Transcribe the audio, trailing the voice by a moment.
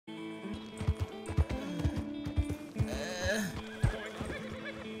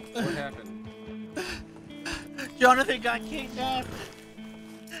What happened? Jonathan got kidnapped.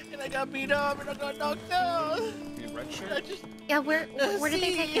 And I got beat up and I got knocked out. You Redshirt? Yeah, where did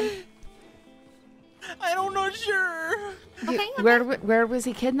they take him? I don't know, sure. Okay, Where was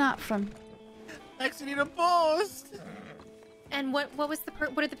he kidnapped from? Exeter Post. And what was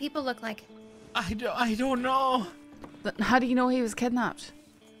what did the people look like? I don't know. How do you know he was kidnapped?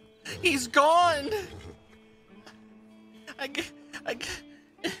 He's gone. They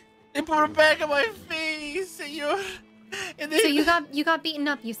put a bag on my face, senor. And So you got beaten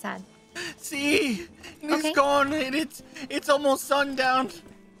up, you said. See, and Okay. he's gone, and it's almost sundown. So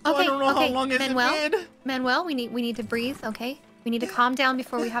Okay, I don't know okay, how long has it Manuel, been. Manuel, we need to breathe, okay? We need to calm down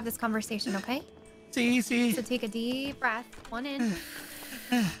before we have this conversation, okay? See. So take a deep breath. One in.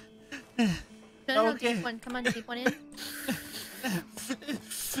 No, Okay. deep one. Come on, deep one in.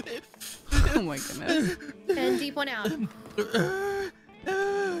 Oh my goodness. And deep one out.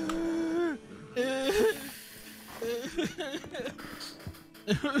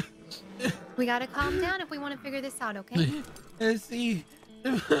 We gotta calm down if we want to figure this out, okay? See.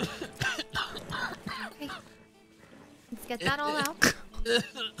 Okay. Let's get that all out.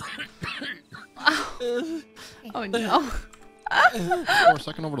 Oh no. For a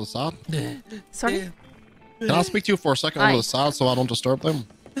second over to the side. Sorry? Can I speak to you for a second over to the side so I don't disturb them?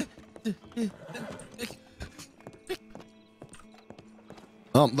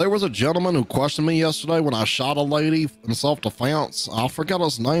 There was a gentleman who questioned me yesterday when I shot a lady in self-defense. I forgot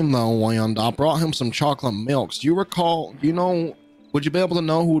his name though, and I brought him some chocolate milks. Do you recall, would you be able to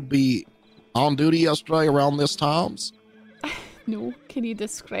know who would be on duty yesterday around this times? No. Can you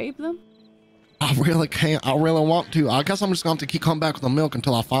describe them? I really can't. I really want to. I guess I'm just going to keep coming back with the milk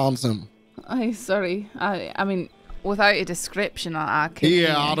until I find him. Sorry. I mean, without a description, I can't.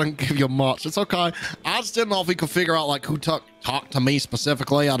 Yeah, I didn't give you much. It's okay. I just didn't know if we could figure out like who talked to me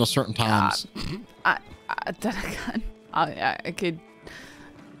specifically at a certain times. I could.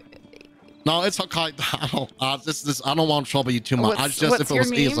 No, it's okay. I don't. I don't want to trouble you too much. I just if it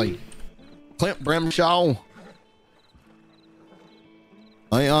was easy. Clint Brimshaw.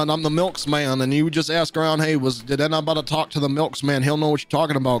 And I'm the milksman, and you just ask around, hey, did anybody talk to the milksman? He'll know what you're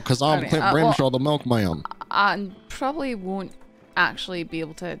talking about, because I'm Clint Brimshaw, the milkman. I probably won't actually be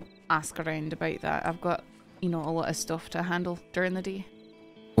able to ask around about that. I've got, a lot of stuff to handle during the day.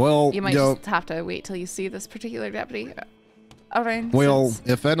 Well, you might just have to wait till you see this particular deputy around. Well,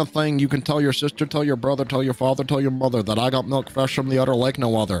 if anything, you can tell your sister, tell your brother, tell your father, tell your mother that I got milk fresh from the udder like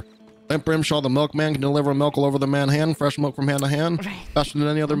no other. Clint Brimshaw, the milkman, can deliver milk all over the man hand, fresh milk from hand to hand, faster than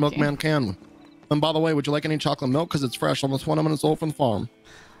any other milkman can. And by the way, would you like any chocolate milk? Because it's fresh, almost 20 minutes old from the farm.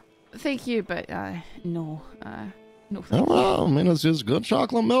 Thank you, but no. No, thank you. I mean, it's just good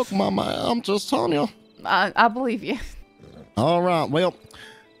chocolate milk, mama. I'm just telling you. I believe you. All right, well,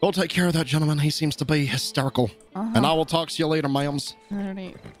 go take care of that gentleman. He seems to be hysterical. And I will talk to you later, ma'ams. All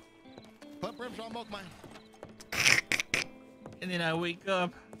right. Clint Brimshaw, milkman. And then I wake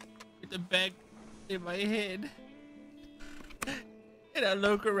up the bag in my head, and I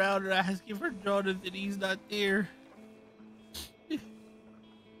look around and I ask him for Jonathan. He's not there.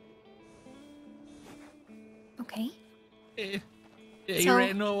 Okay. He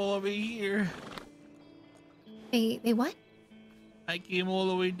ran all over here. They what? I came all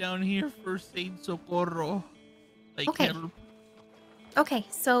the way down here for Saint Socorro. Okay. Okay,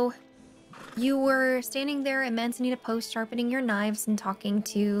 so you were standing there in Manzanita Post sharpening your knives and talking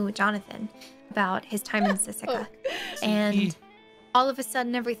to Jonathan about his time in Sisika. And all of a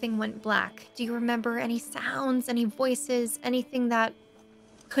sudden everything went black. Do you remember any sounds, any voices, anything that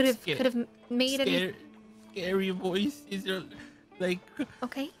could have made any scary voices or like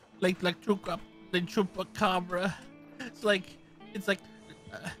chupacabra. It's like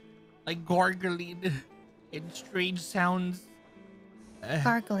gargling and strange sounds.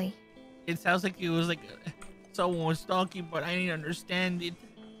 Gargly. It sounds like it was like someone was talking, but I didn't understand it.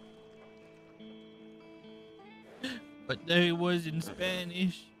 But there it was in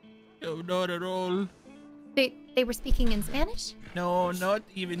Spanish. No, not at all. They were speaking in Spanish? No, not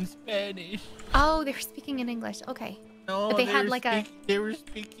even Spanish. Oh, they were speaking in English. Okay. No, but they were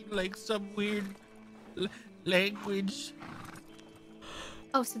speaking like some weird language.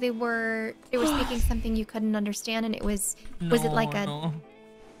 Oh, so they were speaking something you couldn't understand, and it was it like a? No.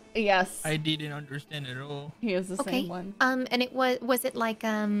 Yes. I didn't understand at all. He was the same one. And it was it like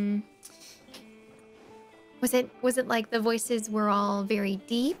was it like the voices were all very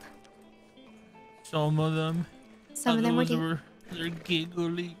deep? Some of them. Some of them were deep. They're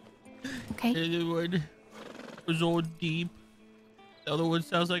giggly. Okay. The other one was all deep. The other one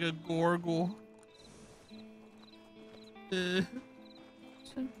sounds like a gorgle. Could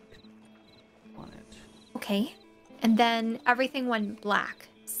Okay. And then everything went black.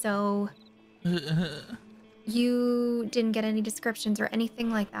 So you didn't get any descriptions or anything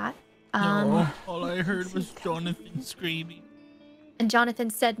like that. No, all I heard was Jonathan screaming. And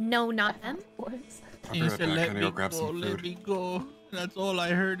Jonathan said, no, not them. He said, let me go, let me go. That's all I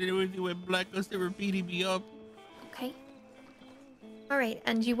heard. It went black because they were beating me up. Okay. All right,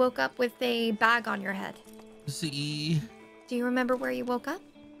 and you woke up with a bag on your head. See? Do you remember where you woke up?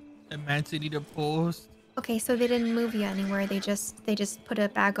 The Man City to Post. Okay, so they didn't move you anywhere. They just put a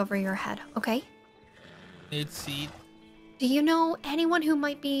bag over your head. Okay. Let's see. Do you know anyone who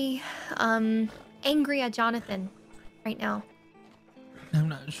might be angry at Jonathan right now? I'm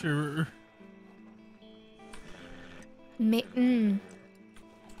not sure.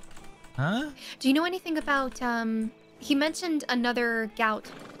 Huh? Do you know anything about he mentioned another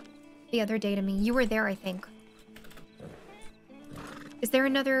gout the other day to me. You were there, I think. Is there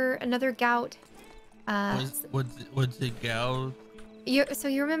another gout? What's the gout? So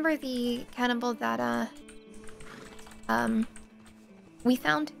you remember the cannibal that we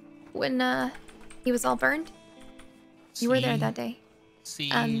found when he was all burned? You were there that day.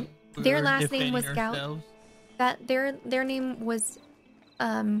 Their last name was Gout. That their name was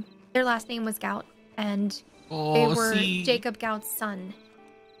their last name was Gout, and they were Jacob Gout's son.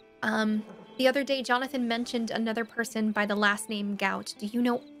 The other day, Jonathan mentioned another person by the last name Gout. Do you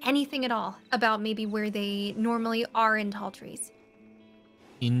know anything at all about maybe where they normally are in Tall Trees?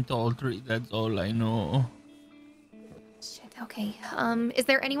 In Tall Trees, that's all I know. Shit, okay. Is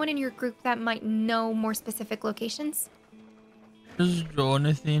there anyone in your group that might know more specific locations? Just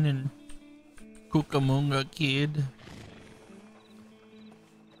Jonathan and Cucamonga Kid.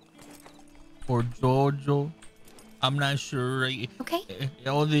 Or Jojo. I'm not sure. Okay.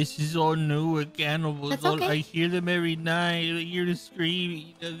 All this is all new with cannibals. That's okay. I hear them every night. I hear the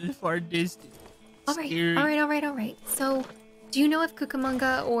screaming in the far distance. All right. So, do you know if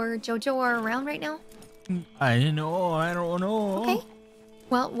Cucamonga or Jojo are around right now? I don't know. Okay.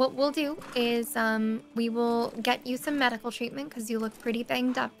 Well, what we'll do is we will get you some medical treatment because you look pretty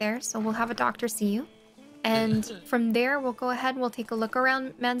banged up there. So we'll have a doctor see you. And from there, we'll go ahead and we'll take a look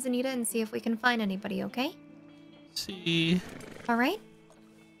around Manzanita and see if we can find anybody, okay? See. All right?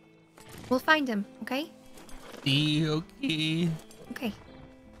 We'll find him, okay? See, okay. Okay.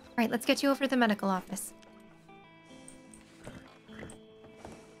 All right, let's get you over to the medical office.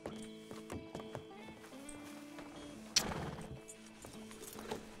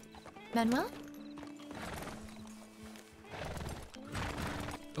 Manuel?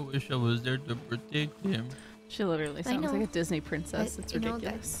 I wish I was there to protect him. She literally sounds like a Disney princess. It's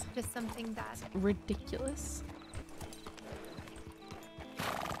ridiculous. That's just something that... Ridiculous.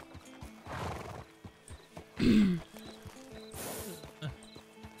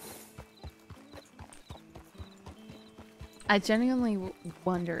 I genuinely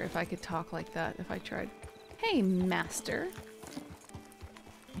wonder if I could talk like that if I tried. Hey, Master.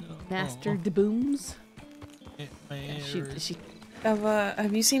 Master de Booms. She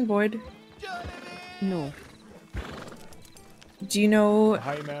Have you seen Boyd? No. Do you know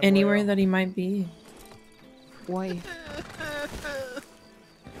anywhere that he might be? Why?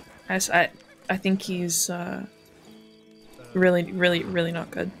 I think he's really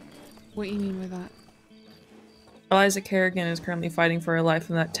not good. What do you mean by that? Eliza Kerrigan is currently fighting for her life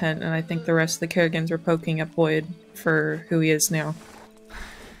in that tent, and I think the rest of the Kerrigans are poking at Boyd for who he is now.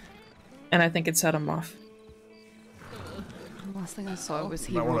 And I think it set him off. The last thing I saw was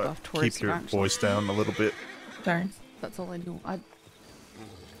he rode off towards keep your voice down a little bit. Sorry. That's all I know. What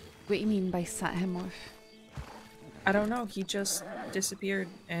do you mean by set him off? I don't know. He just disappeared,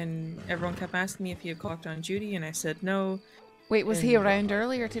 and everyone kept asking me if he had clocked on duty, and I said no. Wait, was he around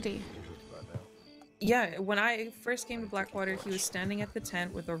earlier today? Yeah, when I first came to Blackwater, he was standing at the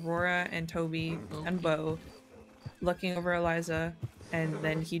tent with Aurora and Toby and Bo, looking over Eliza, and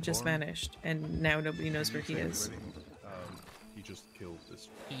then he just vanished, and now nobody knows where he is. He just killed this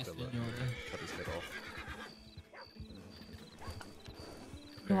fella, cut his head off.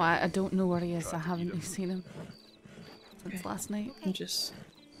 No, I don't know where he is. I haven't seen him since last night. I'm just...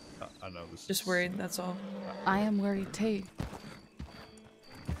 I know this just worried, that's all. I am worried too.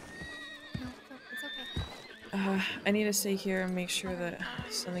 No, it's okay. I need to stay here and make sure that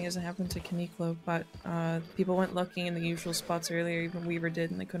something hasn't happened to Kaniklo, but people went looking in the usual spots earlier, even Weaver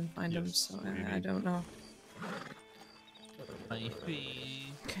did, and they couldn't find him, so I don't know.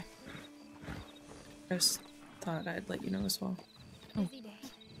 Okay. I just thought I'd let you know as well. Busy day.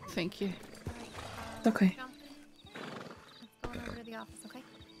 Thank you. Okay. Let's go over to the office, okay?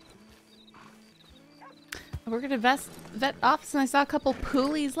 I work at a vet office and I saw a couple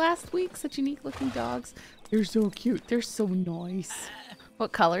poolies last week. Such unique looking dogs. They're so cute. They're so nice.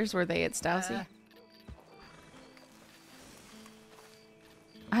 What colors were they at Stousey?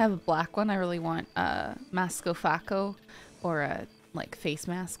 I have a black one. I really want a Mascofaco or a like face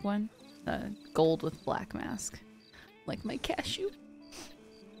mask one. Gold with black mask. Like my cashew.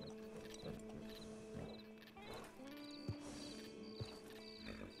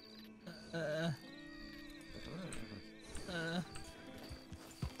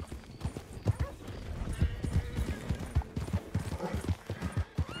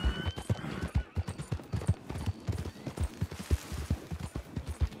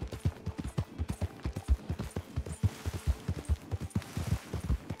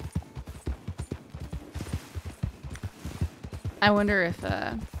 I wonder if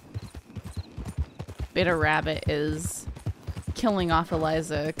Beta Rabbit is killing off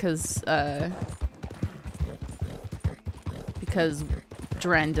Eliza because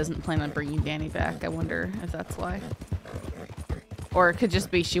Dren doesn't plan on bringing Danny back. I wonder if that's why. Or it could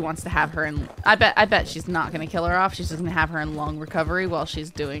just be she wants to have her in... I bet she's not going to kill her off. She's just going to have her in long recovery while she's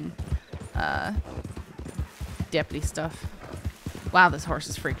doing deputy stuff. Wow, this horse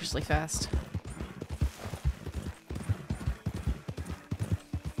is freakishly fast.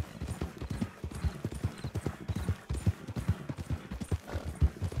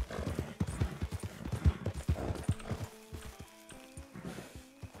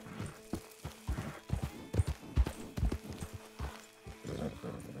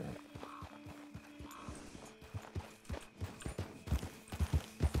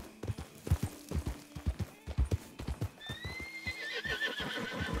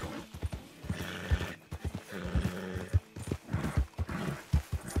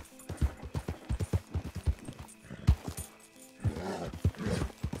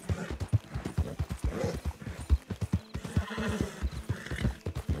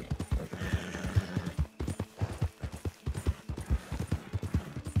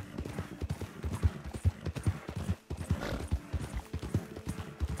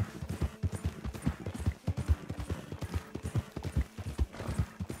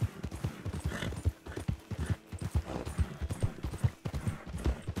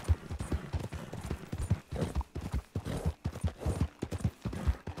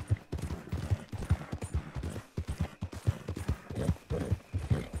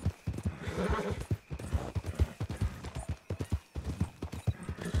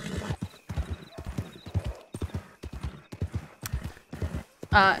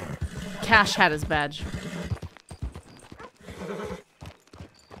 Cash had his badge.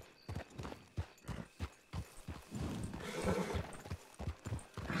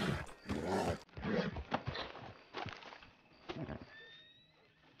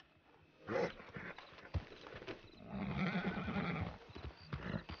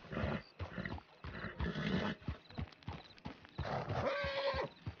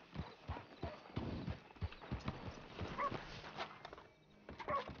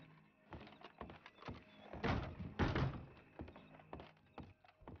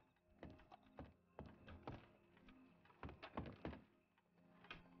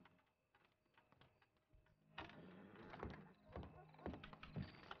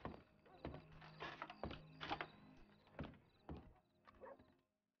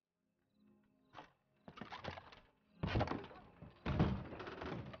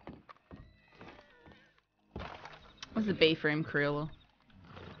 What's the bay frame Criollo?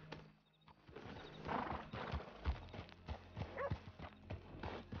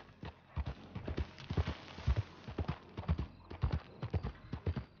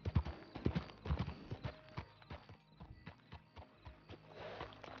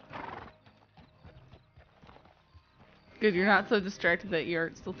 Good, you're not so distracted that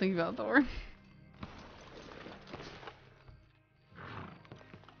you're still thinking about Thor.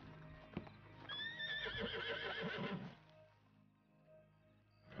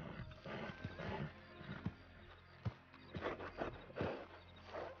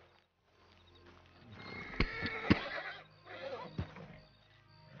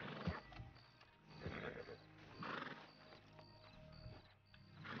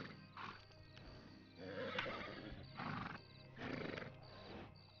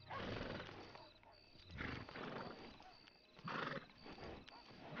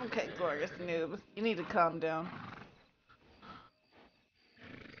 Okay, glorious noob. You need to calm down.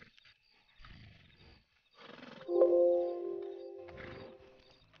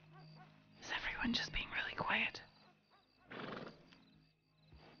 Is everyone just being really quiet?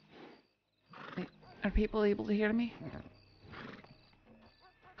 Wait, are people able to hear me?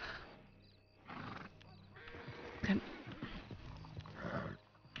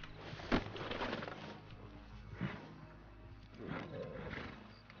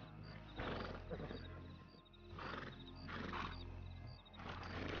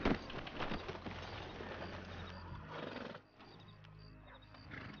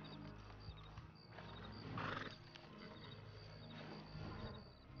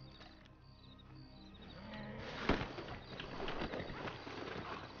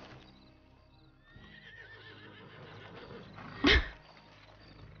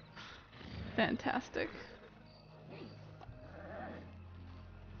 Fantastic.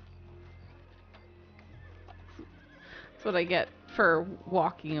 That's what I get for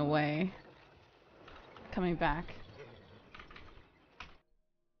walking away. Coming back.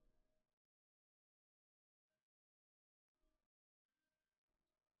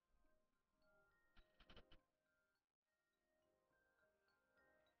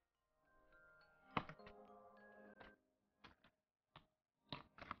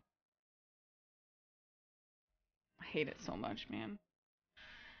 I hate it so much, man.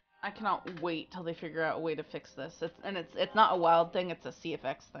 I cannot wait till they figure out a way to fix this. It's not a wild thing, it's a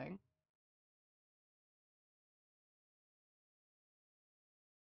CFX thing.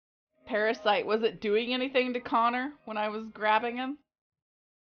 Parasite, was it doing anything to Connor when I was grabbing him?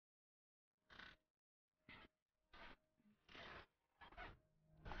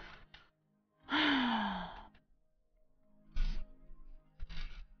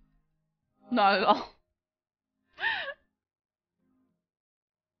 Not at all.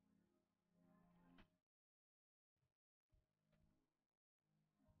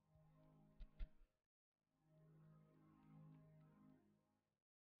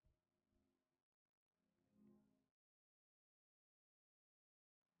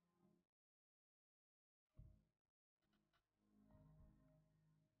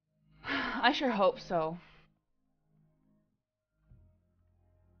 I sure hope so.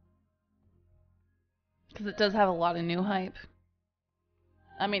 Because it does have a lot of new hype.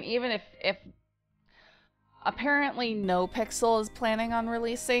 I mean, even if apparently NoPixel is planning on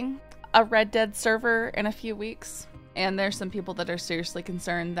releasing a Red Dead server in a few weeks, and there's some people that are seriously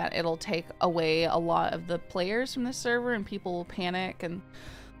concerned that it'll take away a lot of the players from the server and people will panic and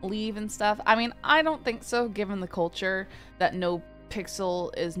leave and stuff. I mean, I don't think so, given the culture that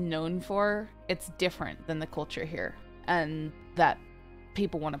NoPixel is known for. It's different than the culture here and that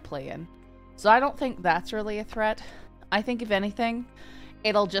people want to play in. So I don't think that's really a threat. I think if anything,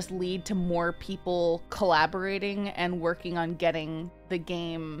 it'll just lead to more people collaborating and working on getting the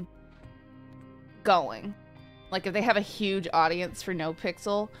game going. Like if they have a huge audience for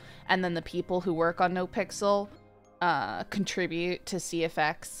NoPixel and then the people who work on NoPixel contribute to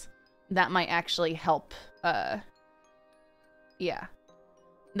CFX, that might actually help. Yeah.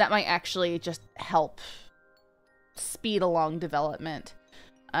 That might actually just help speed along development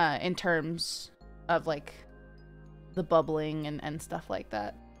in terms of like the bubbling and stuff like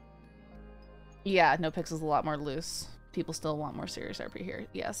that. Yeah, NoPixel's a lot more loose. People still want more serious RP here.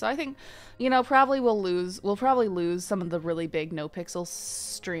 Yeah, so I think, you know, we'll probably lose some of the really big NoPixel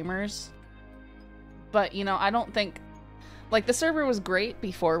streamers. But, you know, I don't think, like, the server was great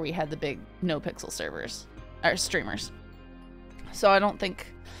before we had the big NoPixel servers, or streamers. So I don't think,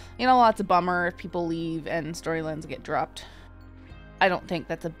 you know, it's a bummer if people leave and storylines get dropped. I don't think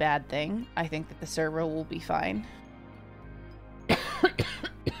that's a bad thing. I think that the server will be fine.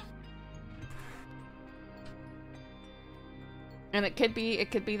 And it could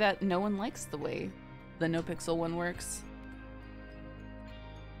be that no one likes the way the NoPixel one works.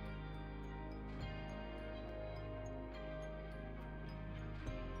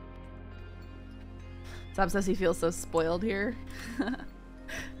 Sab says he feels so spoiled here.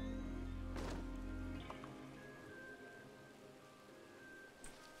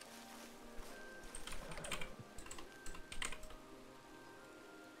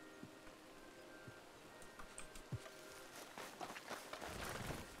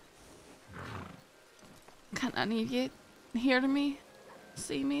 Can any of you hear me?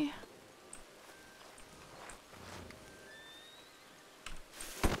 See me?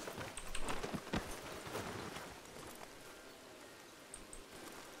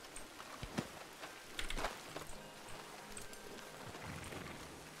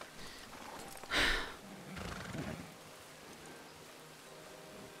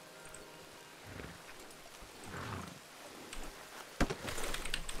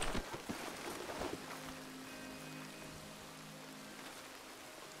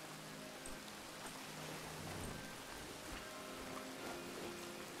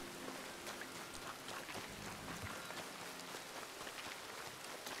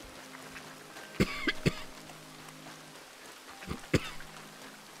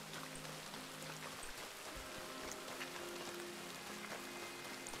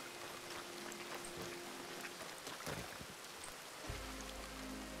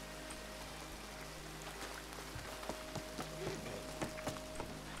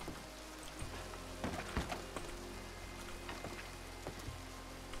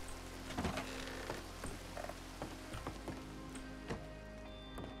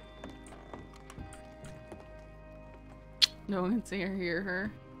 No one can see or hear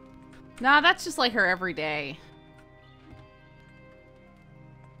her. Nah, that's just like her every day.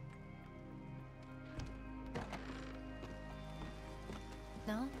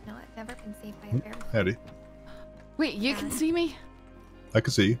 No, I've never been saved by a bear. Howdy. Wait, you can see me? I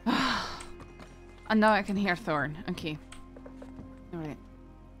can see you. And now I can hear Thorn. Okay. Alright.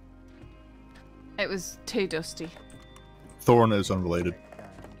 It was too dusty. Thorn is unrelated.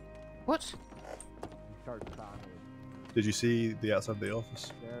 What? Did you see the outside of the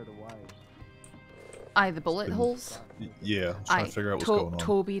office? Aye, the bullet holes? Yeah, I was trying to figure out what's going on.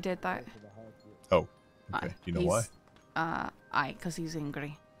 Toby did that. Oh, okay. Aye, You know why? Aye, because he's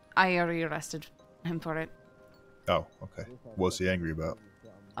angry. I already arrested him for it. Oh, okay. What's he angry about?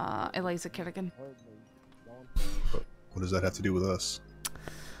 Eliza Kerrigan. But what does that have to do with us?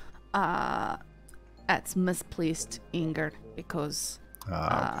 It's misplaced anger because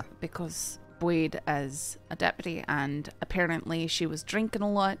Okay. because Boyd is a deputy and apparently she was drinking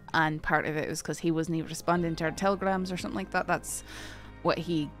a lot, and part of it was because he wasn't even responding to her telegrams or something like that. That's what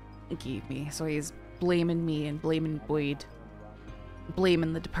he gave me. So he's blaming me and blaming Boyd,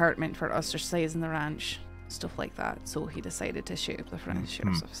 blaming the department for ostracizing the ranch, stuff like that. So he decided to shoot up the front of the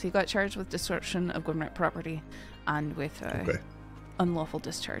sheriff's office. He got charged with destruction of government property and with unlawful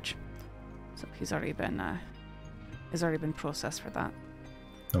discharge. So he's already been processed for that.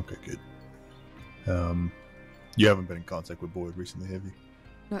 Okay, good. You haven't been in contact with Boyd recently, have you?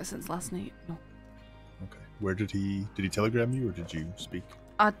 Not since last night, no. Okay. Where did he telegram you, or did you speak?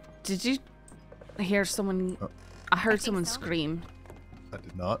 Did you hear someone? I heard someone scream. I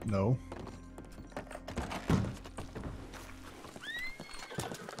did not know.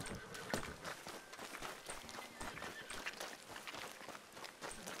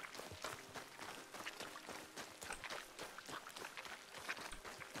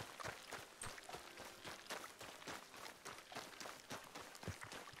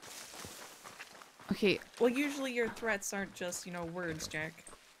 Okay. Well, usually your threats aren't just, words, Jack.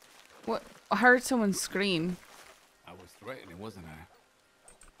 What? I heard someone scream. I was threatening, wasn't I?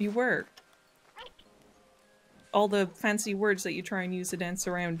 You were. All the fancy words that you try and use to dance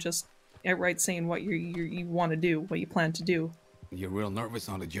around just outright saying what you want to do, what you plan to do. You're real nervous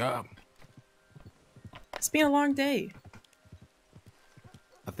on the job. It's been a long day.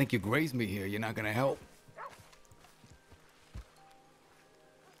 I think you grazed me here. You're not gonna help.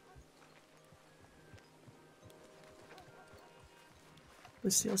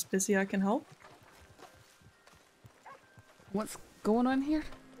 Lucille's busy, I can help. What's going on here?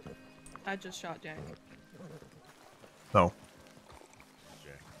 I just shot Jack. No.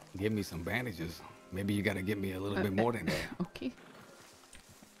 Give me some bandages. Maybe you gotta give me a little bit more than that. Okay.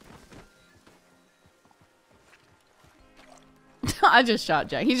 I just shot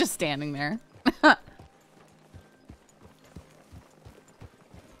Jack. He's just standing there.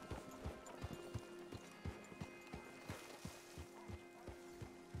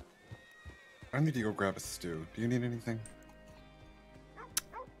 I need to go grab a stew. Do you need anything?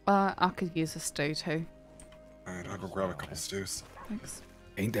 I could use a stew too. Alright, I'll go grab a couple stews. Thanks.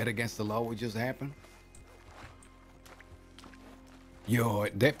 Ain't that against the law what just happened? Your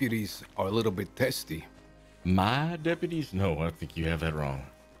deputies are a little bit testy. My deputies? No, I think you have that wrong.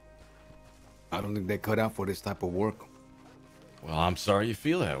 I don't think they cut out for this type of work. Well, I'm sorry you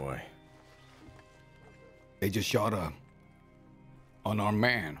feel that way. They just shot a unarmed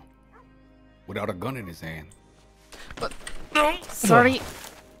man without a gun in his hand. But no, sorry.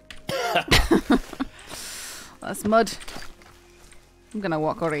 That's mud. I'm gonna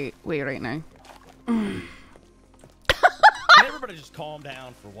walk away right now. Can everybody just calm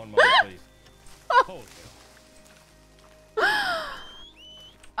down for one moment, please? Holy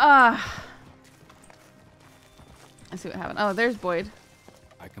I see what happened. Oh, there's Boyd.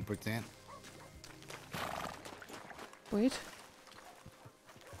 I can pretend. Boyd?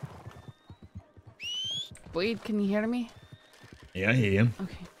 Boyd, can you hear me? Yeah, I hear him.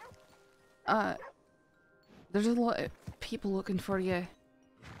 Okay. There's a lot of people looking for you.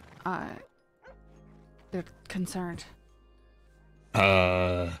 They're concerned.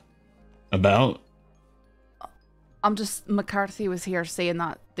 About? I'm just, McCarthy was here saying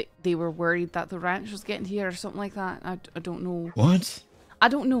that they were worried that the ranch was getting here or something like that. I don't know. What? I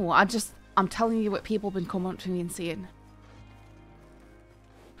don't know. I'm telling you what people have been coming up to me and saying.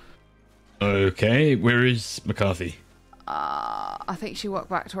 Okay, where is McCarthy? I think she walked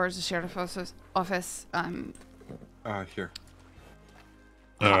back towards the sheriff's office. Here.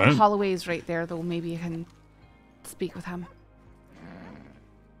 Alright. Holloway's right there, though. Maybe you can speak with him.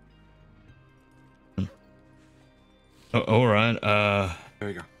 Oh, alright, There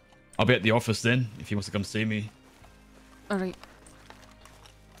you go. I'll be at the office then, if he wants to come see me. Alright.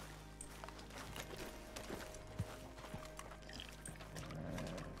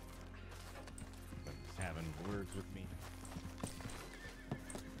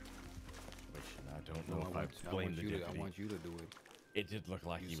 don't know if I blamed the deputy. I want you to do it. It did look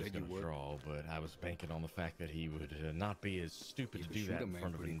like he was going to draw, but I was banking on the fact that he would not be as stupid to do that in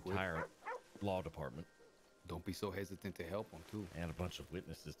front of an entire law department. Don't be so hesitant to help him, too. And a bunch of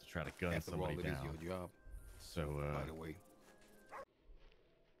witnesses to try to gun somebody down. After all, it is your job. So, by the way,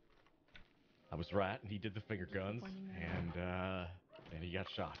 I was right. He did the finger guns, and he got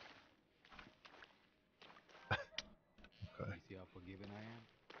shot. Okay. See how forgiving I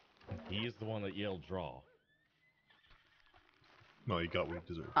am? He is the one that yelled draw. No, he got what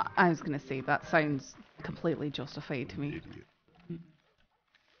he deserved. I was gonna say, that sounds completely justified to me. Idiot.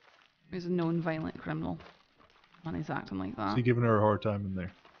 He's a known violent criminal, and he's acting like that. Is he giving her a hard time in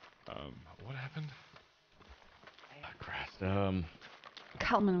there? What happened? Oh, Christ.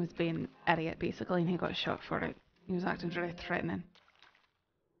 Kettleman was being an idiot, basically, and he got shot for it. He was acting very threatening.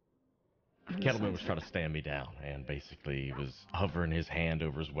 Kettleman was trying to stand me down, and basically he was hovering his hand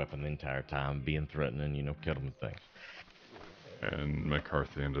over his weapon the entire time, being threatening, you know, Kettleman things. And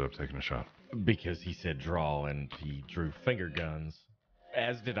McCarthy ended up taking a shot. Because he said draw, and he drew finger guns,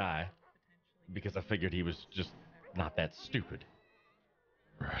 as did I, because I figured he was just not that stupid.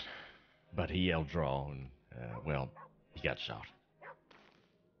 Right. But he yelled draw, and, well, he got shot.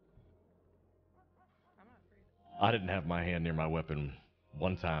 I didn't have my hand near my weapon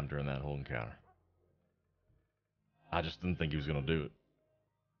one time during that whole encounter. I just didn't think he was going to do it.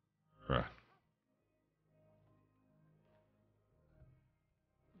 Right.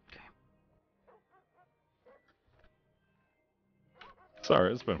 Okay.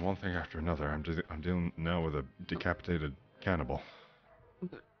 Sorry, it's been one thing after another. I'm dealing now with a decapitated cannibal.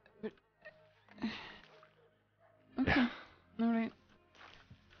 Okay. Yeah. All right.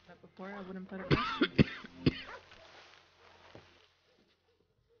 But before I wouldn't put it past you.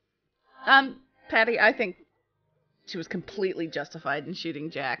 Patty, I think she was completely justified in shooting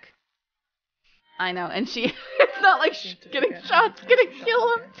Jack. I know, and she, it's not like getting shots, getting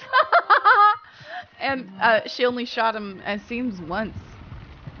kill him. And she only shot him, it seems, once.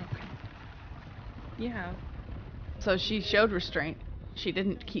 Okay. Yeah. So she showed restraint. She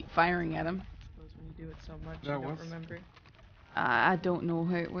didn't keep firing at him. I suppose when you do it so much, you don't remember. I don't know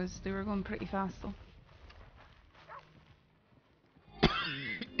how it was. They were going pretty fast, though.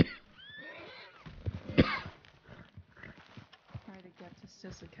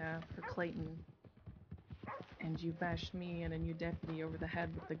 Jessica for Clayton, and you bashed me and a new deputy over the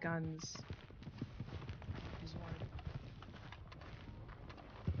head with the guns. He's one.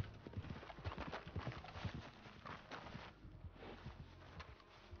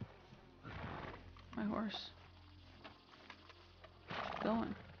 My horse.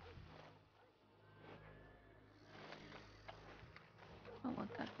 Going. I'll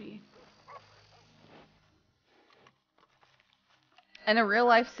let that be. In a real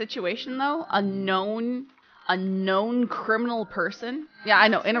life situation, though, a known criminal person. Yeah, I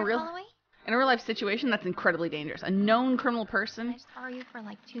know. In a real life situation, that's incredibly dangerous. A known criminal person. I just borrow you for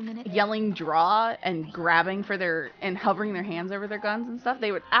like 2 minutes. Yelling draw and grabbing for their and hovering their hands over their guns and stuff.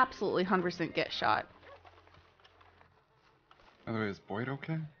 They would absolutely 100% get shot. By the way, is Boyd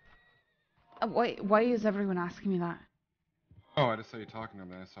okay? Why is everyone asking me that? Oh, I just saw you talking to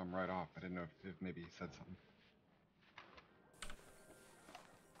him and I saw him right off. I didn't know if maybe he said something.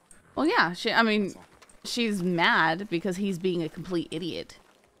 Well, yeah, she's mad because he's being a complete idiot.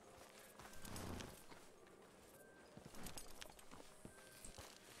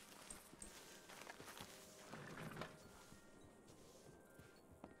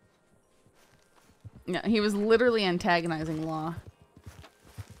 Yeah, he was literally antagonizing law.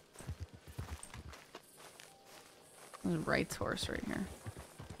 There's Wright's horse right here.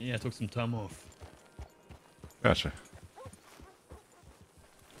 Yeah, I took some time off. Gotcha.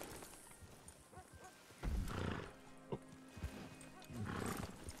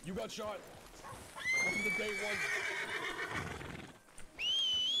 You got shot. Welcome to day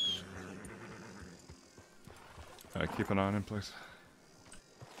one. Keep an eye on him, please.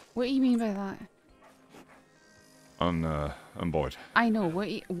 What do you mean by that? On Boyd. I know.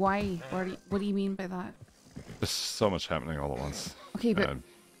 Why? What do you mean by that? There's so much happening all at once. Okay, but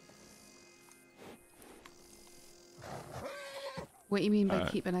what do you mean by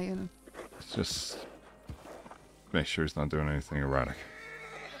keep an eye on him? Just make sure he's not doing anything erratic,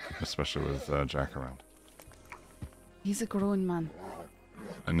 especially with Jack around. He's a grown man.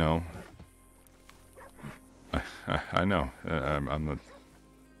 I know. I know. I'm the.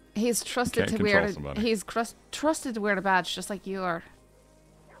 He's trusted to wear. He's trusted to wear a badge, just like you are.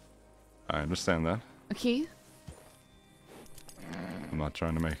 I understand that. Okay. I'm not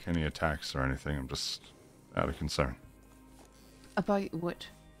trying to make any attacks or anything. I'm just out of concern. About what?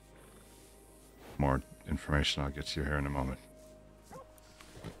 more information I'll get to you here in a moment.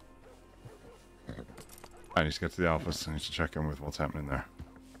 I need to get to the office. I need to check in with what's happening there.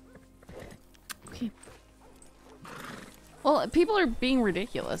 Okay. Well, people are being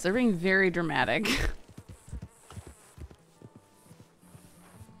ridiculous. They're being very dramatic.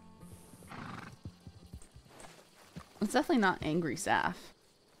 It's definitely not angry Saff.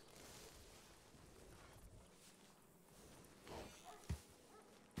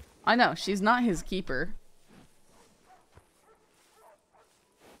 I know, she's not his keeper.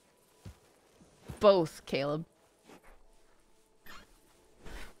 Both, Caleb.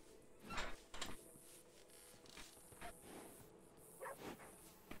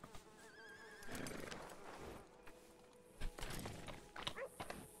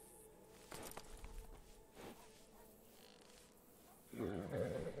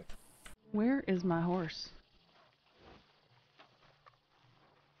 Where is my horse?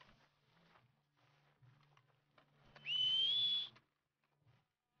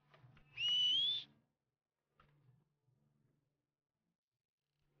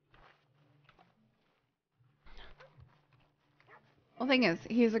 Well, the thing is,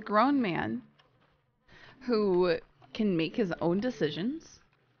 he's a grown man who can make his own decisions.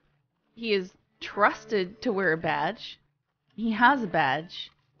 He is trusted to wear a badge. He has a badge.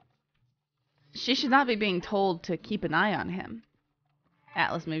 She should not be being told to keep an eye on him.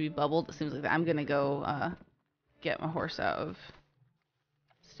 Atlas maybe bubbled. It seems like I'm gonna go get my horse out of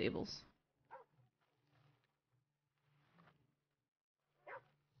stables.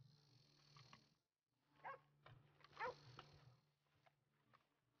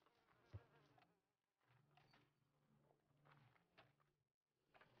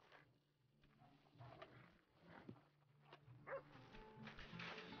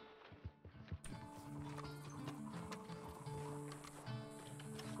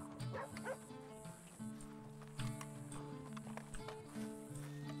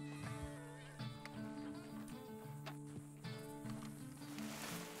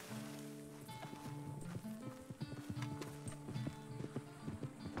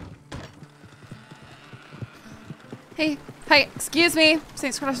 Hey, excuse me,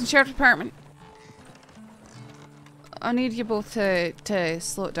 St. Cross Sheriff Department. I need you both to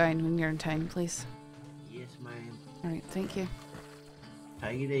slow it down when you're in town, please. Yes, ma'am. Alright, thank you.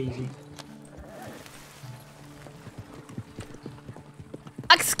 Take it easy.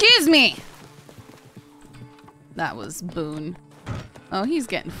 Excuse me! That was Boone. Oh, he's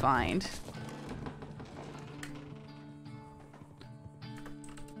getting fined.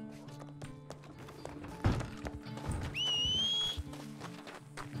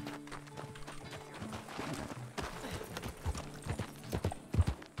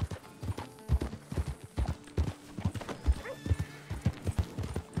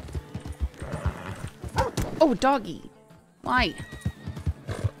 Oh, doggy. Why?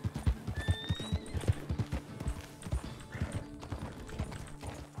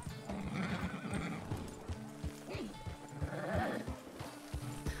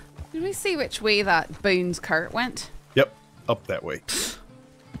 Did we see which way that Boone's cart went? Yep, up that way.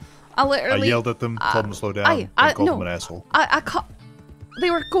 I yelled at them, told them to slow down, and called them an asshole. They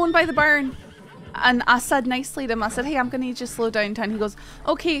were going by the barn. And I said nicely to him, I said, hey, I'm going to need you to slow down. And he goes,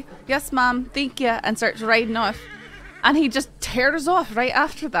 okay, yes, ma'am, thank you. And starts riding off. And he just tears off right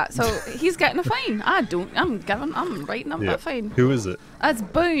after that. So he's getting a fine. I'm writing him that fine. Who is it? That's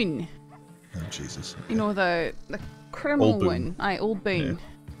Boone. Oh, Jesus. You know, the criminal one. Aye, old Boone.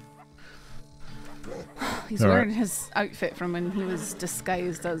 Yeah. He's wearing his outfit from when he was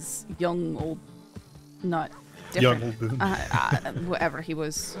disguised as young old nut. Different. Young old Boone. Whatever he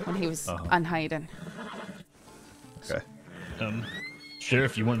was when he was on hiding. Okay.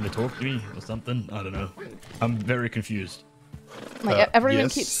 Sheriff, you wanted to talk to me or something? I don't know. I'm very confused. Like everyone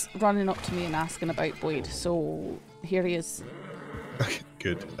keeps running up to me and asking about Boyd, so here he is. Okay,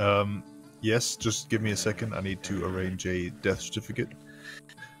 good. Yes, just give me a second. I need to arrange a death certificate,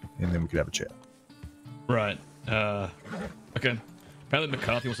 and then we can have a chat. Right. Okay. Apparently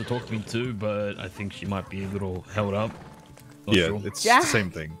McCarthy wants to talk to me too, but I think she might be a little held up. Not sure. It's the same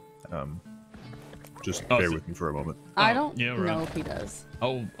thing. Just bear with me for a moment. I don't know if he does.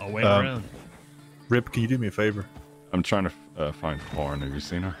 I'll wait around. Rip, can you do me a favor? I'm trying to find Lauren. Have you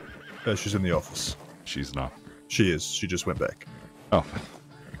seen her? She's in the office. She's not. She is. She just went back. Oh.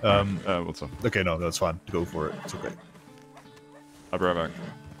 What's up? Okay, no, that's fine. Go for it. It's okay. I'll be right back.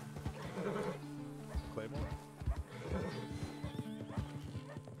 Claymore?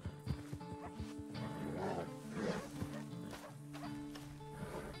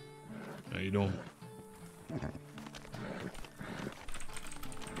 How you doing?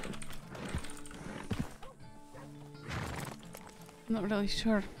 Not really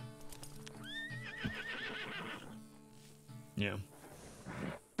sure. Yeah.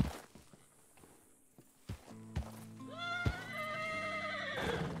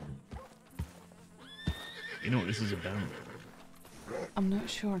 You know what this is about? I'm not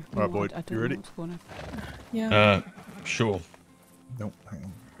sure. All right, Boyd, I don't you know ready? what's going on. Yeah. Sure. Nope, hang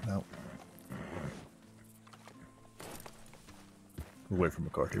on. No. We'll wait for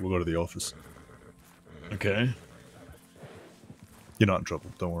McCarthy. We'll go to the office. Okay. You're not in trouble.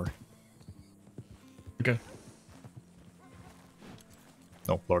 Don't worry. Okay.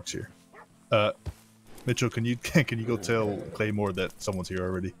 No, Lark's here. Mitchell, can you go tell Claymore that someone's here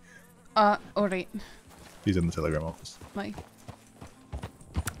already? Alright. He's in the telegram office.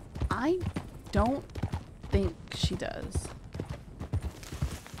 I don't think she does.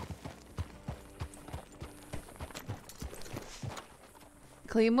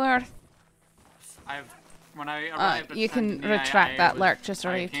 Claymore. When I arrived at you can Saint Denis, retract that. Lark just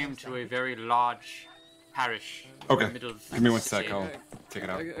I arrived. came to a very large parish. Okay. In the middle of Give me one the sec. city. I'll take it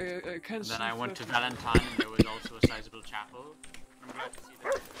out. And then I went to Valentine, and there was also a sizable chapel. I'm glad to see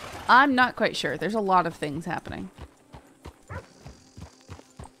that. I'm not quite sure. There's a lot of things happening.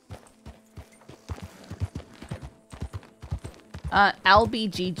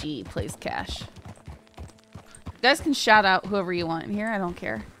 LBGG plays Cash. You guys can shout out whoever you want in here. I don't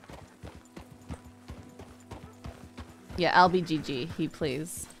care. Yeah, LBGG. He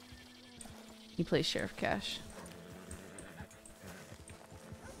plays Sheriff Cash.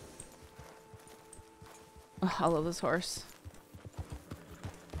 Oh, I love this horse.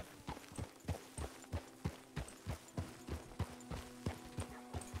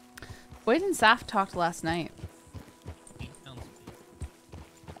 Boyd and Saf talked last night.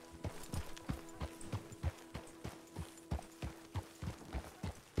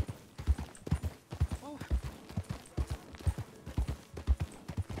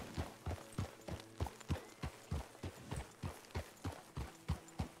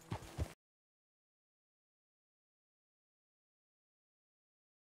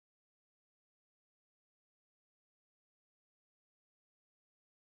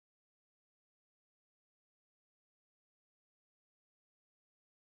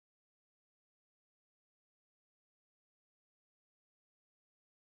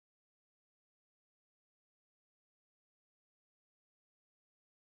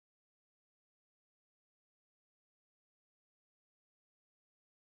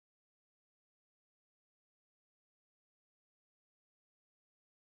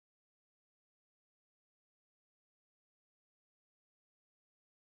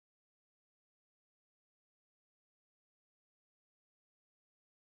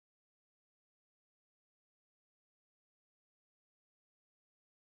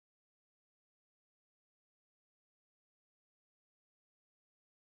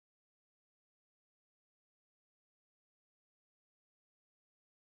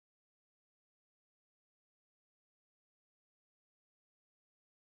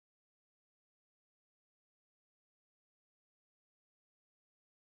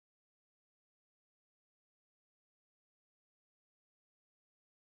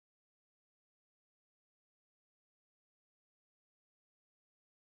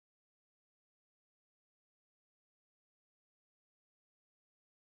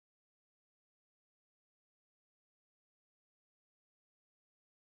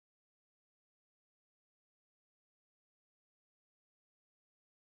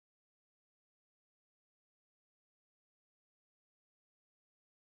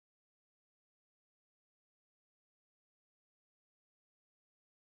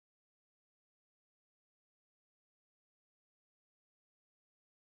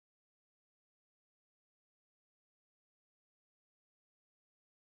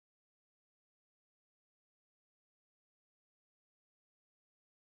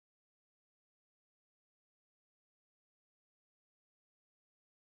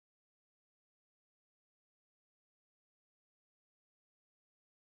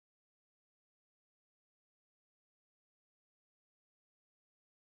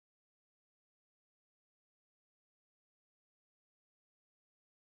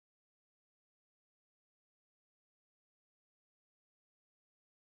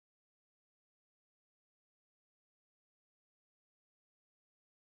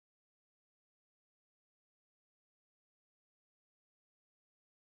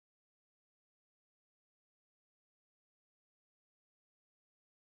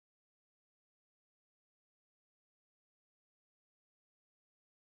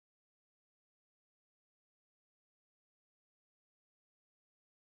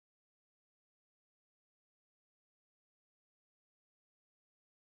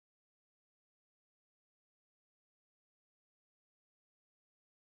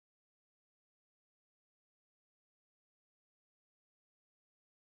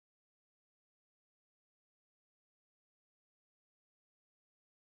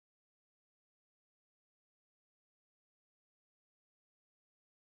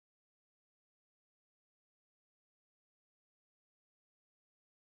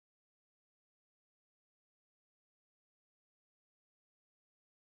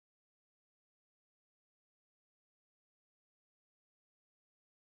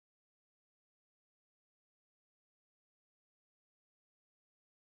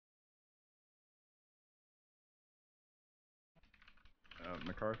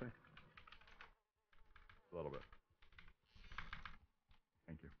 McCarthy? A little bit.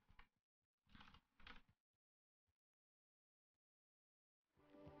 Thank you.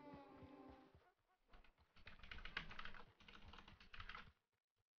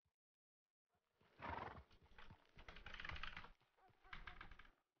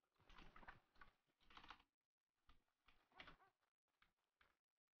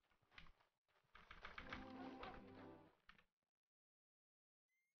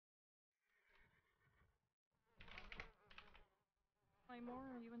 Claymore,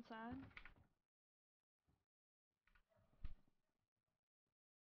 are you inside?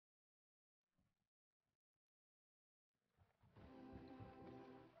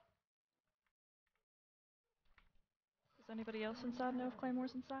 Does anybody else inside know if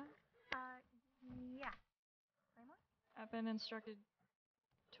Claymore's inside? Yeah. Claymore? I've been instructed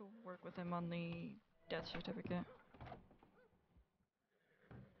to work with him on the death certificate.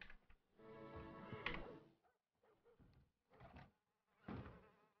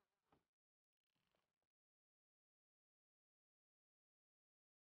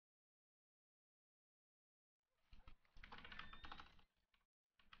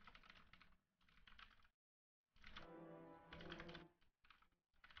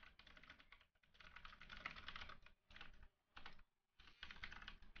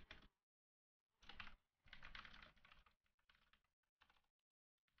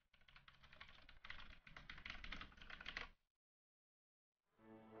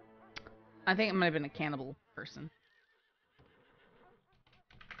 I think it might have been a cannibal person.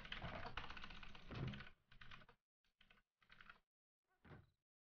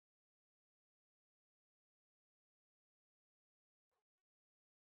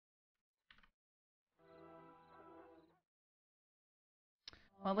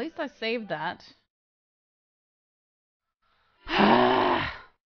 Well, at least I saved that.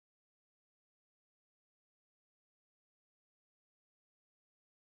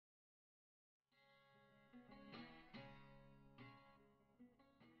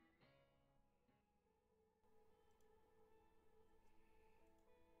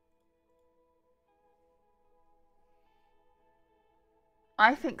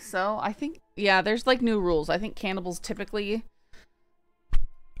 I think so. I think, yeah, there's like new rules. I think cannibals typically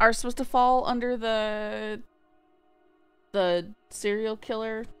are supposed to fall under the serial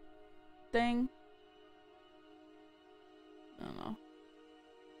killer thing. I don't know.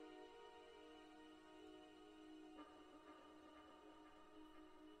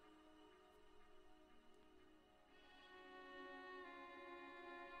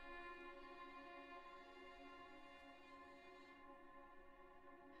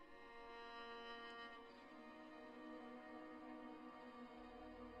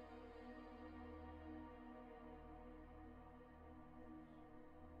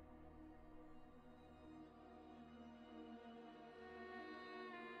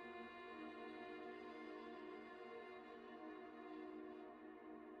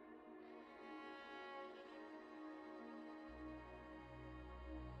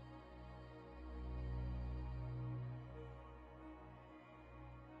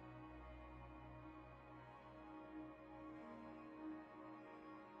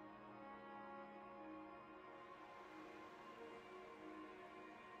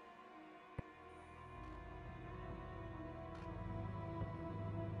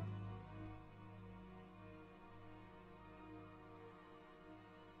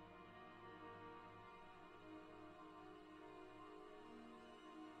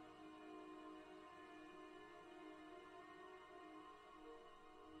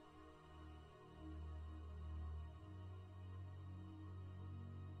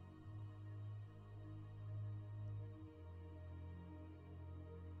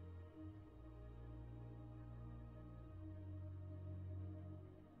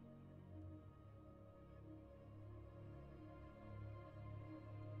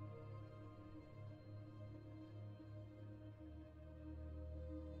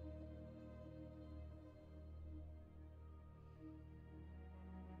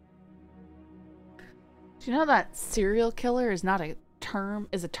 Do you know that serial killer is not a term,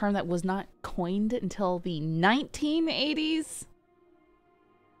 is a term that was not coined until the 1980s?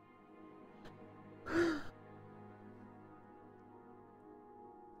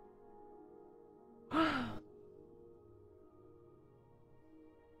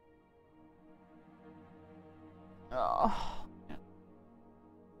 Oh.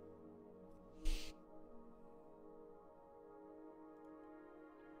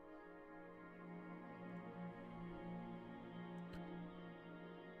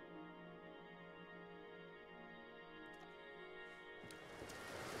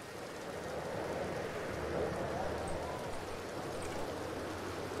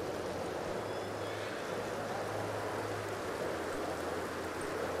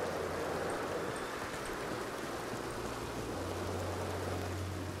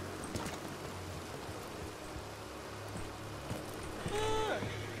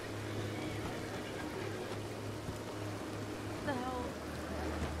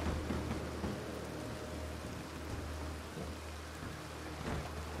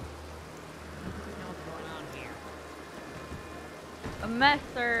 mess,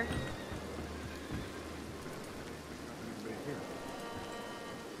 sir.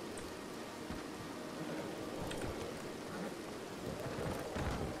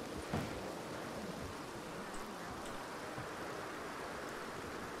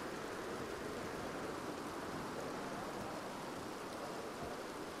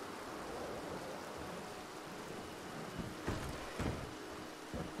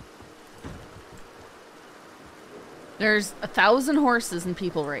 There's 1,000 horses and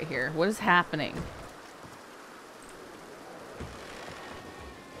people right here. What is happening?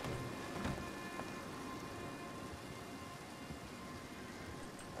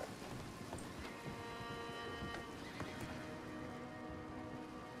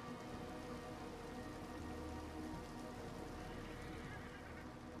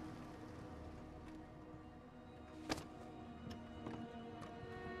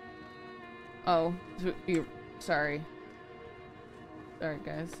 Oh, you. Sorry. Sorry,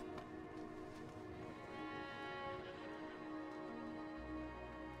 guys.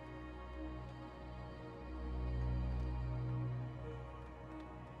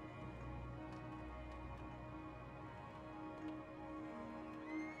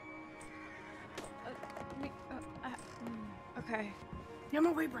 Okay. I'm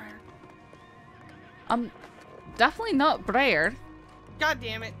away, Briar. Definitely not Briar. God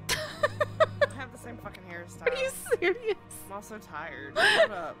damn it. I have the same fucking hairstyle. Are you serious? I'm also tired.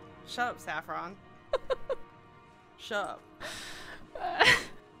 Shut up. Shut up, Saffron. Shut up.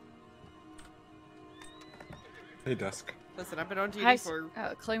 Hey, Dusk. Listen, I've been on duty Hi, for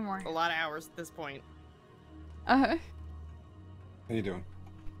Claymore. a lot of hours at this point. How you doing?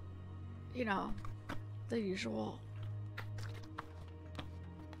 You know, the usual.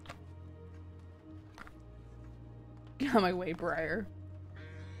 Get on my way, Briar.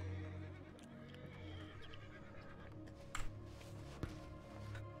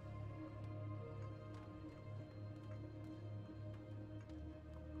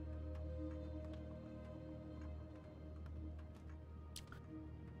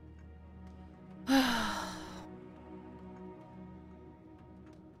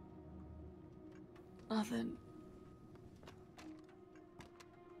 Nothing.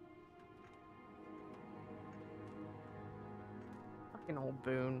 Fucking old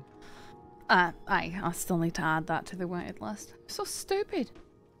Boone. I still need to add that to the wanted list. So stupid.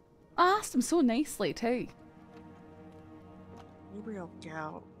 I asked him so nicely too. Real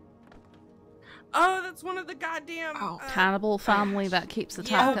gout. Oh, that's one of the goddamn Cannibal family that keeps yeah.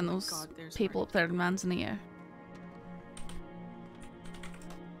 attacking Oh my those God, there's people up there in Manzanillo.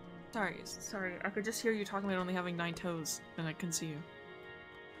 Sorry. I could just hear you talking about only having 9 toes, and I can see you.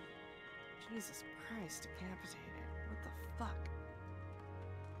 Jesus Christ, decapitated. What the fuck?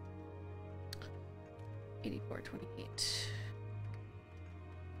 8428.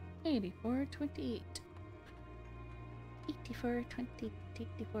 8428. 8428.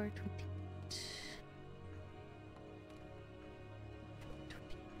 8428.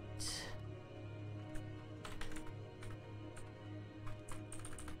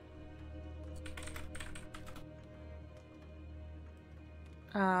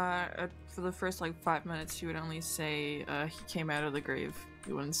 For the first like 5 minutes, you would only say he came out of the grave.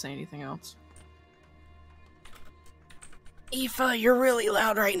 You wouldn't say anything else. Aoife, you're really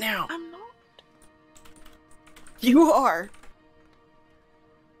loud right now. I'm not. You are.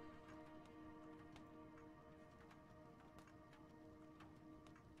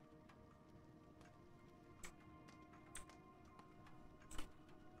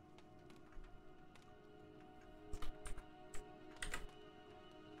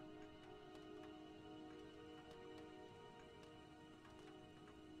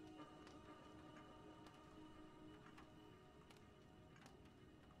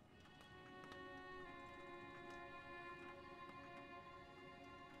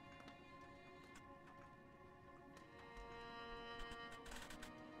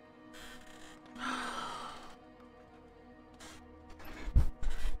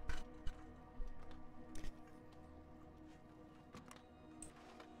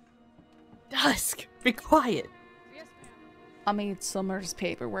 Dusk, be quiet. I made Summer's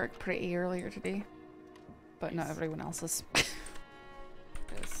paperwork pretty earlier today, but not everyone else's.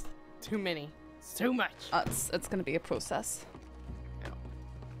 It's too many. It's too much. It's gonna be a process.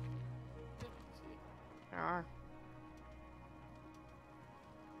 There are.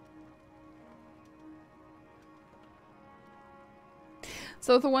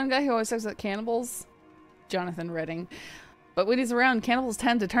 So the one guy who always talks about cannibals, Jonathan Redding. But when he's around, cannibals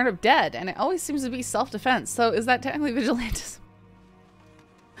tend to turn up dead, and it always seems to be self-defense. So is that technically vigilantism?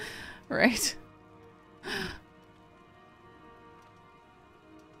 Right.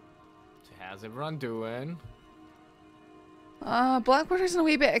 How's everyone doing? Blackwater's in a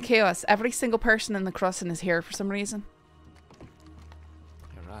wee bit of chaos. Every single person in the crossing is here for some reason.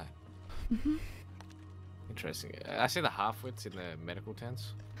 You're right. Interesting. I see the half-wits in the medical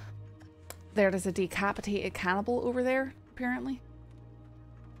tents. There's a decapitated cannibal over there, apparently.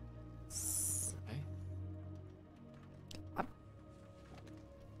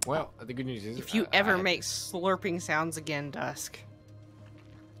 Well, the good news is... If you ever make slurping sounds again, Dusk.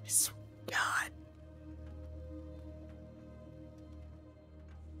 I swear to God.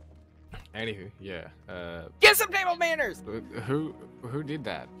 Anywho, yeah. Get some table manners! Who did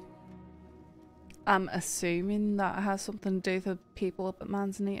that? I'm assuming that has something to do with the people up at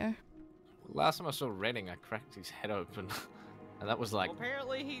Manzanito. Last time I saw Redding, I cracked his head open. And that was like... Well,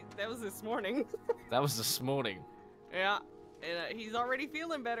 apparently, that was this morning. That was this morning. Yeah. And he's already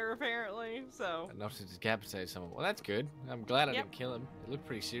feeling better, apparently, so... Enough to decapitate someone. Well, that's good. I'm glad I didn't kill him. It looked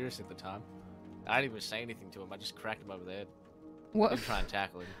pretty serious at the time. I didn't even say anything to him. I just cracked him over the head. What? Didn't try and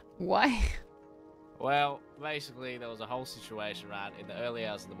tackle him. Why? Well, basically, there was a whole situation, right? In the early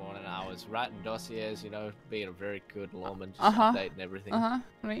hours of the morning, I was writing dossiers, you know, being a very good lawman, just updating everything.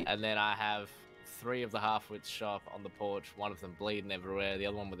 Right. And then I have 3 of the half-wits show up on the porch, one of them bleeding everywhere, the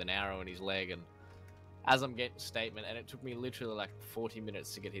other one with an arrow in his leg, and as I'm getting statement, and it took me literally like 40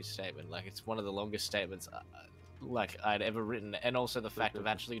 minutes to get his statement. Like, it's one of the longest statements like I'd ever written, and also the fact of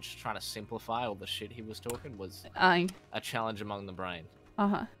actually just trying to simplify all the shit he was talking was a challenge among the brain.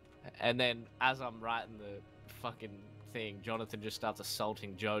 And then as I'm writing the fucking thing, Jonathan just starts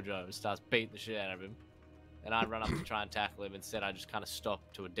assaulting Jojo and starts beating the shit out of him, and I run up to try and tackle him. Instead, I just kind of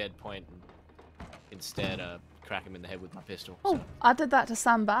stop to a dead point and instead crack him in the head with my pistol. Oh, so. I did that to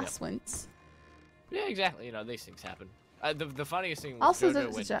Sam Bass once. Yeah, exactly. You know, these things happen. The funniest thing was Also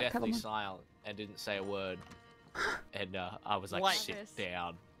Jojo went Jack deathly Kettleman. silent and didn't say a word. And I was like, sit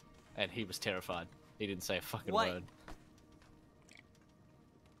down. And he was terrified. He didn't say a fucking word.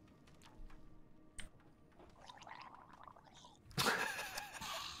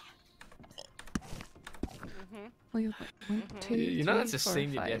 One, two, You know that's a 4,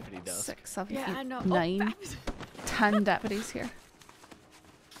 senior 5, deputy, does. 6, 7, Yeah, 8, I know. 9, 10 deputies here.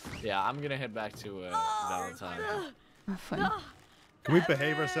 Yeah, I'm gonna head back to Valentine. Oh, fine. Can we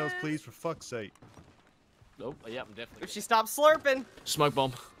behave ourselves, please, for fuck's sake? Nope. Yeah, I'm definitely. If she stops slurping. Smoke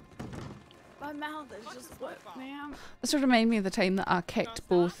bomb. My mouth is just wet, ma'am. This sort of reminded me of the time that I kicked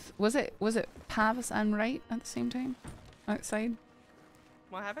both. Was it Pavis and Wright at the same time? Outside?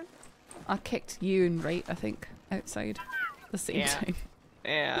 What happened? I kicked you and Wright, I think, outside the same time.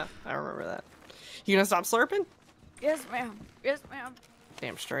 Yeah, I remember that. You gonna stop slurping? Yes, ma'am. Yes, ma'am.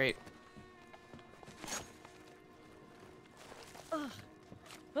 Damn straight. Ugh.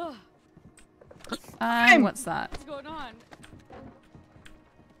 Ugh. And what's that? What's going on?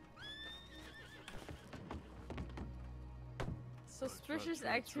 Suspicious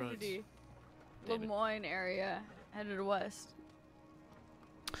activity. Lemoyne area, headed west.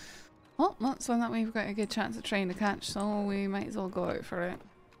 Well, that's one that we've got a good chance of trying to catch, so we might as well go out for it.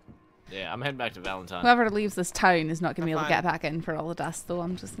 Yeah, I'm heading back to Valentine. Whoever leaves this town is not going to be able to get back in for all the dust, though.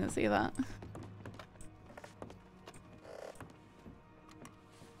 I'm just going to say that.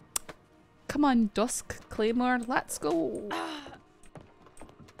 Come on, Dusk, Claymore, let's go.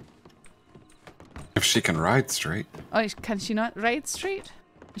 If she can ride straight. Oh, can she not ride straight?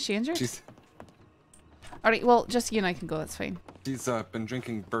 Is she injured? She's Alright, well, just you and I can go, that's fine. she's been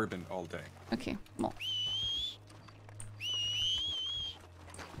drinking bourbon all day. Okay, well.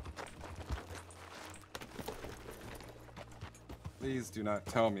 Please do not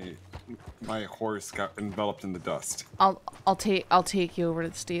tell me my horse got enveloped in the dust. I'll take you over to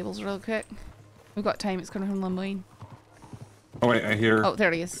the stables real quick. We've got time, it's coming from Lemoyne. Oh wait, I hear. Oh,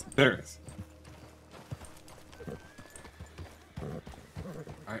 there he is. There he is.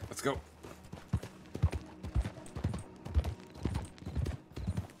 Alright, let's go.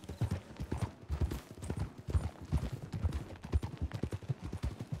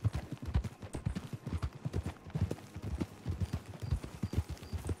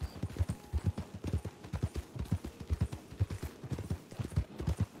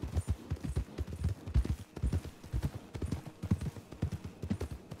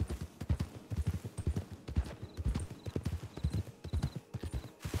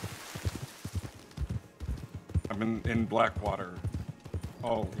 In Blackwater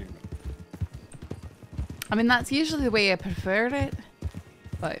all evening. I mean, that's usually the way I prefer it,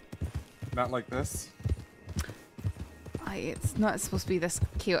 but Not like this. it's not supposed to be this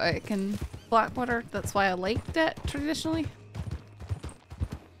chaotic in Blackwater. That's why I liked it traditionally.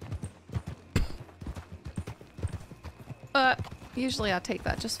 Usually I take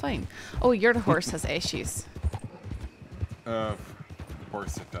that just fine. Oh, your horse has issues. Of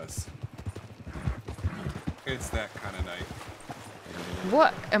course it does. It's that kind of night.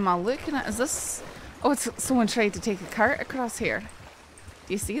 What am I looking at? Is this... Oh, it's someone tried to take a cart across here.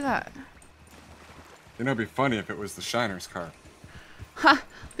 Do you see that? You know, it'd be funny if it was the Shiner's car. Ha!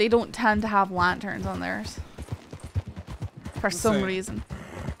 They don't tend to have lanterns on theirs. For some reason.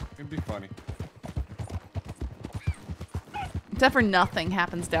 It'd be funny. Except for nothing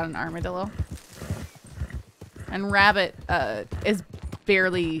happens down in Armadillo. And Rabbit is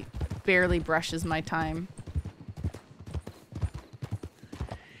barely brushes my time.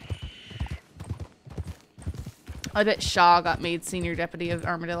 I bet Shaw got made senior deputy of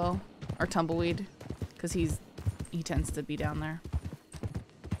Armadillo or Tumbleweed because he tends to be down there.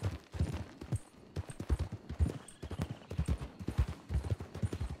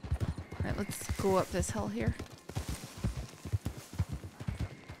 Alright, let's go up this hill here.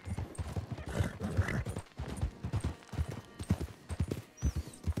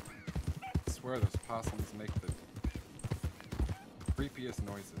 I swear those possums make the creepiest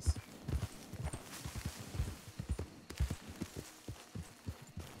noises.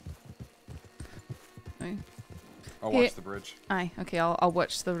 Okay. I'll watch the bridge. Aye, okay, I'll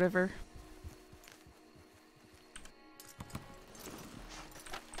watch the river.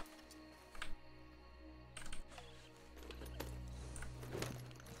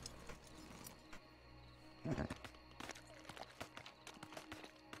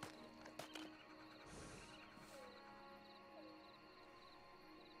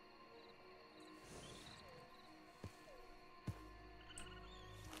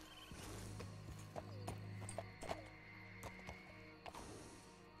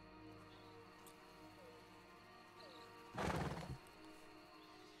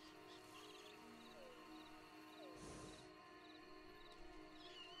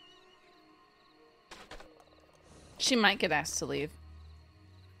 She might get asked to leave.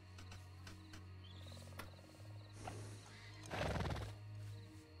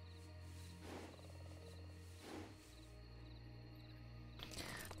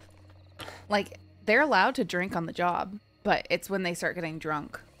 Like, they're allowed to drink on the job, but it's when they start getting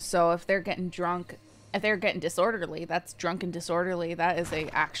drunk. So if they're getting drunk, if they're getting disorderly, that's drunk and disorderly. That is a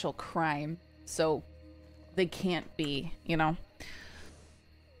actual crime. So they can't be, you know.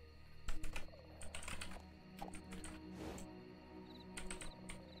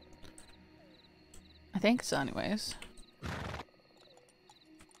 I think so anyways. I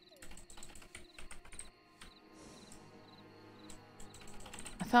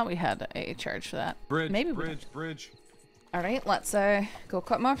thought we had a charge for that. Bridge, maybe bridge. All right, let's go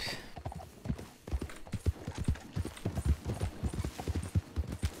cut them up.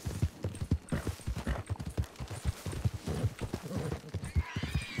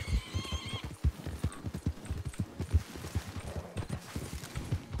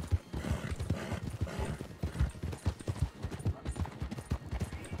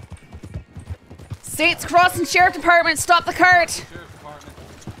 States Crossing Sheriff Department, stop the cart! Sheriff Department.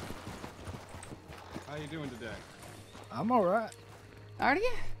 How you doing today? I'm alright. Are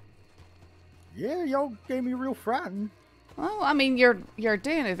you? Yeah, y'all gave me real frightened. Well, I mean, you're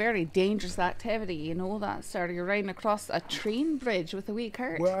doing a very dangerous activity, you know that, sir. You're riding across a train bridge with a wee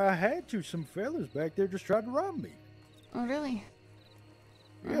cart. Well, I had to. Some fellas back there just tried to rob me. Oh, really?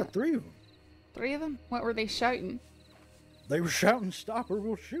 Yeah, 3 of them. 3 of them? What were they shouting? They were shouting, "Stop or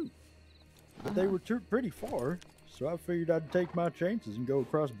we'll shoot." But they were pretty far, so I figured I'd take my chances and go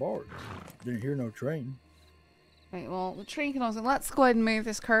across bars. Didn't hear no train. Right, well, the train can also... Let's go ahead and move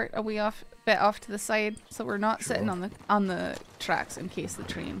this cart a wee bit off to the side so we're not sitting on the tracks in case the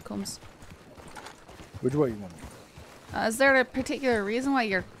train comes. Which way you want to go? Is there a particular reason why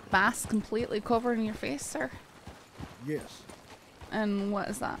your mask's completely covering your face, sir? Yes. And what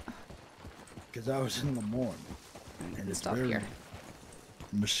is that? Because I was in Lemoyne. And it's stop very here.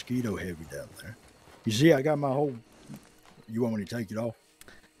 mosquito heavy down there. You see, I got my whole... You want me to take it off?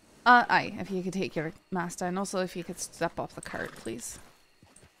 Aye, if you could take your mask down. Also, if you could step off the cart, please.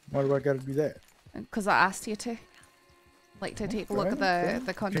 Why do I got to do that? Because I asked you to. Like, to take a look at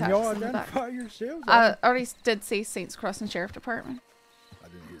the contacts Can y'all in the back. identify yourselves? I already did say Saints Crossing Sheriff Department. I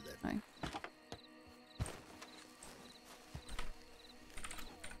didn't hear that. Aye.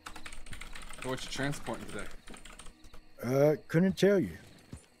 So what you transporting today? Couldn't tell you.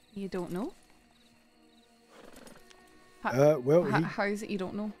 You don't know? Well, how is it you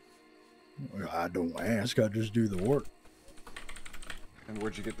don't know? Well, I don't ask. I just do the work. And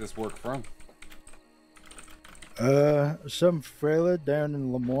where'd you get this work from? Some fella down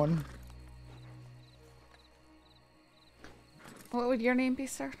in Lemoyne. What would your name be,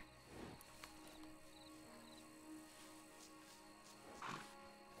 sir?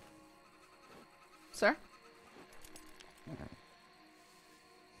 Sir?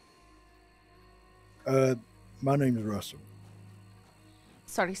 My name is Russell.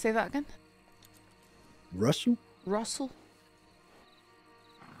 Sorry, say that again. Russell? Russell?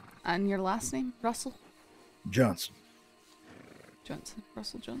 And your last name? Russell? Johnson. Johnson.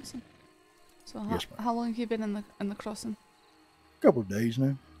 Russel Johnson. So Yes, how long have you been in the crossing? Couple of days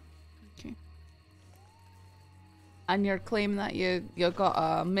now. Okay. And you're claiming that you got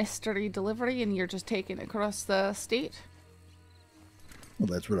a mystery delivery and you're just taking it across the state? Well,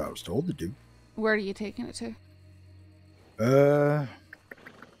 that's what I was told to do. Where are you taking it to?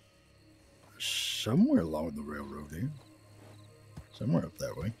 Somewhere along the railroad here. Somewhere up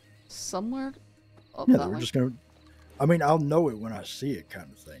that way. Somewhere up Yeah, that we're way? just gonna. I mean, I'll know it when I see it,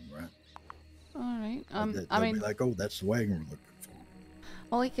 kind of thing, right? All right. They'll be like, "Oh, that's the wagon we're looking for."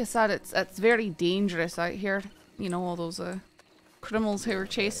 Well, like I said, it's very dangerous out here. You know, all those criminals who are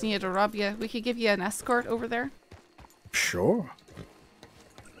chasing you to rob you. We could give you an escort over there. Sure.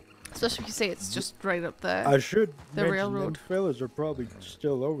 Especially if you say it's just right up the I should the mention railroad. them fellas are probably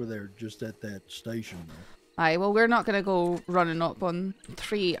still over there, just at that station. Aye, well, we're not gonna go running up on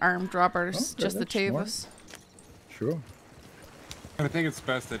 3 armed robbers, Okay, just the that's 2 smart. of us. Sure. I think it's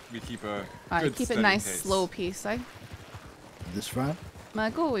best that we keep a Aye, good keep it steady nice, pace. slow pace, aye? This fine?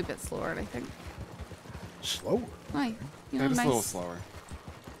 Go a wee bit slower, I think. Slower? Aye, you know, Yeah, just nice. a little slower.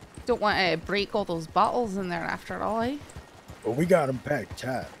 Don't want to break all those bottles in there after all, eh? Well, we got them packed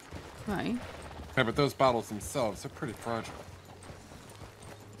tight. Aye. Yeah, but those bottles themselves are pretty fragile.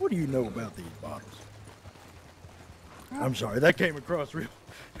 What do you know about these bottles? I'm sorry, that came across real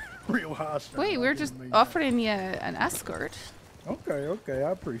hostile. Wait, we're just offering you an escort. Okay,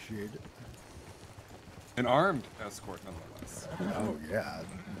 I appreciate it. An armed escort, nonetheless. Oh yeah,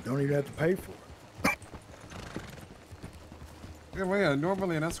 don't even have to pay for it. Yeah, well, yeah,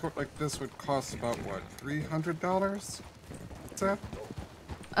 normally an escort like this would cost about, what, $300? What's that?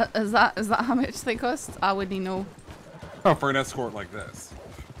 Is that how much they cost? I wouldn't know. Oh, for an escort like this.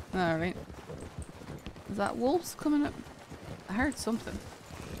 All right. Is that wolves coming up? I heard something.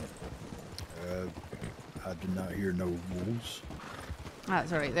 I did not hear no wolves.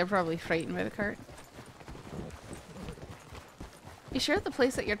 That's alright. They're probably frightened by the cart. You sure the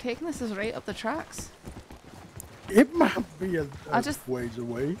place that you're taking this is right up the tracks? It might be a just ways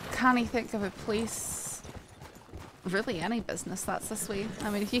away. Can't think of a place, really any business that's this way. I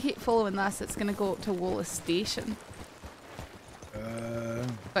mean, if you keep following this, it's going to go up to Wallace Station.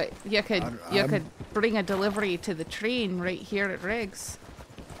 But you could bring a delivery to the train right here at Riggs.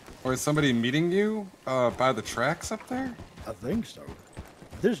 Or is somebody meeting you by the tracks up there? I think so.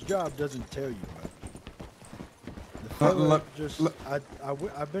 This job doesn't tell you much. The fella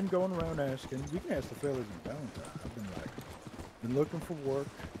I've been going around asking. You can ask the fellas in Valentine. I've been looking for work.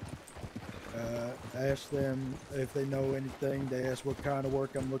 Ask them if they know anything. They ask what kind of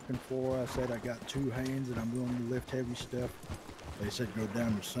work I'm looking for. I said I got 2 hands and I'm willing to lift heavy stuff. They said go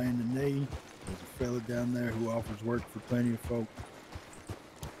down to Saint Denis. There's a fella down there who offers work for plenty of folk.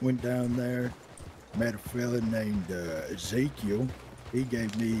 Went down there, met a fella named Ezekiel.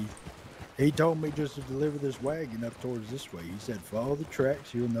 He told me just to deliver this wagon up towards this way. He said follow the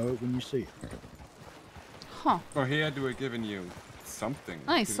tracks, you'll know it when you see it. Huh. Well, he had to have given you something.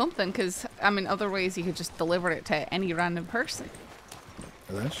 Nice, something, because, I mean, other ways you could just deliver it to any random person.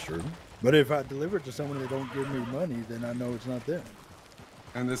 Well, that's true. But if I deliver it to someone that don't give me money, then I know it's not them.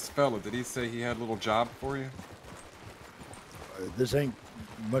 And this fella, did he say he had a little job for you? This ain't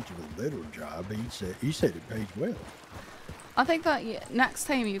much of a little job. He said it pays well. I think that next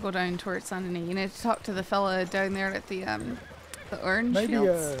time you go down towards Saint Denis, you need to talk to the fella down there at the orange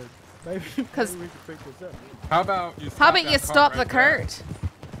fields. Maybe we can pick this up. How about you stop the cart?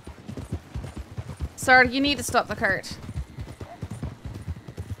 Sir, you need to stop the cart.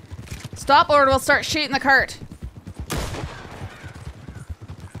 Stop or we'll start shooting the cart.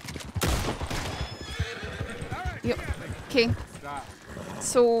 Yep. Okay.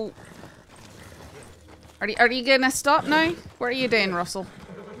 So, are you gonna stop now? What are you doing, Russell?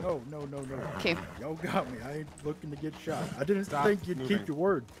 No. Okay. Y'all got me. I ain't looking to get shot. I didn't think you'd keep your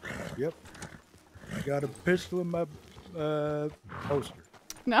word. Yep. I got a pistol in my holster.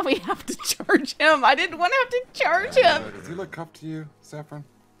 Now we have to charge him. I didn't want to have to charge him. Does he look up to you, Saffron?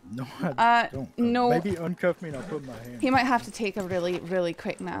 No, I don't. No. Maybe uncuff me and I'll put my hand. He might have to take a really, really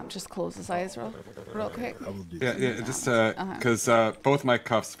quick nap. Just close his eyes real quick. I will do Yeah, just because both my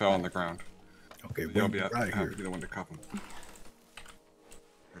cuffs fell on the ground. Okay, You'll well, be right here. the one to cuff him.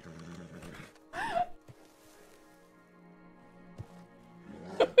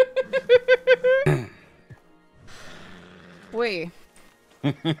 boy.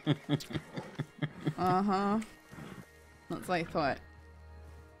 Uh-huh. That's what I thought.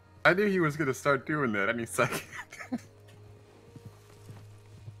 I knew he was gonna start doing that any second.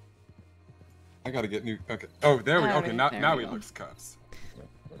 I gotta get new. Okay. Oh, there we go. Okay, now he looks cuffs.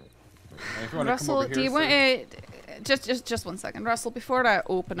 If you want Russell, to come over here, do you want to just 1 second, Russell? Before I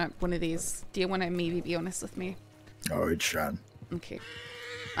open up one of these, do you want to maybe be honest with me? Oh, it's Sean. Okay.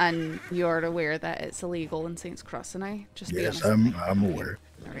 And you're aware that it's illegal in Saints Cross, and I just be honest. Yes, with me. I'm aware.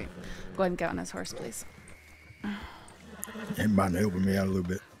 All right. Go ahead and get on his horse, please. You mind helping me out a little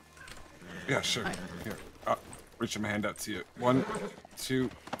bit? Yeah, sure. Here, reaching my hand out to you. 1, 2,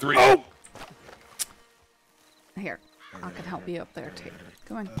 3. Oh! Here, I can help you up there too.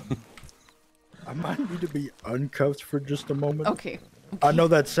 Go on. I might need to be uncuffed for just a moment. Okay. I know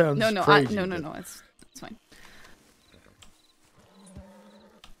that sounds no, crazy. no. It's fine.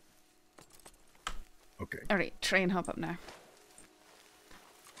 Okay. All right, try and hop up now.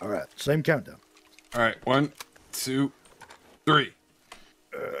 All right, same countdown. All right, 1, 2, 3.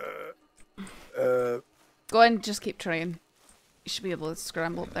 Go ahead and just keep trying. You should be able to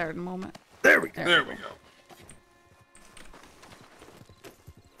scramble up there in a moment. There we go. There we go.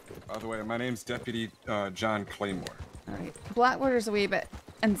 By the way, my name's Deputy John Claymore. All right. Blackwater's a wee bit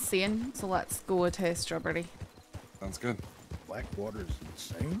insane, so let's go to Strawberry. Sounds good. Blackwater's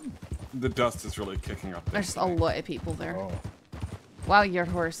insane? The dust is really kicking up. There's a lot of people there. Oh. Wow, your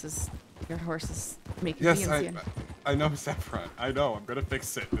horse is making me insane. I know, Saffron. I know. I'm gonna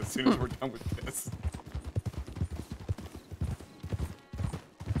fix it as soon as we're done with this.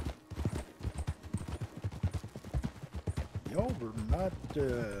 Y'all were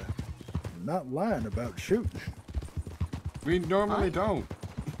not lying about shooting. We normally don't.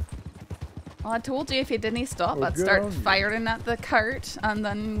 Well, I told you if you didn't stop, Well, I'd good start on you. firing at the cart, and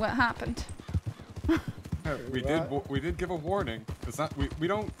then what happened? We did give a warning. It's not. We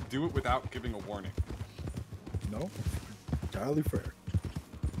don't do it without giving a warning. No, entirely fair.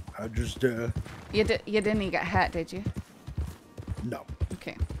 I just You didn't get hit, did you? no.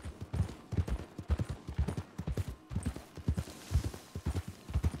 Okay.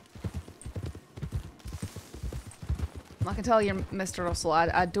 I can tell you, Mr. Russell,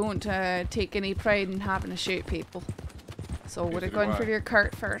 I don't take any pride in having to shoot people. So would have Neither gone do for I. your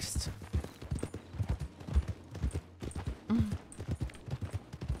cart first.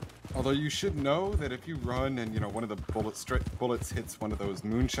 Although you should know that if you run and one of the bullets hits one of those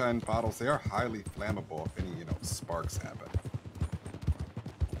moonshine bottles, they are highly flammable if any sparks happen.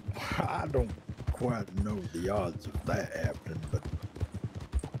 I don't quite know the odds of that happening, but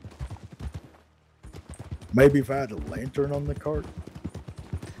maybe if I had a lantern on the cart.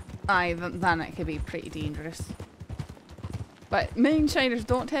 Aye, then it could be pretty dangerous. But moonshiners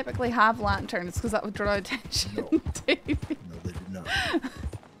don't typically have lanterns because that would draw attention. No. to No, they do not.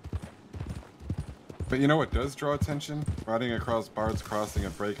 But you know what does draw attention? Riding across Bard's Crossing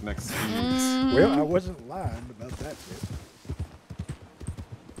at breakneck speeds. Well, I wasn't lying about that bit.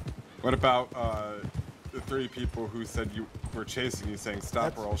 What about the 3 people who said you were chasing you, saying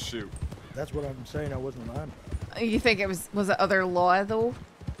stop or I'll shoot? That's what I'm saying. I wasn't lying about. You think it was it other law though?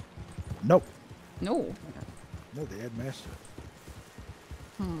 Nope. No. No, they had master.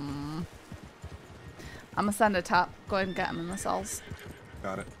 I'm gonna send a top. Go ahead and get him in the cells.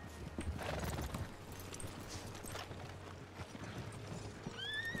 Got it.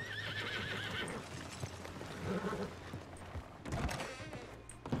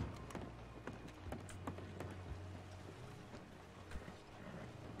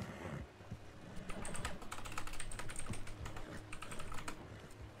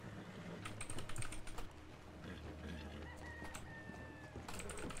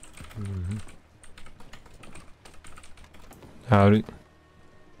 Howdy.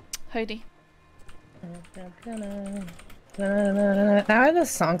 Howdy. I have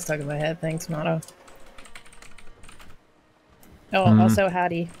this song stuck in my head. Thanks, Motto. Oh, also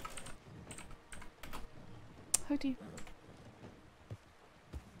howdy. Howdy.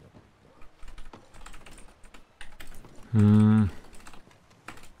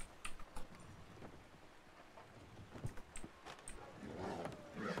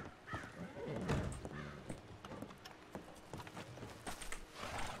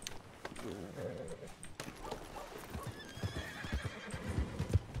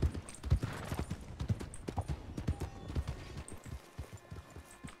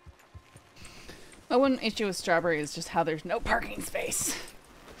 My one issue with Strawberry is just how there's no parking space.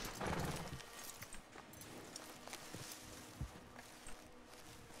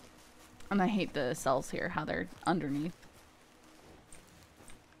 And I hate the cells here, how they're underneath.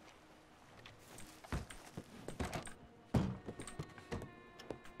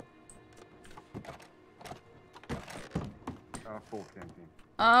 Full canteen.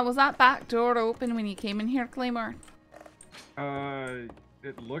 Was that back door open when you came in here, Claymore?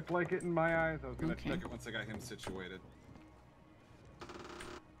 It looked like it in my eyes. I was gonna check it once I got him situated.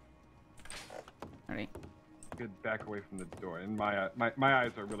 Alright. Get back away from the door. And my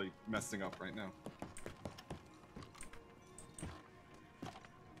eyes are really messing up right now.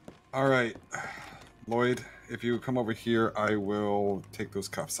 All right, Lloyd, if you come over here, I will take those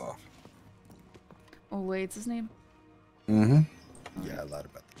cuffs off. Oh, Lloyd's his name? Mm-hmm. Yeah, I lied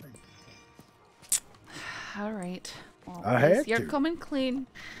about the name. All right. Well, I had you're to. coming clean.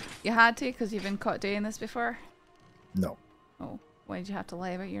 You had to because you've been caught doing this before? No. Oh, why did you have to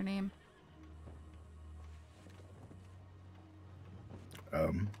lie about your name?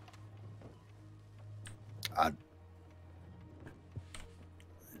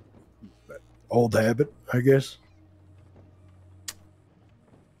 Old habit, I guess.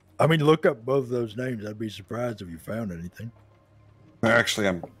 I mean, look up both of those names. I'd be surprised if you found anything. Actually,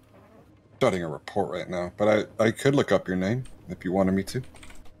 I'm starting a report right now, but I could look up your name if you wanted me to.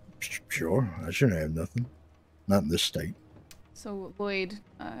 Sure, I shouldn't have nothing. Not in this state. So, Lloyd,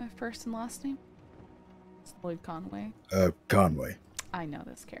 first and last name? It's Lloyd Conway. Conway. I know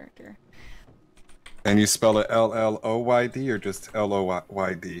this character. And you spell it L-L-O-Y-D or just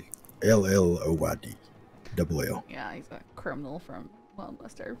L-O-Y-D? L-L-O-Y-D. Double L. Yeah, he's a criminal from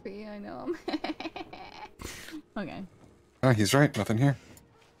WildRP. I know him. Okay. Oh, he's right. Nothing here.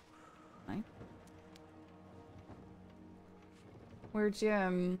 Fine. Where'd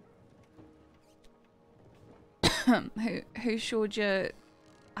you, who showed you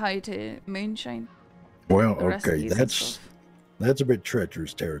how to moonshine? Well, The okay, recipes and that's a bit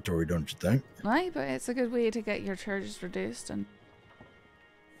treacherous territory, don't you think? Right, but it's a good way to get your charges reduced, and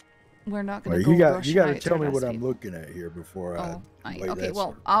we're not going Well, to you go got rushing to out tell to me what arrest I'm people. looking at here before I. Right, lay okay, that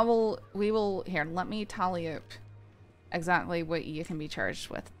well, sort we will, here, let me tally up exactly what you can be charged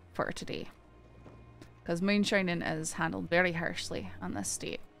with for today. Because moonshining is handled very harshly on this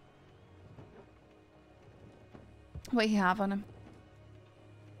state. What you have on him?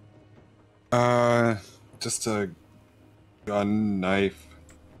 Just a gun, knife,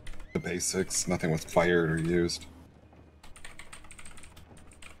 the basics. Nothing was fired or used.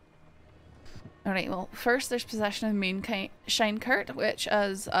 Alright, well, first there's possession of moonshine cart, which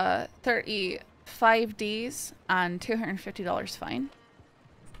is 35 days and $250 fine.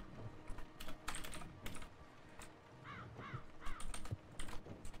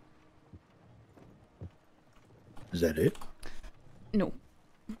 Is that it? No.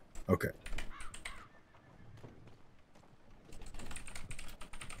 Okay.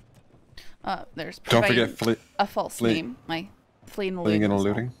 There's Don't forget a false name. My fleeing and fleeing and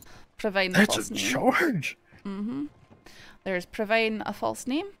eluding. eluding. Providing That's a false a name. charge. Mm-hmm. There's providing a false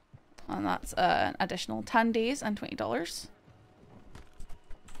name, and that's an additional 10 days and $20.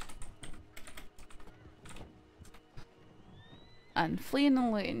 And fleeing and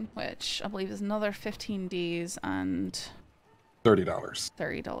eluding, which I believe is another 15 days and $30.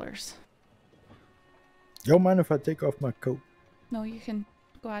 $30. You don't mind if I take off my coat? No, you can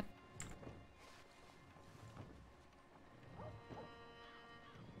go ahead.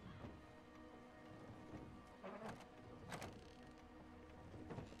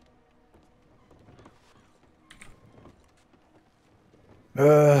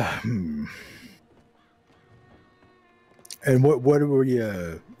 And what were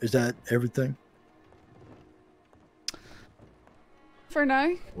you? Is that everything? For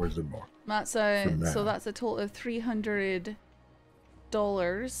now. Or is there more? That's For a now. so that's a total of $300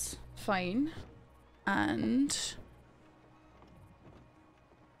 fine, and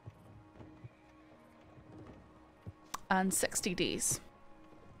 60 days.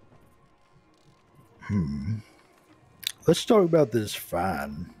 Let's talk about this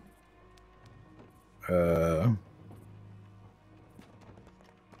fine.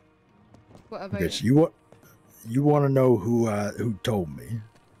 What about Okay, so you want to know who told me?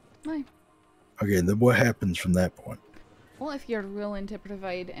 Why? Okay, then what happens from that point? Well, if you're willing to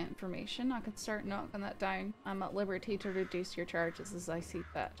provide information, I can start knocking that down. I'm at liberty to reduce your charges as I see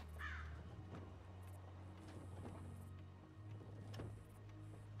fit.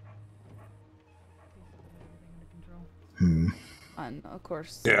 And of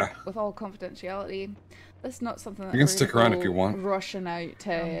course, Yeah. with all confidentiality, this is not something that You can we're stick gonna around if go you want. rushing out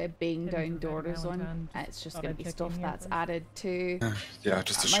to being Kevin down from doors on. Valentine's. It's just Thought going I'd to be check stuff in here that's first. added to Yeah,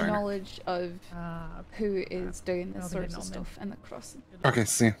 just a my shiner. knowledge of who is doing this I'll sort get of it all stuff in the crossing. Okay,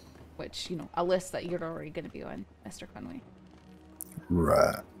 see. Which, you know, a list that you're already going to be on, Mr. Conway.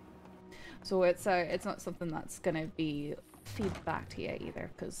 Right. So it's not something that's going to be feedback to you either,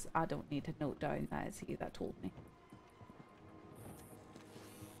 because I don't need to note down that it's he that told me.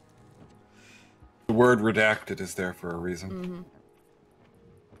 word redacted is there for a reason.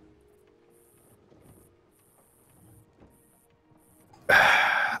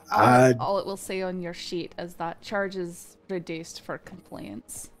 All it will say on your sheet is that charges reduced for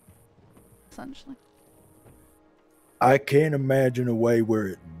compliance, essentially. I can't imagine a way where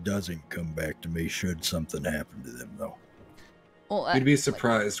it doesn't come back to me should something happen to them, though. Well, You'd be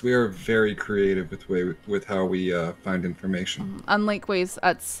surprised. We are very creative with how we find information. And likewise,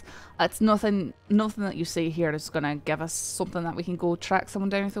 it's nothing that you say here is gonna give us something that we can go track someone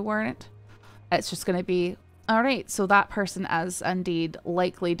down with a warrant. It's just gonna be, all right, so that person is indeed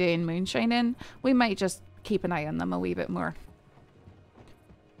likely doing moonshining. We might just keep an eye on them a wee bit more.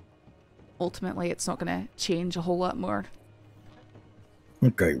 Ultimately, it's not gonna change a whole lot more.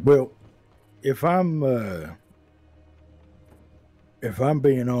 Okay, well, if I'm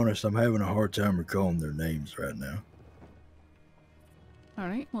being honest, I'm having a hard time recalling their names right now. All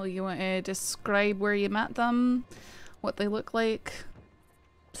right. Well, you want to describe where you met them, what they look like,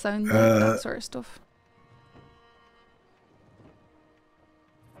 sound like, that sort of stuff?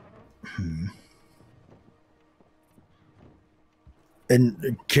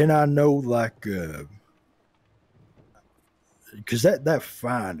 And can I know, like, because that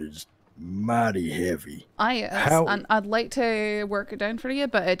fine is mighty heavy. And I'd like to work it down for you,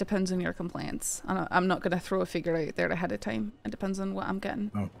 but it depends on your compliance. I'm not going to throw a figure out there ahead of time. It depends on what I'm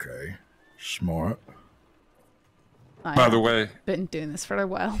getting. Okay, smart. By the way, been doing this for a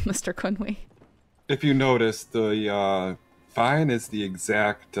while, Mr. Conway. If you notice, the fine is the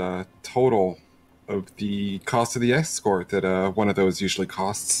exact total of the cost of the escort that one of those usually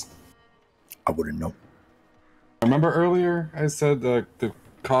costs. I wouldn't know. Remember earlier I said the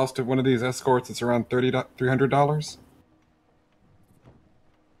cost of one of these escorts is around $300?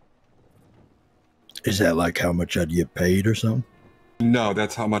 Is that like how much I'd get paid or something? No,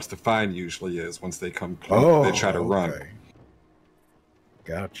 that's how much the fine usually is once they come. They try to run.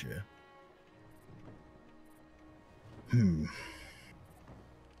 Gotcha.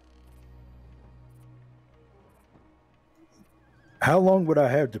 How long would I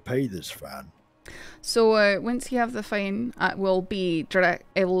have to pay this fine? So once you have the fine, it will be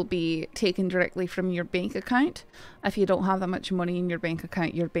taken directly from your bank account. If you don't have that much money in your bank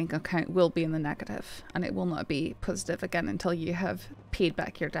account will be in the negative, and it will not be positive again until you have paid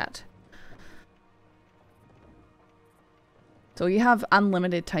back your debt. So you have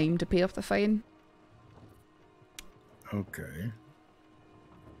unlimited time to pay off the fine. Okay.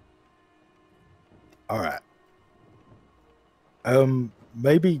 All right.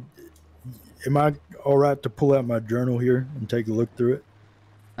 Maybe, am I all right to pull out my journal here and take a look through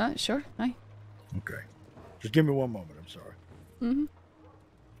it? Sure. Aye. Okay. Just give me one moment. I'm sorry.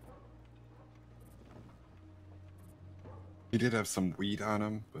 He did have some weed on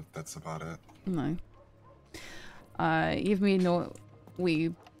him, but that's about it. No. You've made no.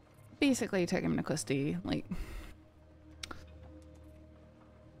 We basically took him into custody, like,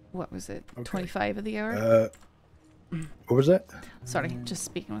 what was it? Okay. 25 of the hour? What was that? Sorry, just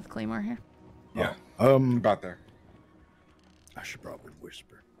speaking with Claymore here. Yeah. About there. I should probably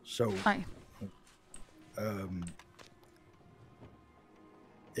whisper. So. Hi.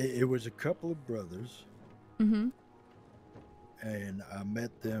 It was a couple of brothers. And I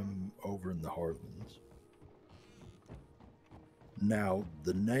met them over in the Heartlands. Now,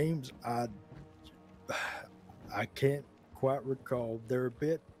 the names I can't quite recall. They're a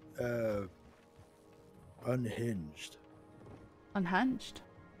bit unhinged. Unhinged?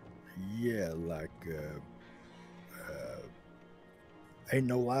 Yeah, like ain't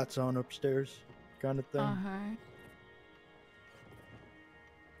no lights on upstairs kind of thing.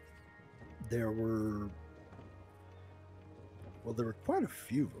 There were quite a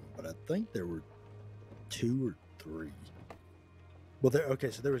few of them, but I think there were 2 or 3. Well,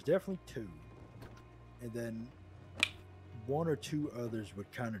 so there was definitely 2, and then 1 or 2 others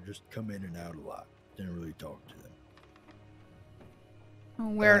would kind of just come in and out a lot. Didn't really talk to them.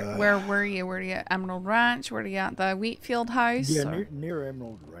 Where were you? Were you at Emerald Ranch? Were you at the Wheatfield house? Yeah, near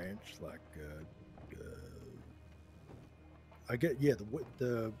Emerald Ranch, like I get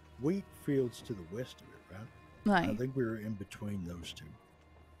the wheat fields to the west of it, right? Right. I think we were in between those 2,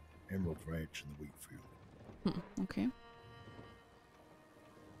 Emerald Ranch and the wheat field. Okay.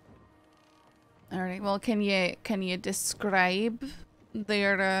 All right. Well, can you describe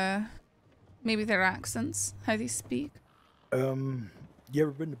their maybe their accents, how they speak? You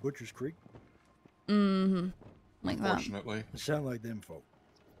ever been to Butcher's Creek? Like that. Unfortunately, it sound like them folk.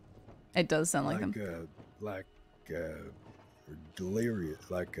 It does sound like them. Delirious,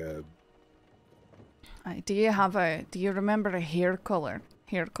 like do you remember a hair color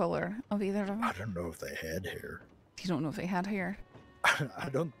hair color of either of them? I don't know if they had hair. You don't know if they had hair? I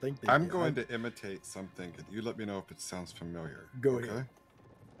don't think they I'm did. going to imitate something. You let me know if it sounds familiar. Go ahead.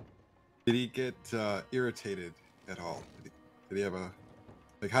 Did he get irritated at all? Did he have a...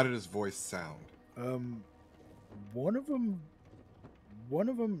 Like, how did his voice sound? One of them,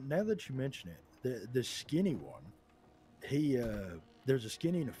 now that you mention it, the skinny one, there's a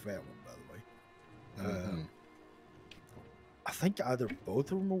skinny and a fat one, by the way. I think either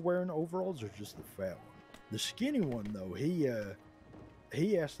both of them were wearing overalls or just the fat one. The skinny one, though, he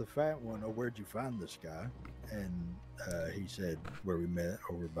asked the fat one, "Oh, where'd you find this guy?" And he said, "Where we met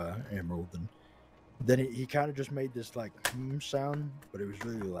over by Emerald." And then he kind of just made this like sound, but it was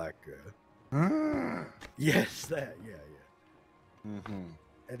really like, yes, that, yeah.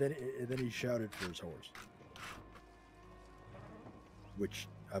 And then he shouted for his horse, which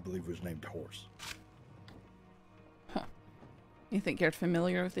I believe was named Horse. Huh. You think you're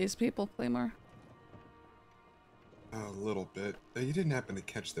familiar with these people, Claymore? A little bit. You didn't happen to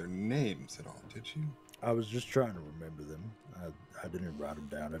catch their names at all, did you? I was just trying to remember them. I didn't write them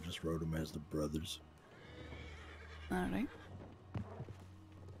down. I just wrote them as the brothers. All right.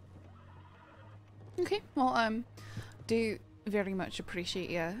 Okay. Well, do very much appreciate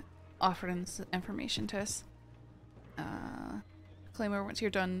you offering this information to us. Claymore, once you're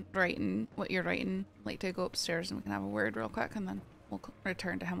done writing what you're writing, I'd like to go upstairs and we can have a word real quick, and then we'll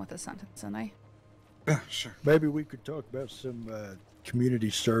return to him with a sentence, and Yeah, sure. Maybe we could talk about some community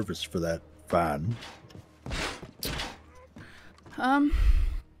service for that fine.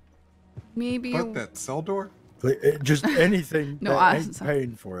 Maybe What, that cell door? Just anything No, that ain't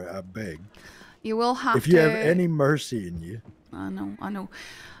paying for it, I beg. you will have If you have any mercy in you. I know.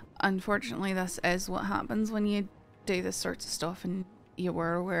 Unfortunately, this is what happens when you do this sorts of stuff and you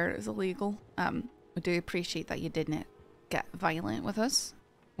were aware it was illegal. We do appreciate that you didn't get violent with us,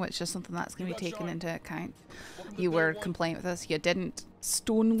 which is something that's going to be taken into account. You were compliant with us. You didn't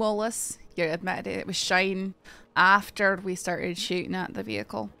stonewall us. You admitted it was shine after we started shooting at the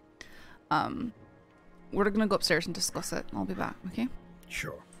vehicle. We're going to go upstairs and discuss it. I'll be back, okay?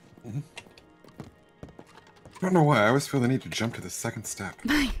 Sure. I don't know why. I always feel the need to jump to the second step.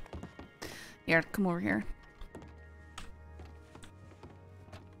 Here, come over here.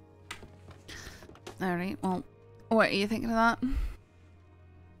 Alright, well, what are you thinking of that?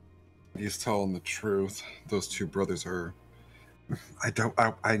 He's telling the truth. Those two brothers are...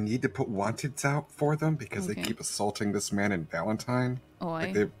 I need to put wanteds out for them because they keep assaulting this man in Valentine. Oh,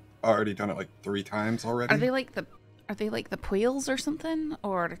 like they've already done it like 3 times already. Are they like the Puels or something?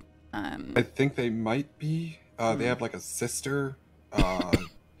 Or I think they might be. They have like a sister.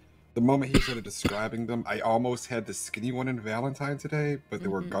 The moment he started describing them, I almost had the skinny one in Valentine today, but there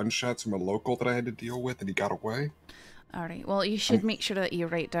were gunshots from a local that I had to deal with, and he got away. Alright, well, you should make sure that you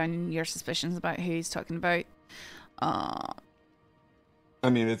write down your suspicions about who he's talking about. I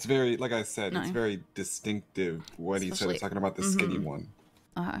mean, it's very, like I said, it's very distinctive when he started talking about the skinny one.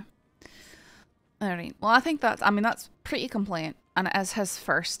 Alright, well, I think that's pretty compliant, and it is his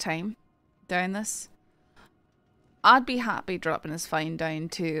first time doing this. I'd be happy dropping his fine down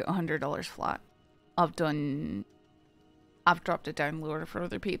to $100 flat. I've dropped it down lower for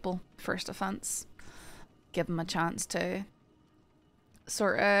other people. First offense. Give him a chance to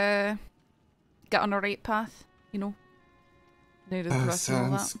sort of get on a right path, you know?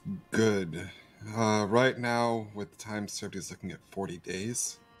 Sounds good. Right now, with time served, he's looking at 40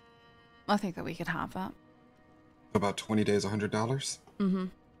 days. I think that we could have that. About 20 days, $100? Mm-hmm.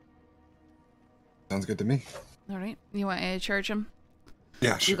 Sounds good to me. Alright, you want to charge him?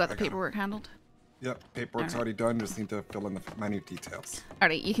 Yeah, sure. You got the paperwork handled? Yep, paperwork's already done. Just need to fill in the minute details.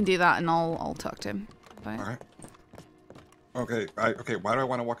 Alright, you can do that and I'll talk to him. Bye. Alright. Okay, why do I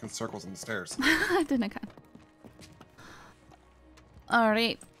want to walk in circles on the stairs? I didn't.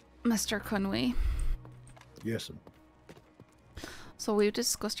 Alright, Mr. Conway. Yes, sir. So we've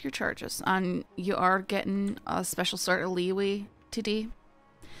discussed your charges, and you are getting a special sort of leeway today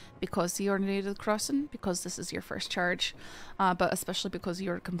because you are new to the crossing, because this is your first charge, but especially because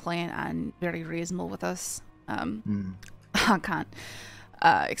you're compliant and very reasonable with us. I can't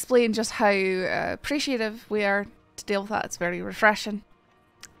explain just how appreciative we are to deal with that. It's very refreshing.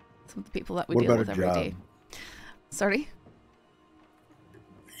 Some of the people that we deal with every day. Sorry?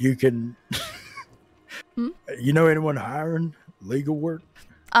 You can... You know anyone hiring legal work?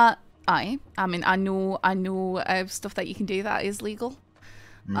 I mean, I know stuff that you can do that is legal.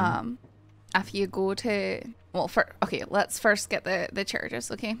 If you go to... Well, let's first get the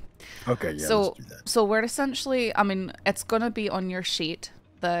charges, okay? Okay, yeah, so, let's do that. So we're essentially... I mean, it's going to be on your sheet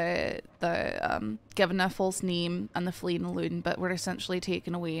the giving a false name and the flee and elude, but we're essentially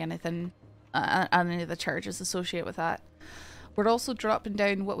taking away anything, any of the charges associated with that. We're also dropping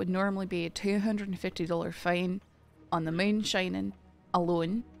down what would normally be a $250 fine on the moonshining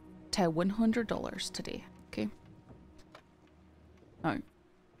alone to $100 today. Okay. Now,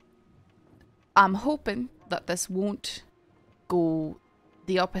 I'm hoping that this won't go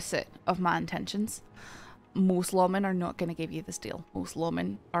the opposite of my intentions. Most lawmen are not going to give you this deal. Most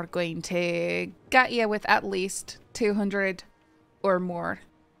lawmen are going to get you with at least 200 or more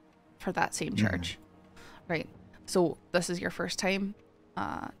for that same charge. Right. So this is your first time.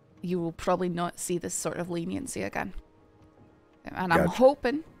 You will probably not see this sort of leniency again. And gotcha.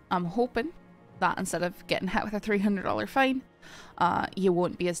 I'm hoping that instead of getting hit with a $300 fine, you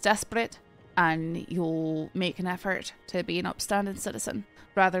won't be as desperate and you'll make an effort to be an upstanding citizen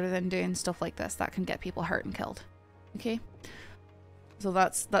rather than doing stuff like this that can get people hurt and killed. Okay? So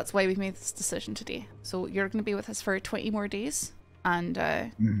that's why we've made this decision today. So you're going to be with us for 20 more days and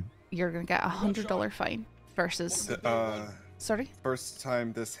you're going to get a $100 fine versus... Sorry? First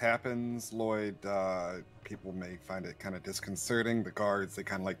time this happens, Lloyd, people may find it kind of disconcerting. The guards, they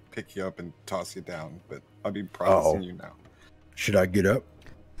kind of like pick you up and toss you down, but I'll be promising you now. Should I get up?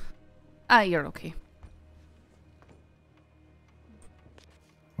 You're okay.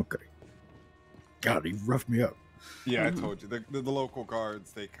 Okay. God, he roughed me up. Yeah, I told you. The local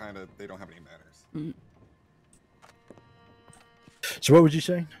guards, they don't have any manners. So what was you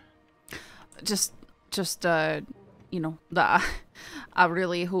saying? Just you know, that I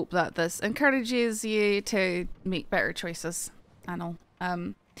really hope that this encourages you to make better choices. I know.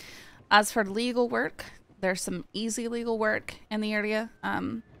 As for legal work, there's some easy legal work in the area.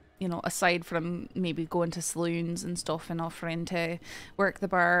 You know, aside from maybe going to saloons and stuff and offering to work the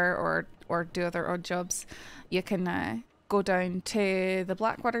bar or do other odd jobs, you can go down to the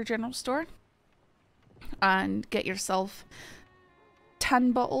Blackwater General Store and get yourself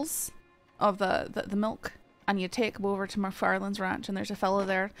 10 bottles of the milk, and you take them over to McFarlane's ranch, and there's a fellow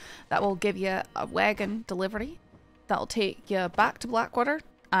there that will give you a wagon delivery that'll take you back to Blackwater,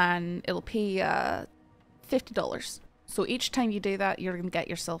 and it'll pay you $50. So each time you do that, you're gonna get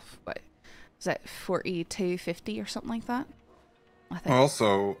yourself, what is that, $42.50 or something like that? I think.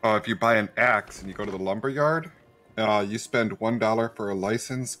 Also, if you buy an axe and you go to the lumber yard, you spend $1 for a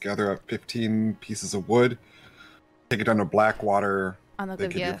license, gather up 15 pieces of wood, take it down to Blackwater. And they'll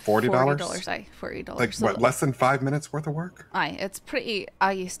give you $40. Aye, $40. Like so, what? Less than 5 minutes worth of work? Aye, it's pretty.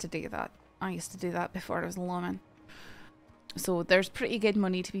 I used to do that. Before I was a lawman. So there's pretty good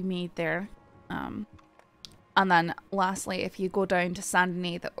money to be made there. And then lastly, if you go down to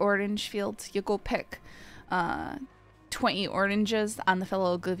Sandonay, the orange fields, you go pick 20 oranges, and the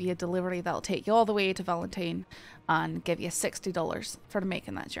fellow will give you a delivery that'll take you all the way to Valentine and give you $60 for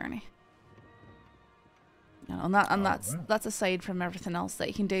making that journey. You know, and that's aside from everything else that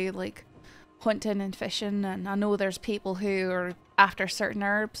you can do, like hunting and fishing. And I know there's people who are after certain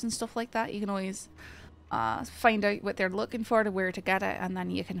herbs and stuff like that. You can always find out what they're looking for, to where to get it, and then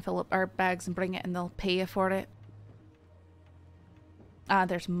you can fill up herb bags and bring it, and they'll pay you for it.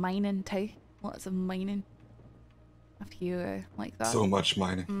 There's mining too. Lots of mining. If you like that. So much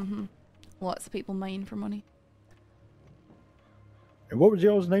mining. Lots of people mine for money. And what was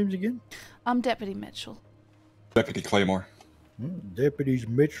y'all's names again? I'm Deputy Mitchell. Deputy Claymore. Deputies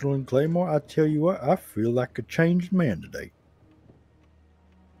Mitchell and Claymore. I tell you what, I feel like a changed man today.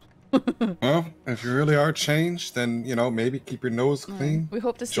 Well, if you really are changed, then, you know, maybe keep your nose clean. We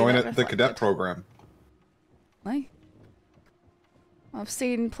hope to see join that the cadet program. Aye. I've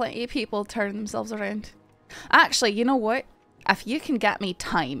seen plenty of people turn themselves around. Actually, you know what? If you can get me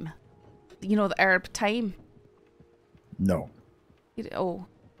thyme, you know, the herb thyme. No. Oh,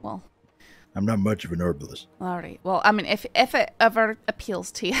 well. I'm not much of an herbalist. All right. Well, I mean, if it ever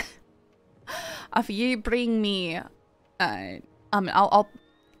appeals to you, if you bring me, I mean, I'll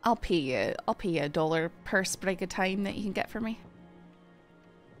pay you $1 per sprig of thyme that you can get for me.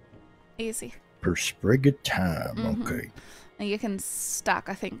 Easy. Per sprig of thyme, okay. And you can stack,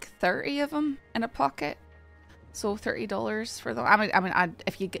 I think, 30 of them in a pocket. So $30 for them. I mean,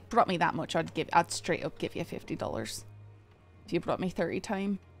 if you brought me that much, I'd straight up give you $50. If you brought me 30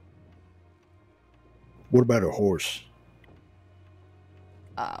 thyme. What about a horse?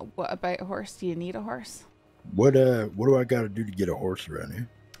 What about a horse? Do you need a horse? What do I got to do to get a horse around here?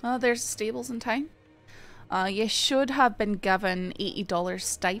 There's stables in town. You should have been given $80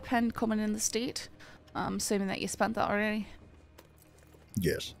 stipend coming in the state. I'm assuming that you spent that already.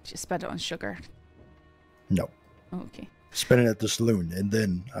 Yes. Did you spend it on sugar? No. Okay. Spent it at the saloon, and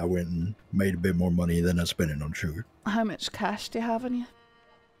then I went and made a bit more money than I spent it on sugar. How much cash do you have on you?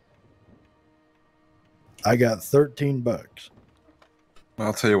 I got 13 bucks.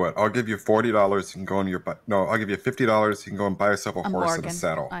 I'll tell you what. I'll give you $40. You can go on your no. I'll give you $50. You can go and buy yourself a horse Morgan. and a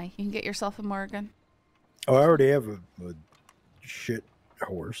saddle. Aye, you can get yourself a Morgan. Oh, I already have a shit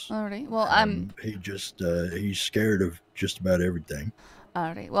horse. All right. Well, he just he's scared of just about everything.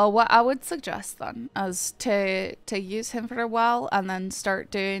 All right. Well, what I would suggest then is to use him for a while and then start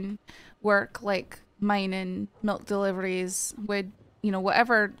doing work like mining, milk deliveries, wood,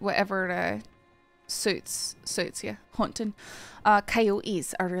 whatever suits you. Hunting.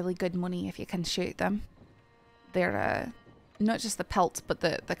 Coyotes are really good money if you can shoot them. They're not just the pelt, but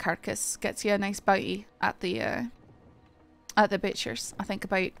the carcass gets you a nice bounty at the butchers. I think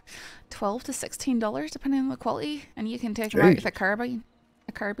about $12 to $16 depending on the quality, and you can take them out with a carbine.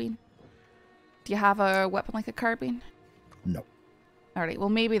 Do you have a weapon like a carbine? No. All right. Well,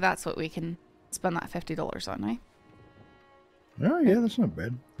 maybe that's what we can spend that $50 on, right? Oh yeah, that's not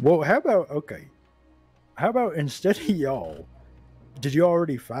bad. Well, how about instead of y'all, did you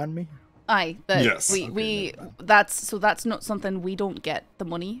already find me? Aye, yes. That's not something we don't get the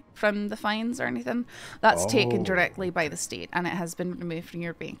money from the fines or anything. That's taken directly by the state, and it has been removed from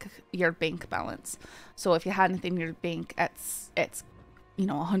your bank balance. So if you had anything in your bank, it's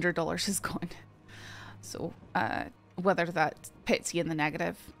 $100 is gone. So whether that puts you in the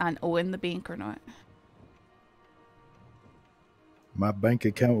negative and owing the bank or not. My bank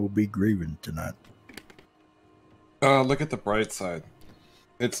account will be grieving tonight. Look at the bright side.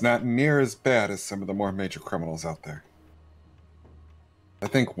 It's not near as bad as some of the more major criminals out there. I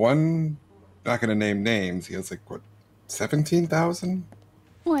think one, not going to name names, he has 17,000?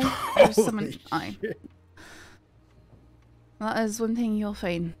 Why? There's someone. Aye. That is one thing you'll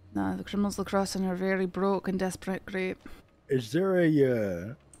find. The criminals of the crossing are very broke and desperate. Great. Is there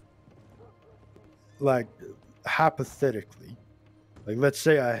a hypothetically, let's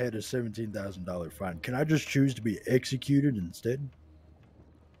say I had a $17,000 fine, can I just choose to be executed instead?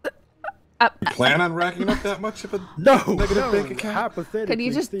 You plan on racking up that much of a negative bank account? Hypothetically, can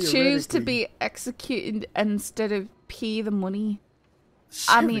you just choose to be executed instead of pay the money?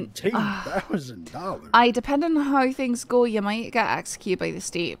 I mean, $17,000. I depend on how things go. You might get executed by the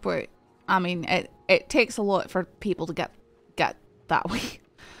state, but I mean, it takes a lot for people to get that way.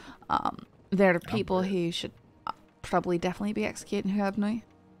 There are people who should probably definitely be executed who have now.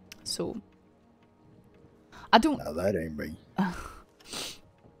 So I don't. No, that ain't me.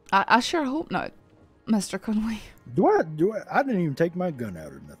 I sure hope not, Mr. Conway. Do I? I didn't even take my gun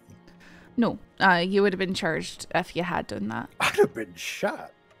out or nothing. No, you would have been charged if you had done that. I'd have been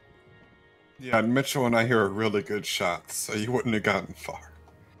shot. Yeah, Mitchell and I here are really good shots, so you wouldn't have gotten far.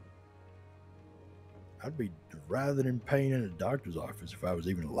 I'd be writhing in pain in a doctor's office if I was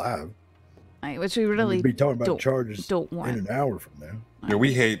even alive. Which we really We'd be talking about charges don't want in an hour from now. Yeah,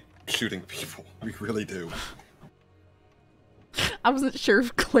 we hate shooting people. We really do. I wasn't sure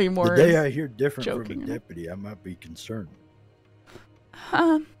if Claymore. The day I hear different from a deputy, I might be concerned.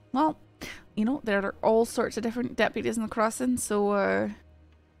 Well, there are all sorts of different deputies in the crossing, so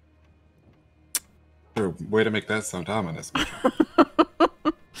Way to make that sound ominous.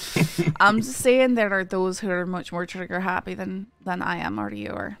 I'm just saying there are those who are much more trigger happy than I am or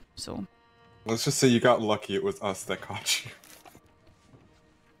you are. So let's just say you got lucky. It was us that caught you.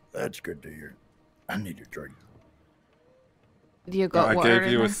 That's good to hear. I need a drink. You got water? I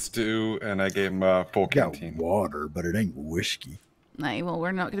gave you a stew and I gave him a full canteen. Water, but it ain't whiskey. Aye, well,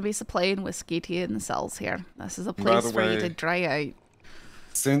 we're not going to be supplying whiskey to you in the cells here. This is a place for you to dry out.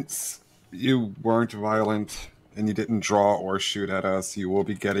 Since you weren't violent and you didn't draw or shoot at us, you will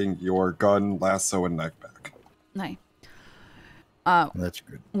be getting your gun, lasso, and knife back. Aye. That's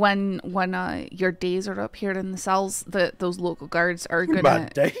good. When your days are up here in the cells, those local guards are going to... My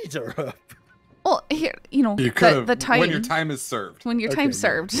days are up. Well, here, you could the time... When your time is served. When your time's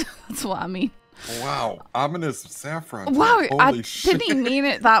served. That's what I mean. Wow. Ominous Saffron. Wow, Holy shit. Didn't mean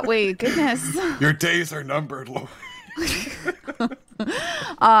it that way. Goodness. Your days are numbered, Lloyd.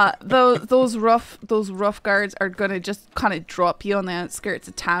 Those rough guards are gonna just kind of drop you on the outskirts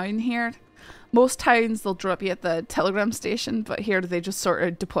of town here. Most towns they'll drop you at the telegram station, but here they just sort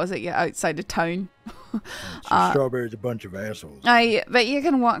of deposit you outside of town. Strawberry's a bunch of assholes. But you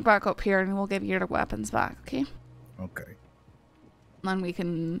can walk back up here and we'll give you your weapons back, okay? Okay. And we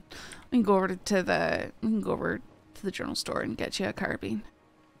can go over to the general store and get you a carbine.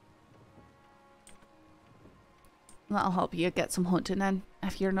 That'll help you get some hunting in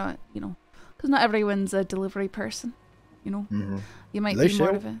if you're not, because not everyone's a delivery person, Mm-hmm. You might they be more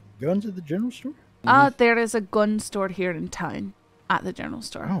sell of a guns at the general store? There is a gun store here in town at the general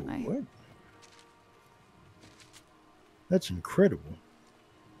store. Oh, what? That's incredible.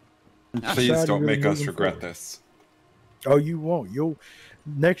 Please don't make us regret this. Oh, you won't.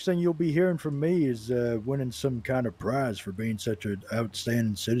 Next thing you'll be hearing from me is winning some kind of prize for being such an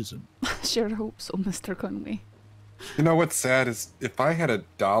outstanding citizen. Sure hope so, Mr. Conway. You know what's sad is if I had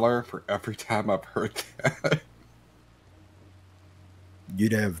 $1 for every time I've heard that,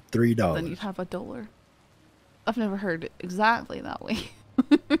 you'd have $3. Then you'd have $1. I've never heard it exactly that way.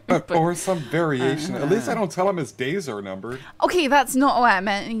 or some variation. At least I don't tell him his days are numbered. Okay, that's not what I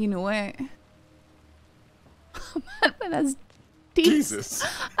meant. You know it. When his days Jesus.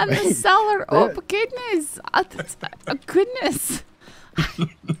 and the cellar. Oh goodness! Goodness.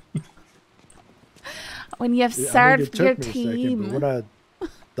 When you've served your team. When I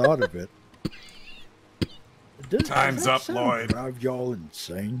thought of it, Time's up, Lloyd. Drive y'all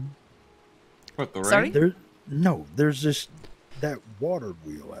insane. What, the rain? Sorry? There's that water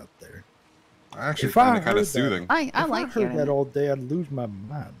wheel out there. I actually find it kind of soothing. I If like I heard hearing that it. all day, I'd lose my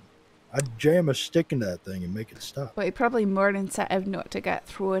mind. I'd jam a stick into that thing and make it stop. But probably more incentive not to get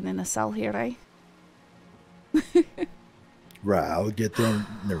thrown in a cell here, eh? Right, I'll get them.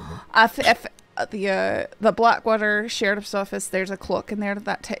 Never mind. If at the Blackwater Sheriff's Office, there's a clock in there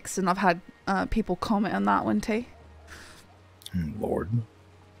that ticks, and I've had people comment on that one too. Lord.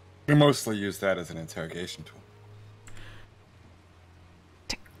 We mostly use that as an interrogation tool.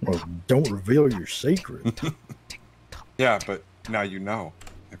 Well, don't reveal your secret. Yeah, but now you know.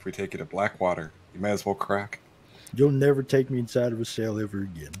 If we take you to Blackwater, you may as well crack. You'll never take me inside of a cell ever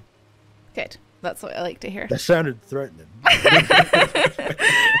again. Good. That's what I like to hear. That sounded threatening.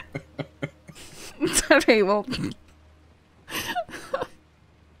 Sorry, well.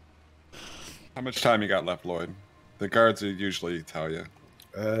 How much time you got left, Lloyd? The guards would usually tell you.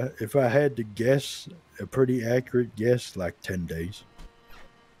 If I had to guess, a pretty accurate guess, like 10 days.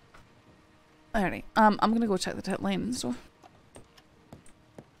 Alrighty. I'm gonna go check the tent lane and stuff.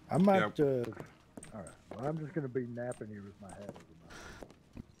 I might, alright. Well, I'm just gonna be napping here with my hat over my...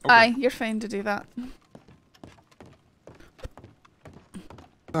 Okay. Aye, you're fine to do that.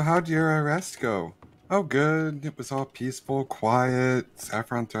 So how'd your arrest go? Oh, good. It was all peaceful, quiet.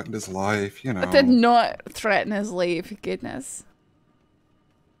 Saffron threatened his life, you know. I did not threaten his life, goodness.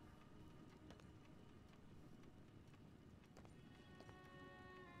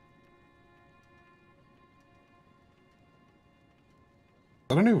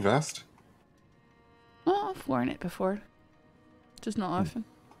 Is that a new vest? Oh, I've worn it before. Just not often.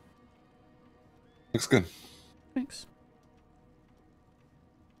 Looks good. Thanks.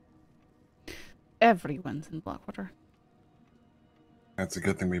 Everyone's in Blackwater. That's a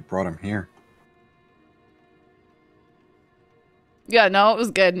good thing we brought him here. Yeah, no, it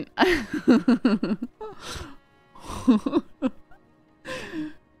was good.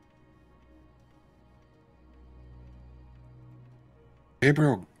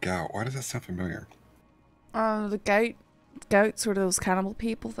 Gabriel Gout. Why does that sound familiar? The Gouts were those cannibal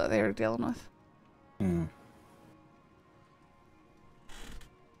people that they were dealing with. Hmm.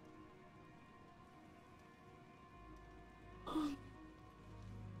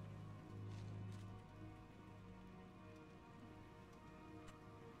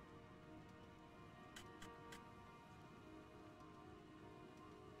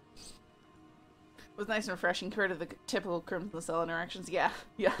 It was nice and refreshing compared to the typical Crimson Cell interactions. Yeah,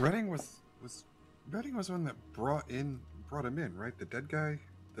 yeah. Redding was one that brought him in, right? The dead guy,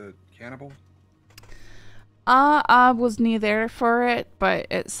 the cannibal. I was near there for it, but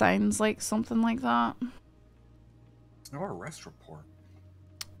it sounds like something like that. There's no arrest report.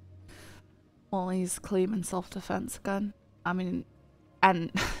 Well, he's claiming self-defense again. I mean,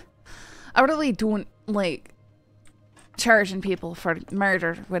 and I really don't like charging people for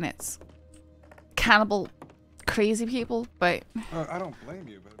murder when it's cannibal crazy people, but I don't blame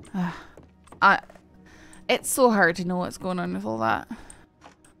you, but it's so hard to know what's going on with all that.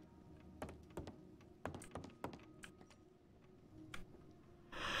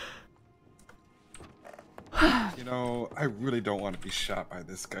 You know, I really don't want to be shot by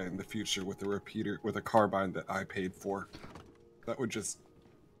this guy in the future with a repeater, with a carbine that I paid for. That would just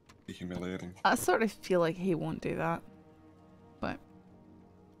be humiliating. I sort of feel like he won't do that, but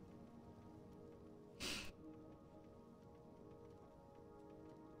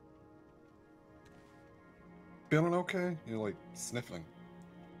Feeling okay? You're like sniffling.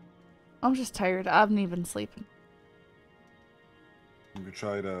 I'm just tired. I haven't even been sleeping. Have you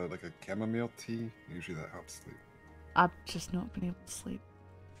tried like a chamomile tea? Usually that helps sleep. I've just not been able to sleep.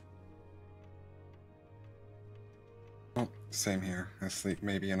 Oh, same here. I sleep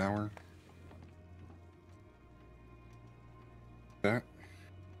maybe an hour. That?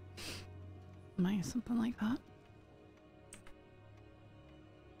 Might something like that.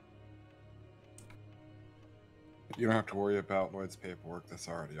 You don't have to worry about Lloyd's paperwork. That's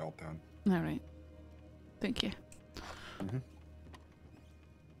already all done. All right. Thank you. Mm-hmm.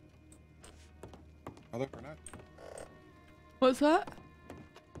 Although for not, What's that?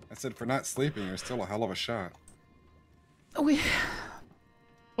 I said for not sleeping, you're still a hell of a shot.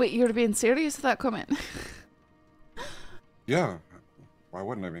 Wait, you're being serious with that comment? Yeah. Why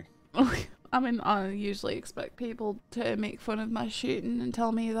wouldn't I be? I mean, I usually expect people to make fun of my shooting and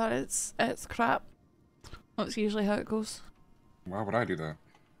tell me that it's crap. That's usually how it goes. Why would I do that?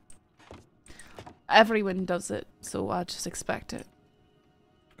 Everyone does it, so I just expect it.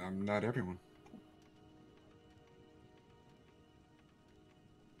 I'm not everyone.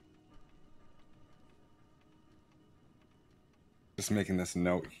 Just making this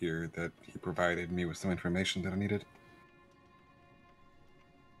note here that he provided me with some information that I needed.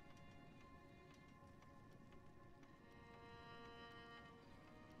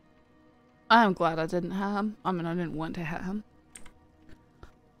 I'm glad I didn't hit him. I mean, I didn't want to hit him.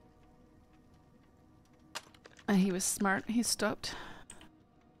 And he was smart. He stopped.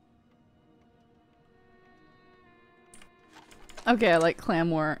 Okay, I like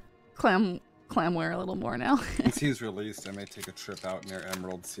Claymore a little more now. Once he's released, I may take a trip out near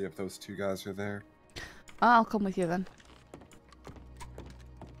Emerald, see if those two guys are there. I'll come with you then.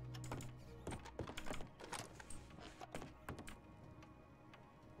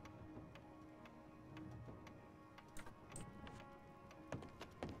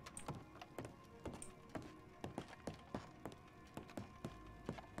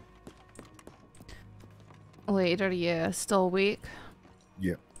 Wait, are you still awake?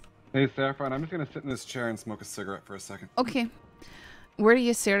 Yep. Hey, Saffron, I'm just gonna sit in this chair and smoke a cigarette for a second. Okay. Were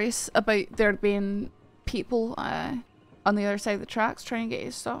you serious about there being people on the other side of the tracks trying to get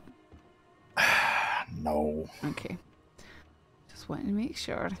you to stop? No. Okay. Just wanted to make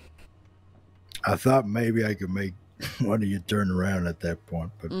sure. I thought maybe I could make one of you turn around at that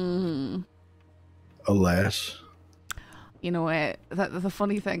point, but alas. You know what? The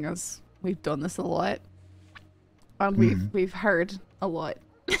funny thing is, we've done this a lot. And we've heard a lot.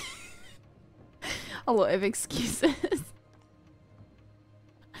 A lot of excuses.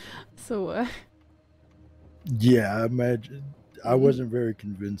 So, yeah, I imagine. I wasn't very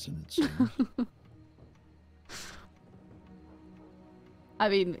convincing, it seems. I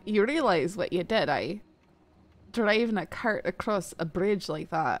mean, you realize what you did, driving a cart across a bridge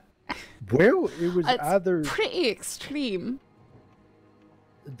like that. Well, it was it's either pretty extreme.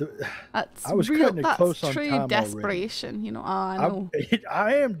 That's I was real, cutting it close on true time desperation, already. you know. I know.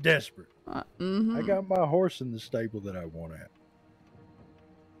 I am desperate. I got my horse in the stable that I want at.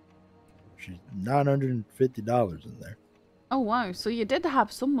 She's $950 in there. Oh wow! So you did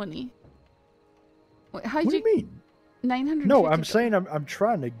have some money. Wait, how What do you mean? 900. No, I'm saying I'm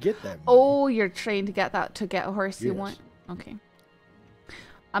trying to get that money. Oh, you're trying to get that to get a horse you Yes. want. Okay.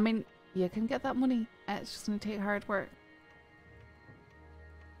 I mean, you can get that money. It's just gonna take hard work.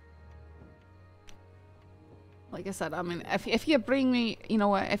 Like I said, I mean, if you bring me, you know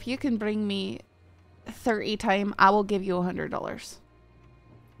what? If you can bring me 30 time, I will give you $100.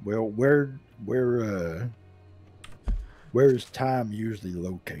 Well, where is time usually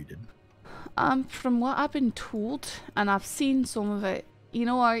located? From what I've been told, and I've seen some of it, you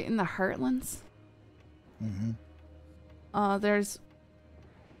know, out in the Heartlands.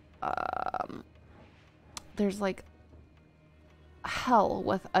 There's like a hill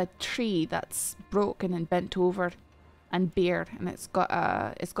with a tree that's broken and bent over and bare, and it's got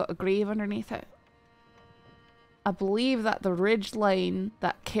a grave underneath it. I believe that the ridge line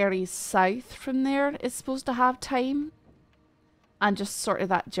that carries south from there is supposed to have time, and just sort of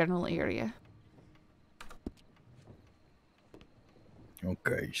that general area.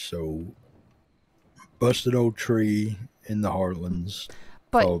 Okay, so busted old tree in the Heartlands.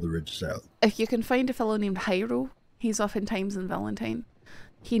 But follow the ridge south. If you can find a fellow named Hyro, he's oftentimes in Valentine.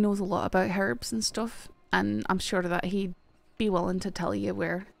 He knows a lot about herbs and stuff, and I'm sure that he'd be willing to tell you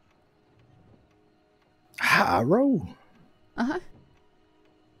where. Hyro? Uh-huh.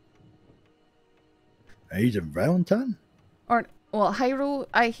 He's in Valentine? Or, well, Hyro,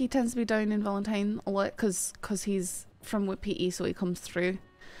 he tends to be down in Valentine a lot, because he's from PE, so he comes through.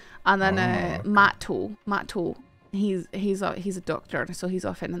 And then okay. Matt Toll, he's a doctor, so he's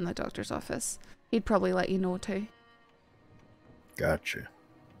often in the doctor's office. He'd probably let you know too. Gotcha.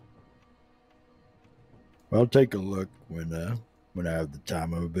 Well, I'll take a look when I have the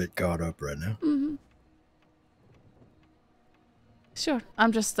time. I'm a bit caught up right now. Mm-hmm. Sure.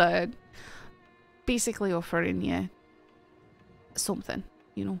 I'm just basically offering you something,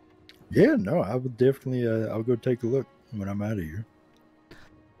 you know. Yeah, no, I would definitely. I'll go take a look when I'm out of here.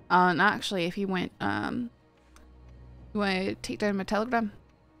 And actually, if you went You want to take down my telegram?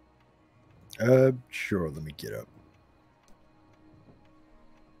 Sure, let me get up.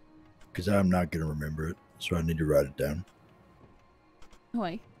 Because I'm not going to remember it, so I need to write it down.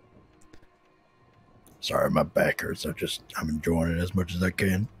 Why? Sorry, my back hurts. I'm enjoying it as much as I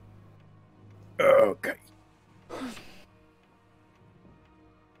can. Okay.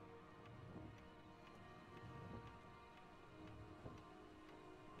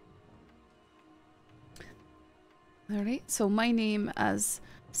 Alright, so my name is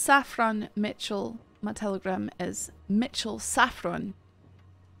Saffron Mitchell. My telegram is Mitchell Saffron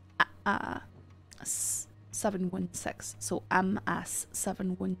 716. So MS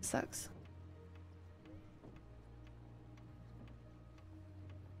 716.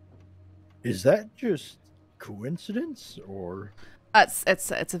 Is that just coincidence or?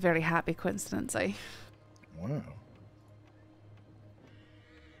 It's a very happy coincidence, Wow.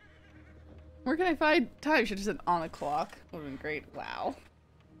 Where can I find time? Should have said on a clock. Would have been great. Wow.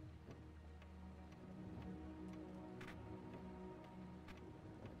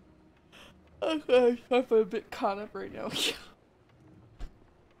 Okay, I'm a bit caught up right now.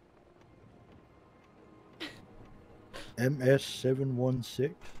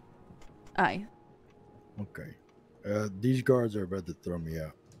 MS-716? Aye. Okay. These guards are about to throw me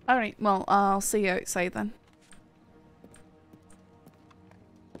out. Alright, well, I'll see you outside then.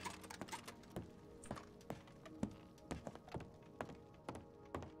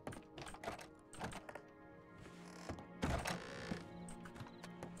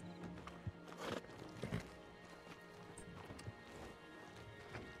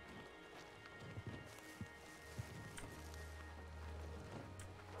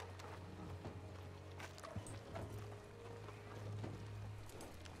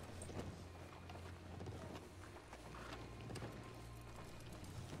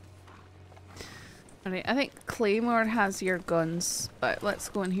 Alright, I think Claymore has your guns, but let's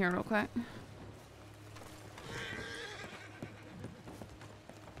go in here real quick.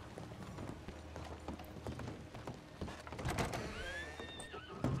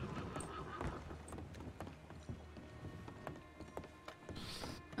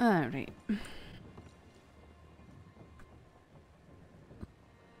 Alright.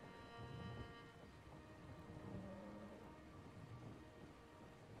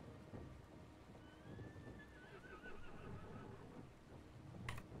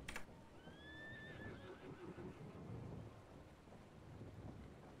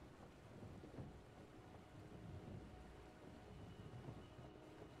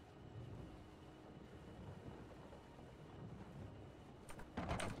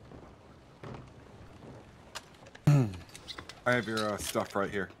 I have your stuff right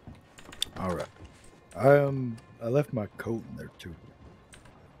here. All right. I left my coat in there too.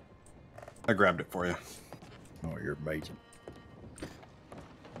 I grabbed it for you. Oh, you're amazing.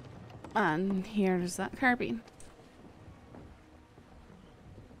 And here's that carbine.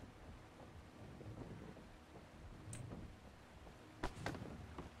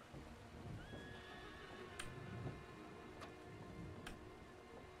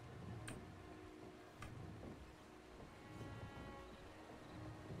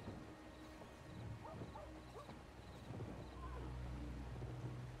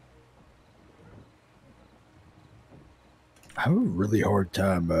 I have a really hard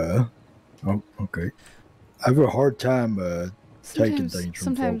time, oh, okay. I have a hard time, taking things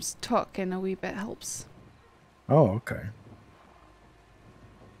from Sometimes talking a wee bit helps. Oh, okay.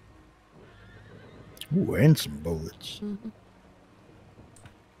 Ooh, and some bullets. Mm-hmm.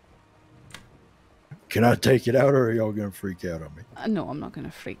 Can I take it out, or are y'all gonna freak out on me? No, I'm not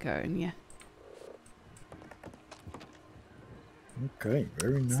gonna freak out on you. Okay,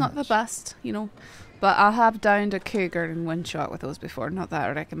 very nice. It's not the best, you know, but I have downed a cougar in one shot with those before. Not that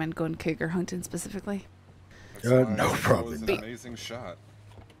I recommend going cougar hunting specifically. No problem. That was an amazing shot.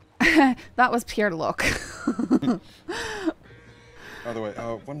 That was pure luck. By the way,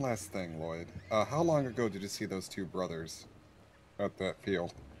 one last thing, Lloyd. How long ago did you see those two brothers at that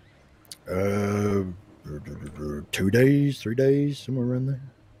field? 2 days, 3 days, somewhere around there.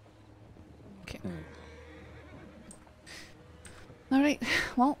 Okay. Alright,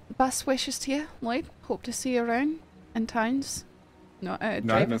 well, best wishes to you, Lloyd. Hope to see you around in towns. No,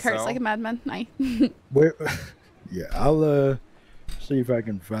 driving carts like a madman. Aye. Where? Yeah, I'll see if I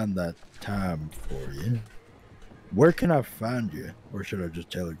can find that time for you. Where can I find you, or should I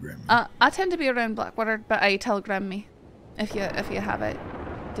just telegram you? I tend to be around Blackwater, but I telegram me if you have it.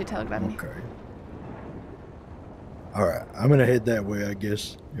 Do telegram me. Okay. All right, I'm gonna head that way, I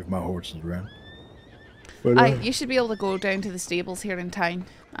guess, if my horse is around. But, you should be able to go down to the stables here in town,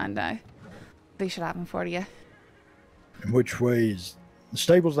 and they should have them for you. And which way is the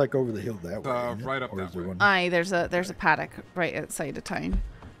stable's like over the hill that way? Isn't it? Right up Or that is there way. one- Aye, there's a paddock right outside of town.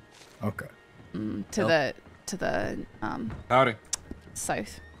 Okay. To the Howdy.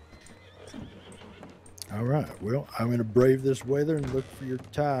 south. All right. Well, I'm going to brave this weather and look for your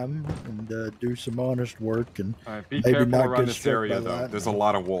time and do some honest work and Be maybe careful not around get this struck area, by though. lightning. There's a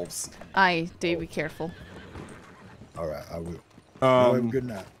lot of wolves. Aye, do be careful. All right, I will. Well, have a good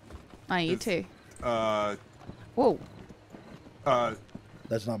night. Aye, you too. Whoa.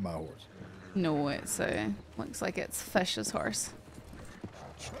 That's not my horse. No, it's looks like it's Fish's horse.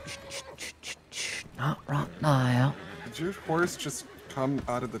 Not right now. Did your horse just come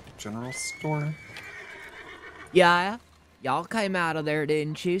out of the general store? Yeah, y'all came out of there,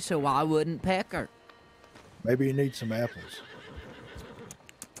 didn't you? So I wouldn't peck her. Maybe you need some apples.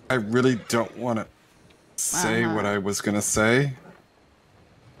 I really don't want to say what I was gonna say.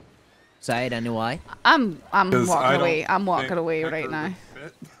 Say it anyway. I'm 'Cause I walking don't away. I'm walking think away Pecker right now.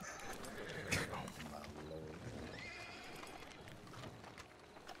 would fit.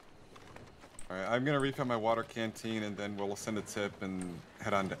 Alright, I'm gonna refill my water canteen and then we'll send a tip and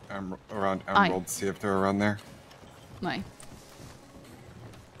head on to around Emerald, see if they're around there. Aye.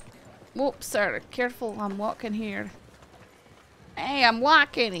 Whoops, sir. Careful, I'm walking here. Hey, I'm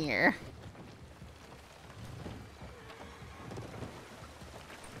walking here.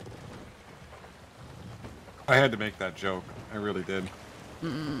 I had to make that joke. I really did.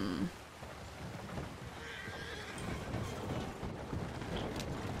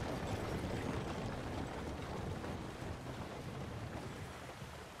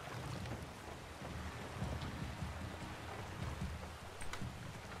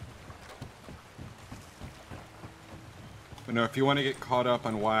 But no, if you want to get caught up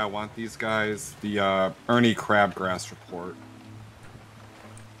on why I want these guys, the Ernie Crabgrass report.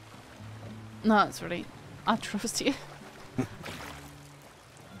 No, that's right. I trust you.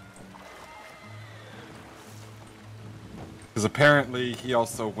 Because apparently he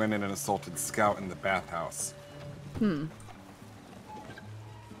also went in and assaulted Scout in the bathhouse. I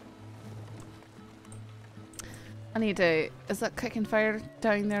need to... Is that cooking fire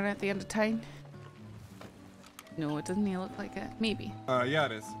down there at the end of town? No, it doesn't look like it. Maybe. Yeah,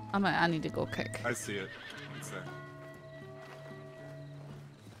 it is. I need to go cook. I see it. It's there.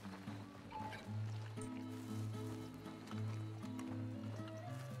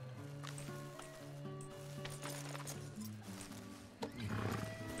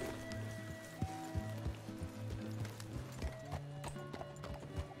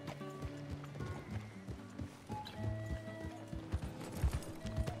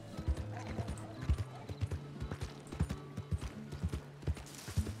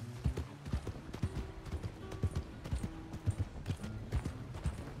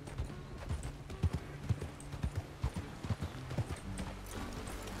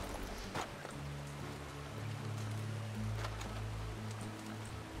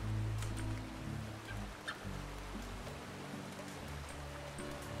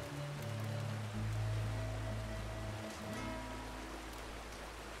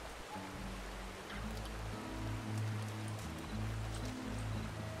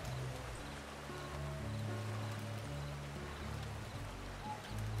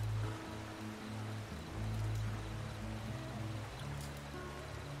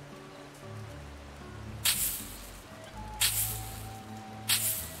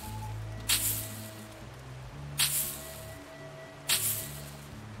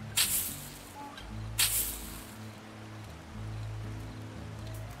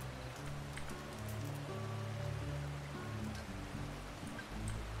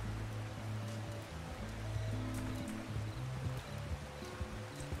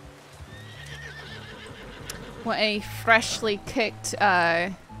 What a freshly cooked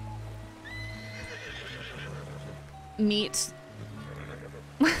meat.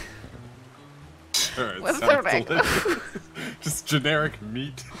 Sure, it With sounds the delicious. Just generic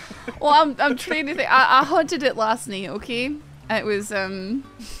meat. Well, I'm trying to think. I hunted it last night, okay? It was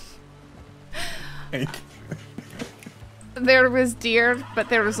there was deer, but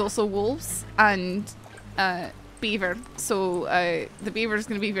there was also wolves and beaver. So the beaver's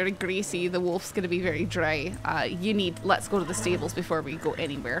gonna be very greasy, the wolf's gonna be very dry. Let's go to the stables before we go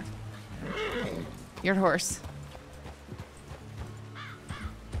anywhere. Your horse.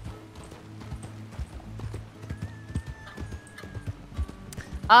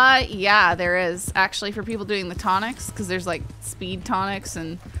 Yeah, there is actually for people doing the tonics, because there's like speed tonics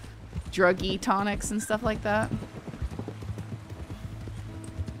and druggy tonics and stuff like that.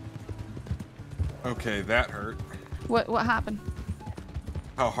 Okay, that hurt. What happened?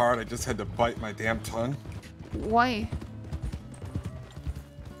 How hard I just had to bite my damn tongue. Why?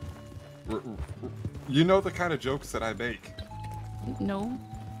 You know the kind of jokes that I make. No.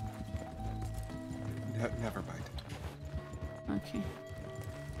 Never mind. Okay.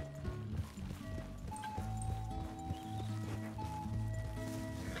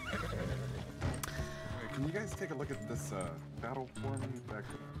 Can you guys take a look at this battle for me?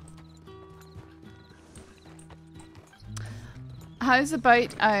 How's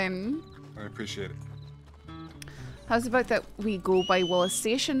about I appreciate it. How's about that we go by Willis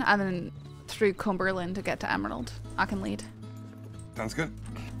Station and then through Cumberland to get to Emerald? I can lead. Sounds good.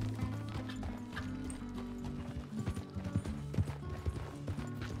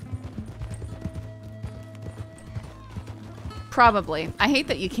 Probably. I hate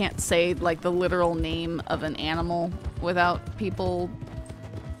that you can't say like the literal name of an animal without people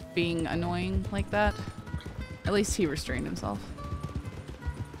being annoying like that. At least he restrained himself.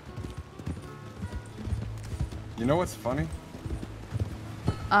 You know what's funny?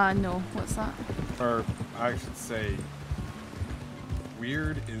 No. What's that? Or I should say,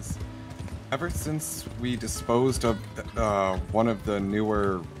 weird is ever since we disposed of one of the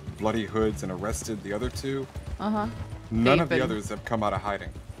newer Bloody Hoods and arrested the other two, none of the others have come out of hiding.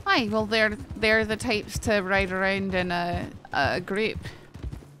 Aye, well they're the types to ride around in a group.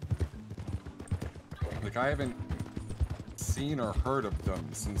 Like I haven't seen or heard of them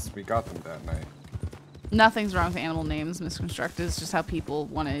since we got them that night. Nothing's wrong with animal names. Misconstructed. It's just how people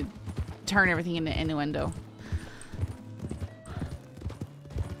want to turn everything into innuendo.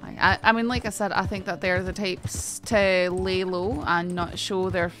 I mean, like I said, I think that they're the types to lay low and not show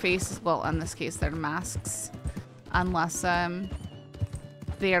their faces. Well, in this case, their masks, unless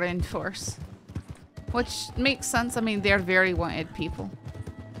they're in force, which makes sense. I mean, they're very wanted people.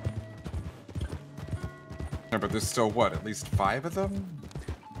 Yeah, but there's still what? At least 5 of them?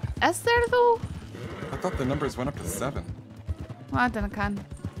 Is there though? I thought the numbers went up to 7. Well, I don't know.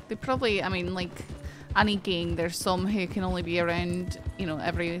 They probably, I mean, like any gang, there's some who can only be around, you know,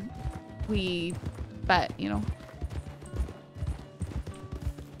 every wee bit, you know.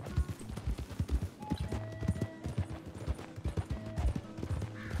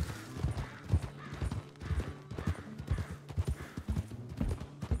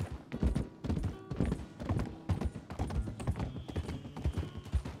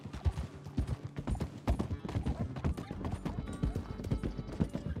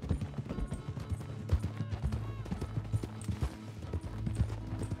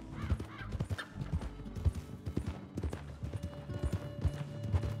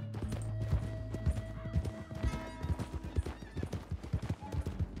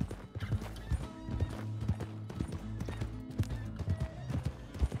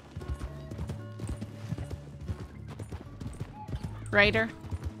 Ryder.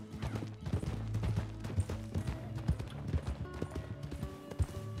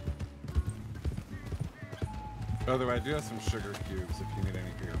 By the way, I do have some sugar cubes if you need any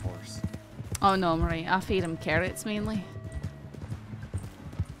for your horse. Oh no, Marie. I feed him carrots mainly.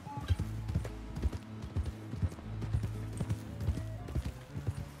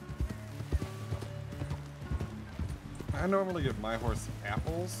 I normally give my horse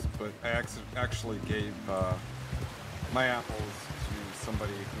apples, but I actually gave my apples to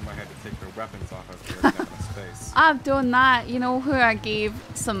somebody whom I had to take their weapons off of here in a space. I've done that. You know who I gave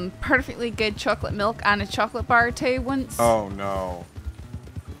some perfectly good chocolate milk and a chocolate bar to once? Oh no.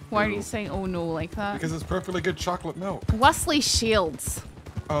 Why are you saying oh no like that? Because it's perfectly good chocolate milk. Wesley Shields.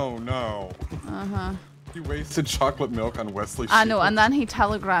 Oh no. Uh-huh. You wasted chocolate milk on Wesley Shields. I know, and then he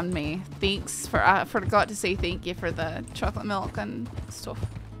telegrammed me. Thanks for, I forgot to say thank you for the chocolate milk and stuff.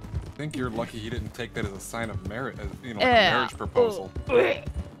 I think you're lucky he didn't take that as a sign of merit, as, you know, like a marriage proposal.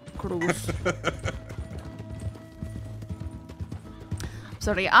 Gross.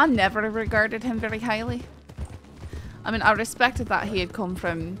 Sorry, I never regarded him very highly. I mean, I respected that he had come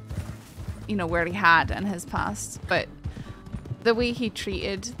from, you know, where he had in his past, but the way he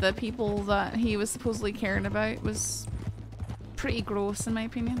treated the people that he was supposedly caring about was pretty gross, in my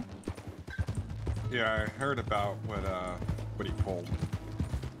opinion. Yeah, I heard about what he pulled.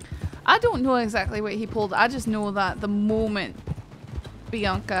 I don't know exactly what he pulled. I just know that the moment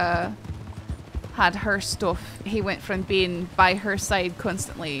Bianca had her stuff, he went from being by her side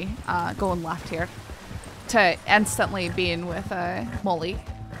constantly, going left here, to instantly being with Molly.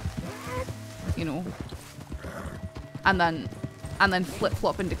 You know, and then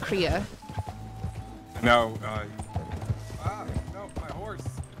flip-flop into Kriya. No, no, my horse.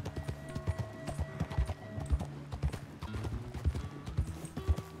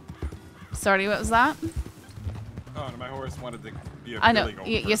 Sorry, what was that? Oh, no, my horse wanted to be a I know, Billy Gold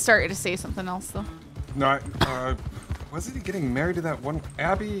you started to say something else though. No, wasn't he getting married to that one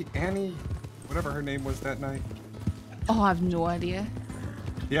Abby, Annie, whatever her name was that night? Oh, I have no idea.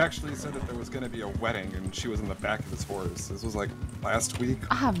 He actually said that there was going to be a wedding, and she was in the back of his horse. This was like last week.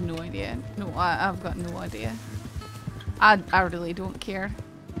 I have no idea. No, I've got no idea. I really don't care.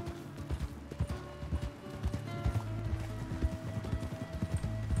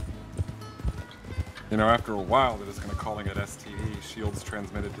 You know, after a while, they're just going to calling it STD, Shields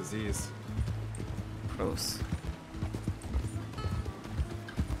Transmitted Disease. Gross.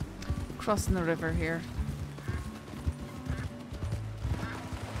 Crossing the river here.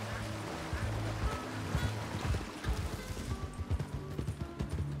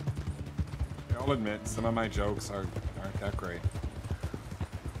 I'll admit, some of my jokes aren't that great.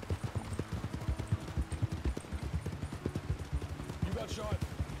 You got shot.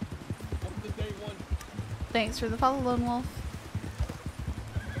 Welcome to day one. Thanks for the follow, Lone Wolf.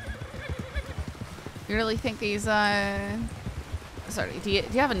 You really think these, sorry, do you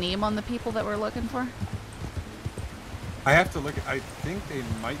have a name on the people that we're looking for? I have to look at, I think they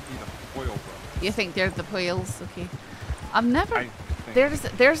might be the Foyle brothers. You think they're the Poyles? Okay. I've never,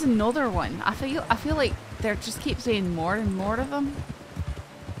 there's another one. I feel like they just keep saying more and more of them.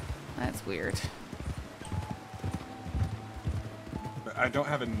 That's weird. But I don't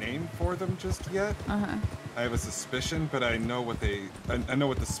have a name for them just yet. Uh-huh. I have a suspicion, but I know what they, I know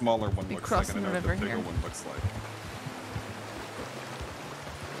what the smaller one looks like, and I know what the bigger one looks like.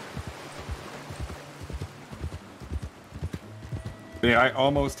 Yeah, I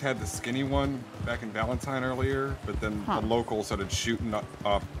almost had the skinny one back in Valentine earlier, but then the local started shooting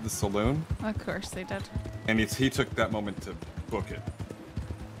off the saloon. Of course they did. And he took that moment to book it.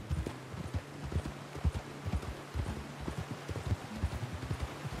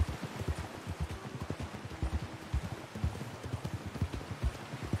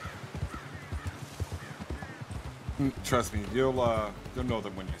 Trust me, you'll know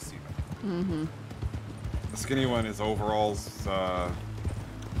them when you see them. Mm-hmm. The skinny one is overalls.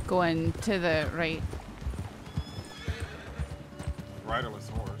 Going to the right. Riderless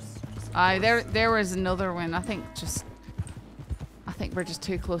horse. There was another one. I think we're just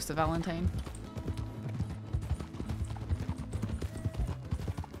too close to Valentine.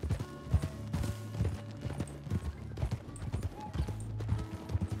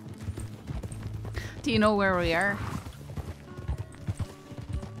 Do you know where we are?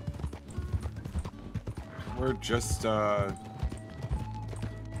 We're just, no,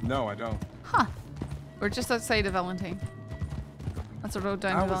 I don't. Huh. We're just outside of Valentine. That's a road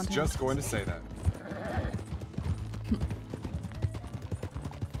down to Valentine. I was just going to say that.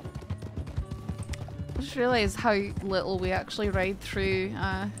 I just realised how little we actually ride through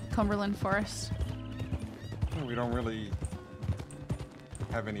Cumberland Forest. Well, we don't really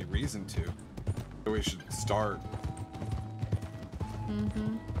have any reason to. So we should start.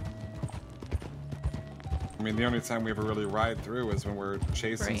 Mm-hmm. I mean, the only time we ever really ride through is when we're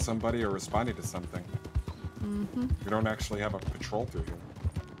chasing somebody or responding to something. Mm-hmm. We don't actually have a patrol through here.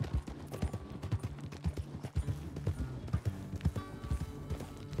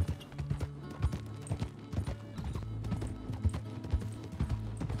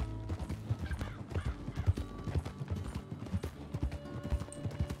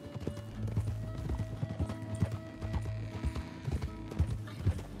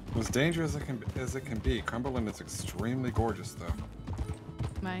 As dangerous as it can be, Cumberland is extremely gorgeous, though.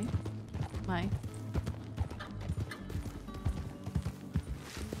 My.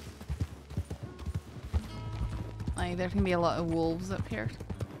 Like, there can be a lot of wolves up here.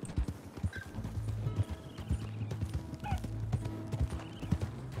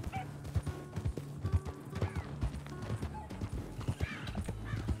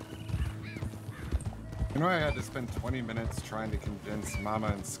 You know, I had to spend 20 minutes trying to convince Mama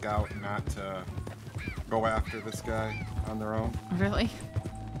and Scout not to go after this guy on their own. Really?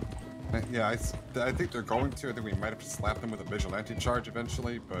 Yeah, I think they're going to. I think we might have to slap them with a vigilante charge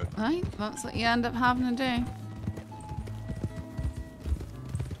eventually, but... Right, that's what you end up having to do.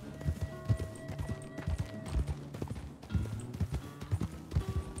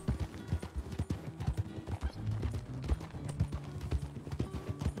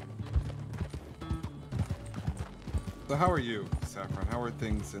 So how are you, Saffron? How are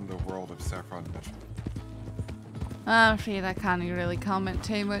things in the world of Saffron and Mitchell? I'm afraid I can't really comment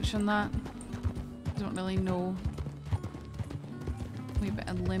too much on that. I don't really know. A wee bit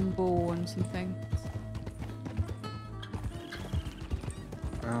of limbo on some things.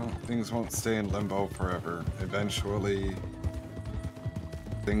 Well, things won't stay in limbo forever. Eventually,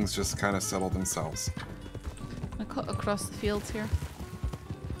 things just kind of settle themselves. I cut across the fields here.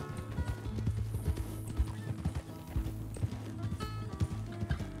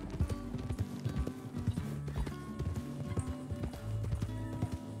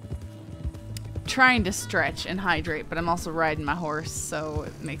 trying to stretch and hydrate, but I'm also riding my horse, so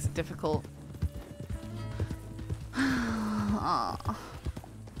it makes it difficult.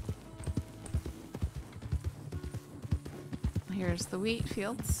 Here's the wheat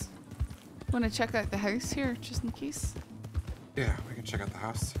fields. Want to check out the house here, just in case? Yeah, we can check out the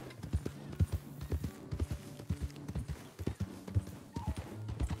house.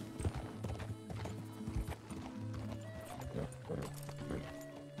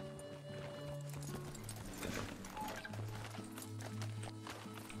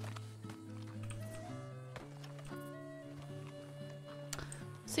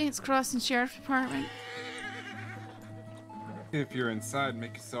 Saints Crossing Sheriff Department. If you're inside,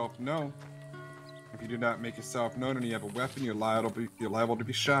 make yourself known. If you do not make yourself known and you have a weapon, you're liable to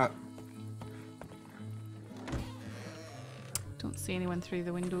be shot. Don't see anyone through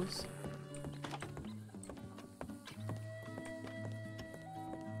the windows.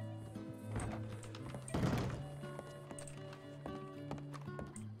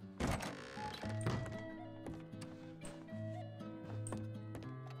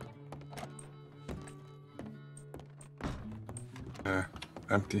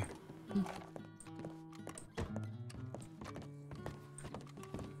 Empty.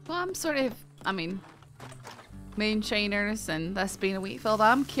 Well, I'm sort of, I mean, moonshiners and this being a wheat field,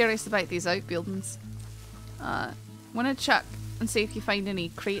 I'm curious about these outbuildings. Want to check and see if you find any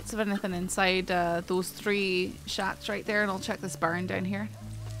crates of anything inside those 3 shacks right there, and I'll check this barn down here.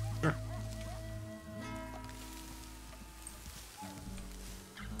 Sure.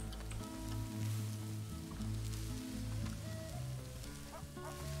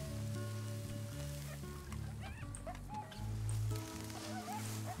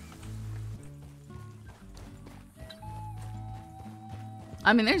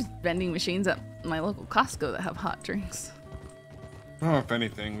 I mean, there's vending machines at my local Costco that have hot drinks. Oh, if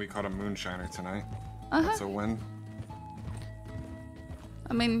anything, we caught a moonshiner tonight. That's a win.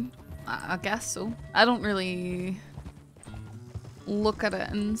 I mean, I guess so. I don't really look at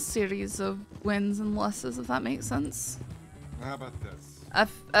it in series of wins and losses, if that makes sense. How about this?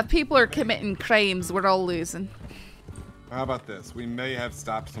 If people are committing crimes, we're all losing. How about this? We may have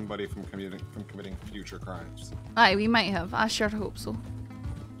stopped somebody from committing future crimes. Aye, we might have. I sure hope so.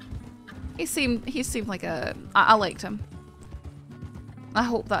 He seemed like a... I liked him. I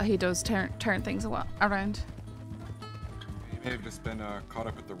hope that he does turn things around. He may have just been caught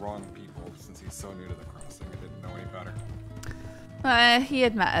up with the wrong people since he's so new to the crossing and didn't know any better. He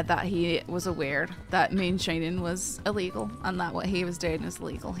admitted that he was aware that moonshining was illegal and that what he was doing is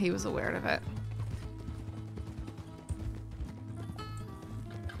illegal. He was aware of it.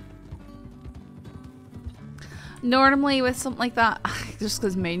 Normally with something like that, just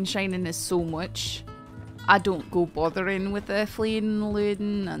because moonshining is so much, I don't go bothering with the fleeing and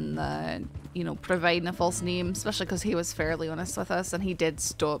looting and the, you know, providing a false name, especially because he was fairly honest with us and he did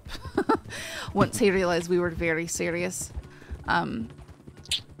stop once he realised we were very serious.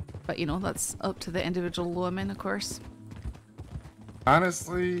 But, you know, that's up to the individual lawman, of course.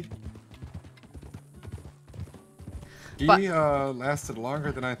 Honestly, he lasted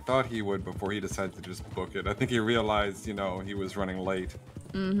longer than I thought he would before he decided to just book it. I think he realized, you know, he was running late.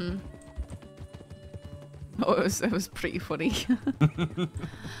 Mm-hmm. Oh, it was pretty funny.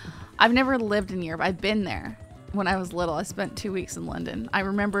 I've never lived in Europe. I've been there. When I was little, I spent 2 weeks in London. I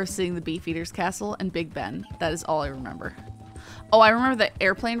remember seeing the Beefeater's Castle and Big Ben. That is all I remember. Oh, I remember the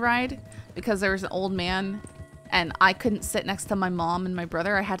airplane ride because there was an old man and I couldn't sit next to my mom and my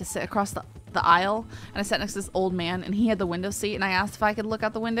brother. I had to sit across the aisle, and I sat next to this old man and he had the window seat, and I asked if I could look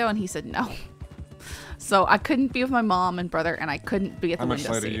out the window and he said no. So I couldn't be with my mom and brother, and I couldn't be at the window seat.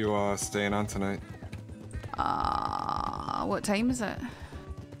 How much later are you staying on tonight? What time is it?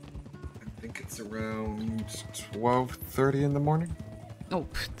 I think it's around 12:30 in the morning. Oh,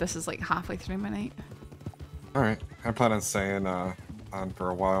 this is like halfway through my night. Alright, I plan on staying on for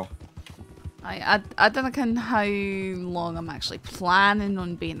a while. I don't know how long I'm actually planning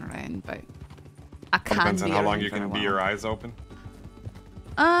on being around, but I can be Depends on how long around you for a can be while. your eyes open.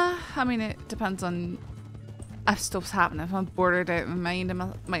 I mean, it depends on if stuff's happening. If I'm bored out of my mind,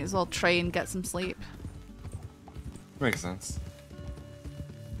 I might as well try and get some sleep. Makes sense.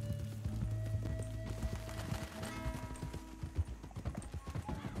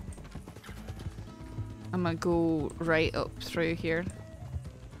 I'm gonna go right up through here.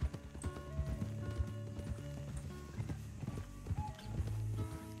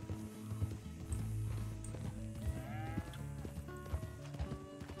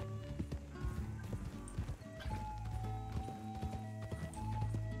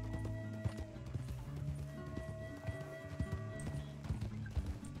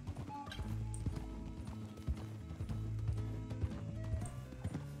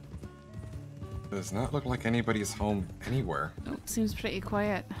 Does not look like anybody's home anywhere. Nope, seems pretty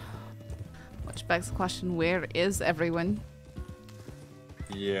quiet. Which begs the question, where is everyone?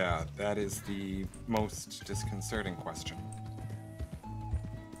 Yeah, that is the most disconcerting question.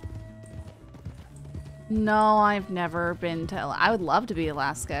 No, I've never been to I would love to be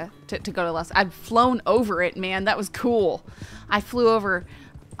Alaska, to go to Alaska. I've flown over it, man. That was cool. I flew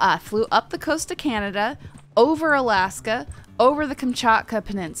up the coast of Canada, over Alaska, over the Kamchatka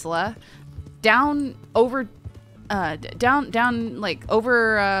Peninsula, down over like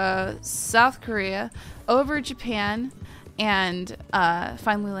over South Korea, over Japan, and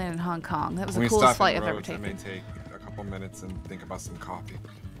finally landed in Hong Kong. That was the coolest flight I've ever taken. I may take a couple minutes and think about some coffee.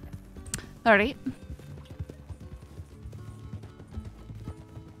 Alright.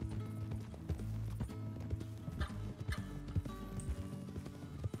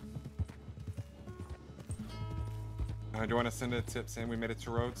 Do you want to send a tip saying we made it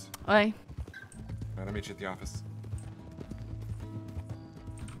to Rhodes? Aye. Alright, I'll meet you at the office.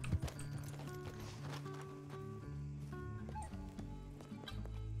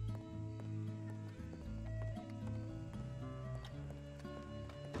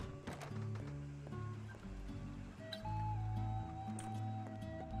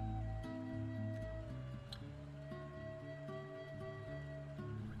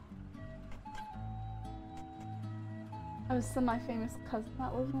 I was semi-famous cousin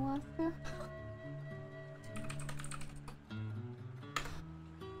that lives in Alaska.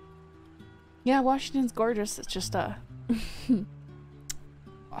 Yeah, Washington's gorgeous. It's just a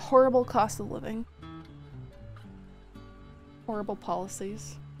horrible cost of living. Horrible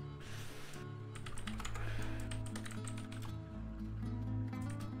policies.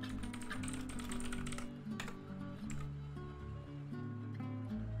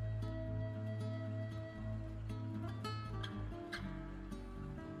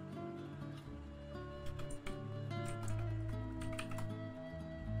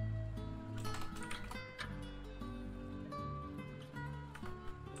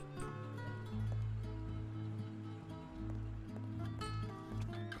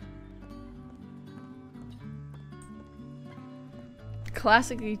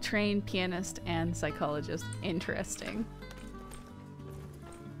 Classically trained pianist and psychologist. Interesting.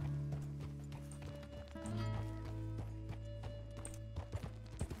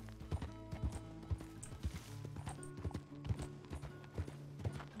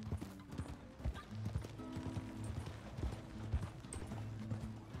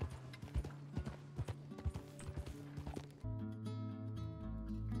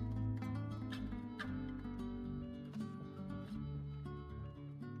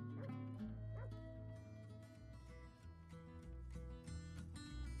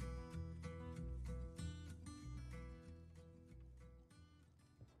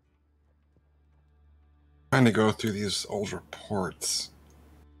 Trying to go through these old reports.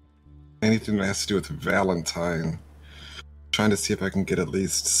 Anything that has to do with Valentine. Trying to see if I can get at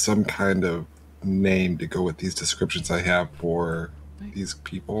least some kind of name to go with these descriptions I have for these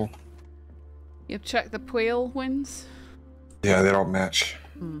people. You've checked the Puel wins? Yeah, they don't match.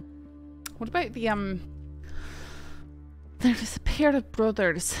 What about the there's a pair of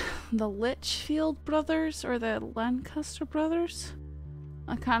brothers. The Litchfield brothers or the Lancaster brothers?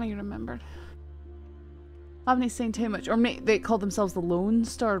 I can't even remember. I haven't seen too much. Or they call themselves the Lone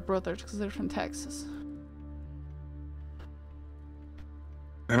Star Brothers because they're from Texas.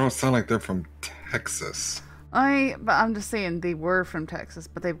 They don't sound like they're from Texas. But I'm just saying they were from Texas,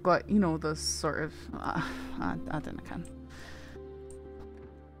 but they've got, you know, this sort of, I don't know.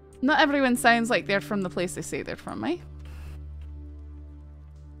 Not everyone sounds like they're from the place they say they're from, eh?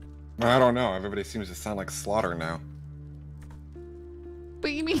 I don't know. Everybody seems to sound like Slaughter now. What do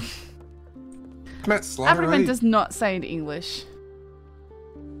you mean? Matt Slaughter, Everyone right? does not sound English.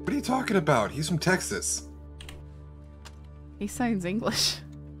 What are you talking about? He's from Texas. He sounds English.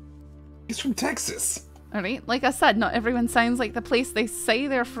 He's from Texas. Alright, like I said, not everyone sounds like the place they say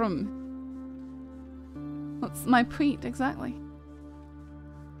they're from. That's my point, exactly.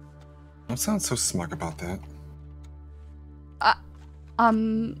 Don't sound so smug about that.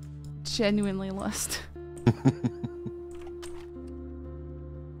 I'm genuinely lost.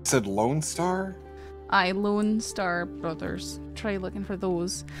 Said Lone Star? Aye, Lone Star Brothers. Try looking for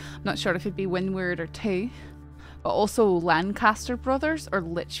those. I'm not sure if it'd be Windward or two. But also Lancaster Brothers or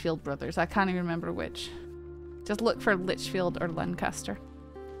Litchfield Brothers. I can't even remember which. Just look for Litchfield or Lancaster.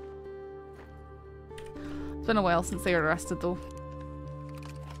 It's been a while since they were arrested though.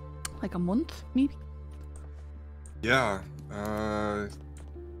 Like a month, maybe? Yeah.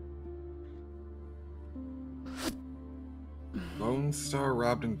 Lone Star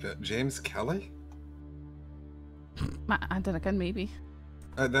robbed and James Kelly? I don't know, maybe.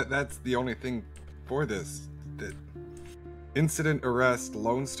 That's the only thing for this. Incident arrest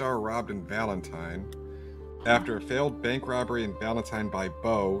Lone Star robbed in Valentine. After a failed bank robbery in Valentine by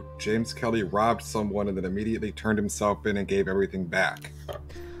Bo, James Kelly robbed someone and then immediately turned himself in and gave everything back.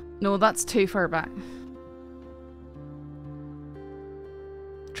 No, that's too far back.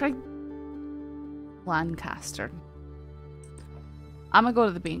 Try Lancaster. I'm gonna go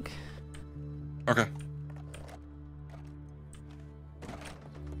to the bank. Okay.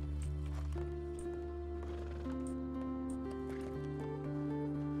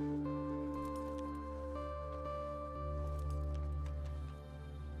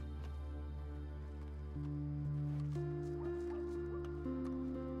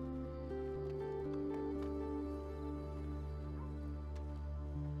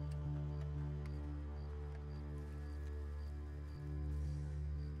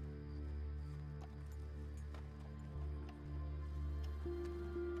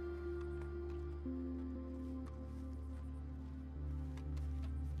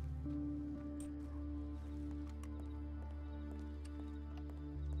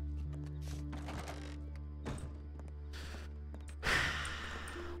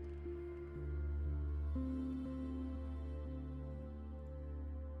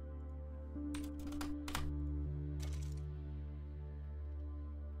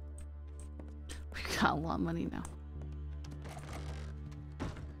 We got a lot of money now.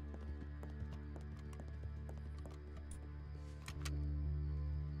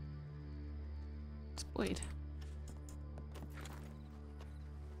 It's Boyd.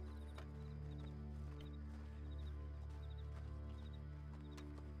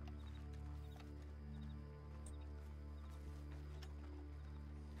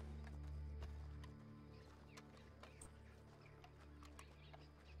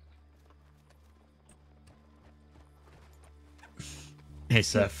 Hey,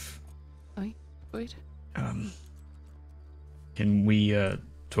 Seth. Oi, Boyd. Can we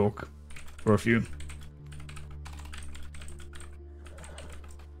talk for a few?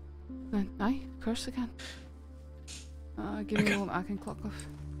 Aye, of course I can. Give me a moment, I can clock off.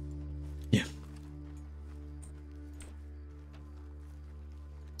 Yeah.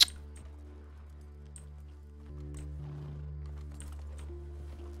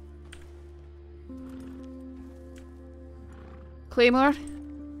 Claymore?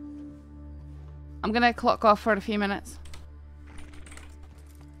 I'm gonna clock off for a few minutes.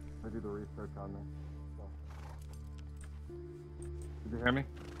 I do the research on this. Did you hear me?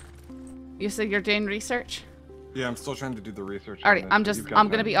 You said you're doing research? Yeah, I'm still trying to do the research. Alright, on this. I'm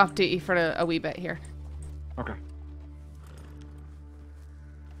gonna be off duty for a wee bit here. Okay.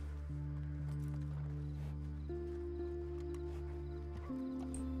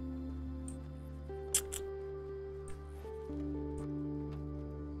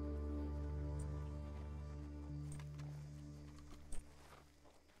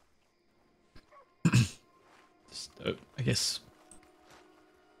 I guess.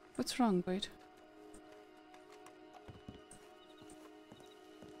 What's wrong, Boyd?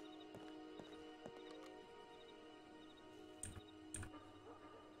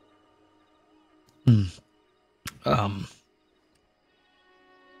 I've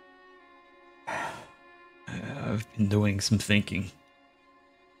been doing some thinking.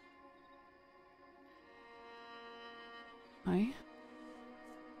 Aye?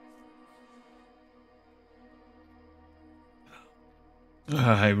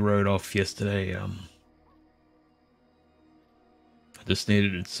 I rode off yesterday. I just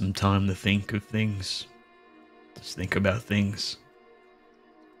needed some time to think of things. Just think about things.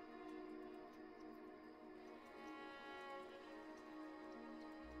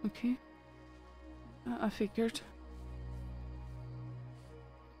 Okay. I figured.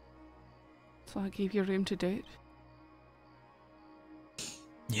 So I gave you room to do it.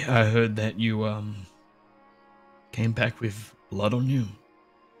 Yeah, I heard that you, came back with blood on you.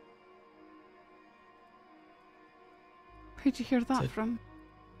 Where'd you hear that from?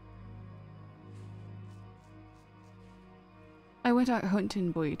 I went out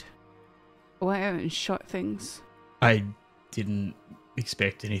hunting, Boyd. I went out and shot things. I didn't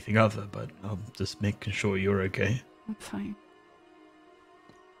expect anything other, but I'm just making sure you're okay. I'm fine.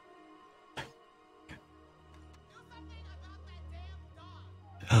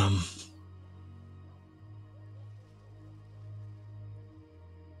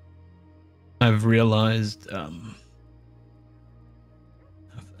 I've realized,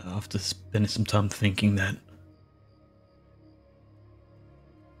 after spending some time thinking that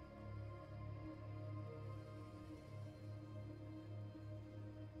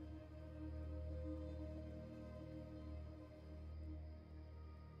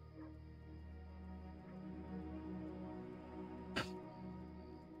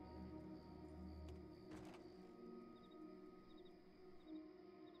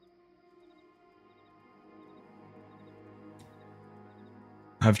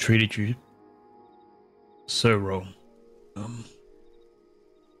I've treated you so wrong. I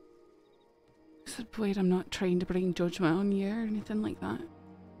said, Boyd, I'm not trying to bring judgment on you or anything like that.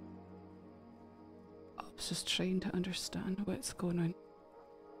 I was just trying to understand what's going on.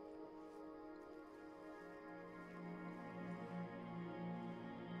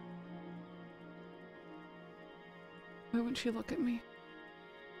 Why won't you look at me?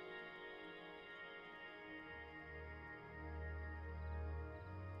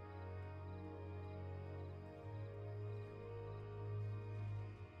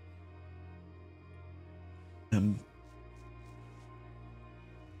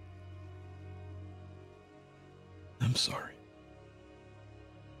 I'm sorry.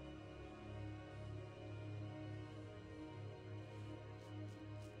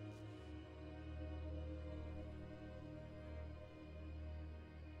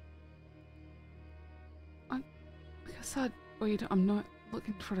 Like I said, Boyd, I'm not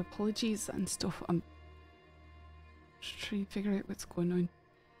looking for apologies and stuff. I'm just trying to figure out what's going on.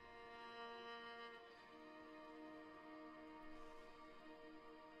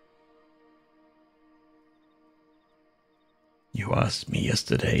 You asked me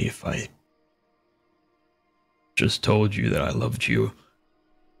yesterday if I just told you that I loved you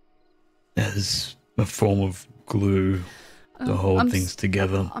as a form of glue to hold things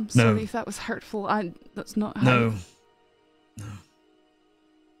together. I'm sorry if that was hurtful. That's not how... No.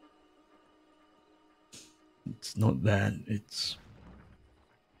 It's not that. It's...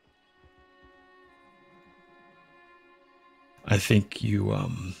 I think you,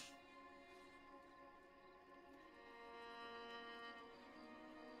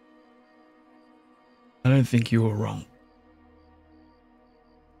 I don't think you were wrong.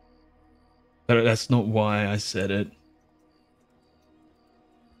 But that's not why I said it.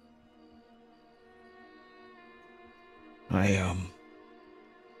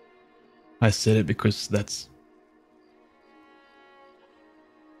 I said it because that's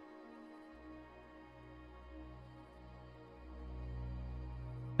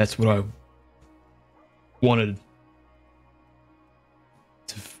what I wanted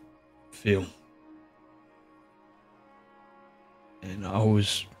to feel. And I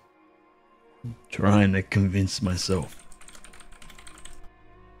was trying to convince myself.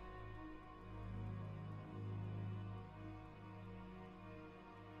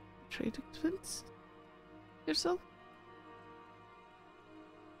 Try to convince yourself?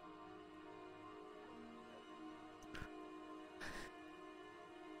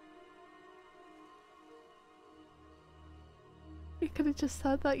 You could have just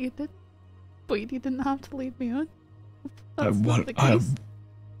said that you did, but you didn't have to lead me on. That's not the case.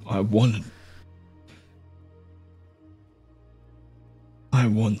 I want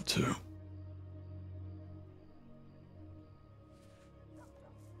to.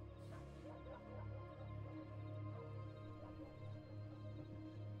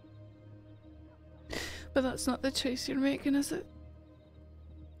 But that's not the choice you're making, is it?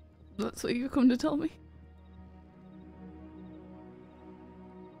 That's what you've come to tell me.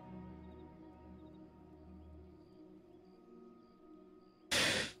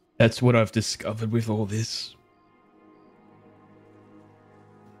 That's what I've discovered with all this.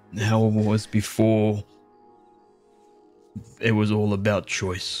 How it was before, it was all about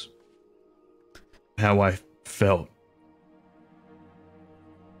choice. How I felt.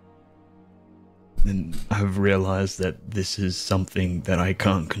 And I've realized that this is something that I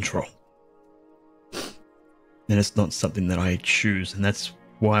can't control. And it's not something that I choose. And that's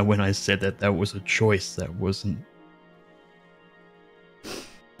why when I said that that was a choice, that wasn't...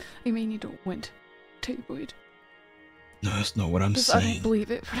 You mean you don't want to, Boyd? No, that's not what I'm saying. I don't believe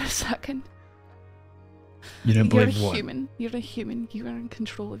it for a second. You don't believe what? You're a human. You are in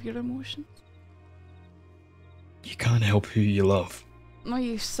control of your emotions. You can't help who you love. No,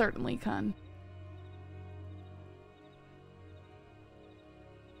 you certainly can.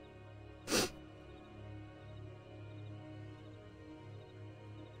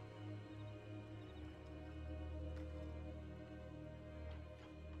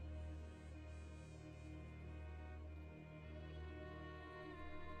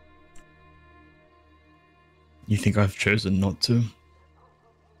 You think I've chosen not to?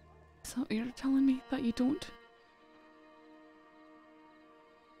 So you're telling me that you don't?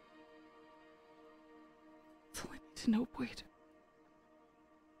 That's all I need to know, Boyd.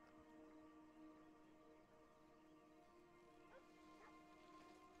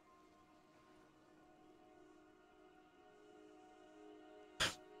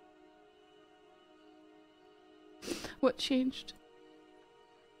 What changed?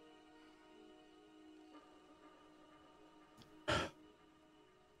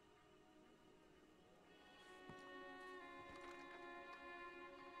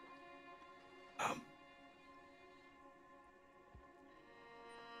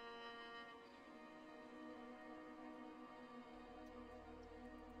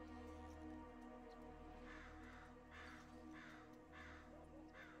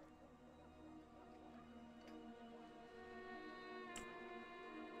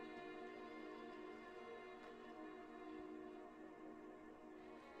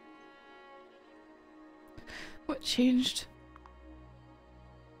 What changed?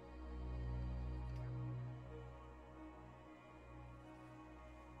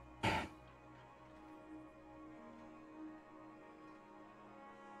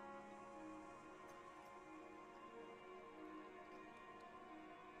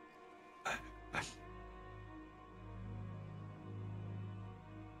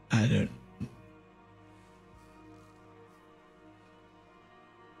 I don't.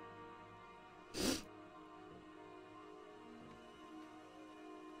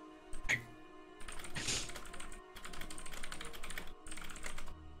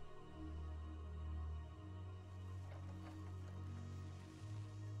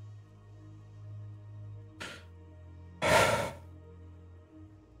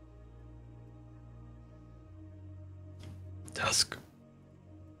 Dusk.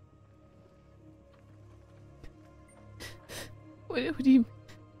 What do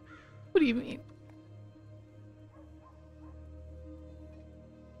you mean?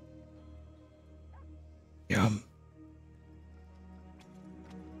 Yeah.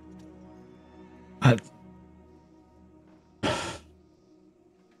 I.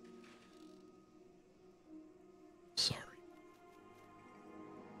 Sorry.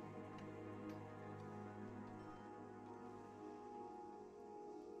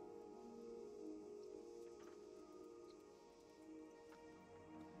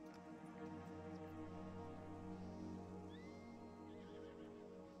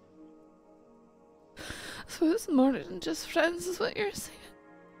 So it's more than just friends, is what you're saying?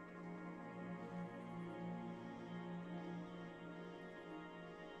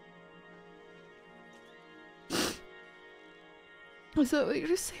 Is that what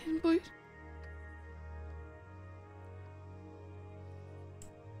you're saying, Boyd?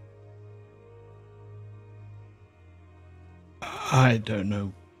 I don't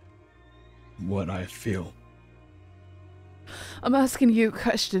know what I feel. I'm asking you a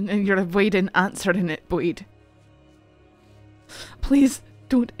question and you're avoiding answering it, Boyd. Please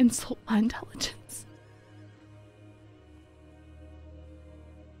don't insult my intelligence.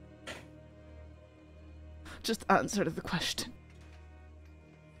 Just answer the question.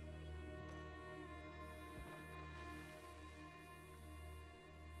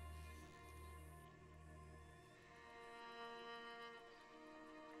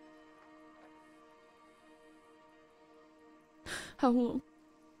 How long?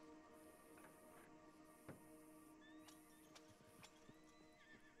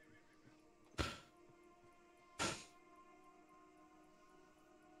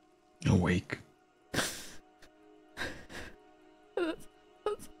 Awake. That's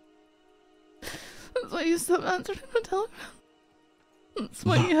why you stopped answering my telephone. That's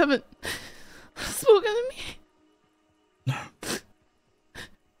why you haven't spoken to me. No.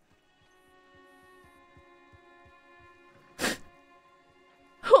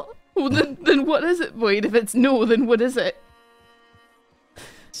 Well, then what is it, Boyd? If it's no, then what is it?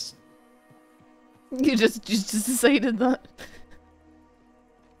 You just decided that.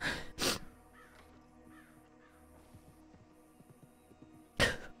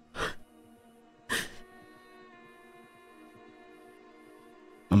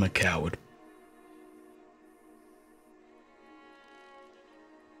 I'm a coward.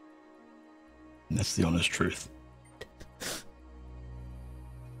 And that's the honest truth.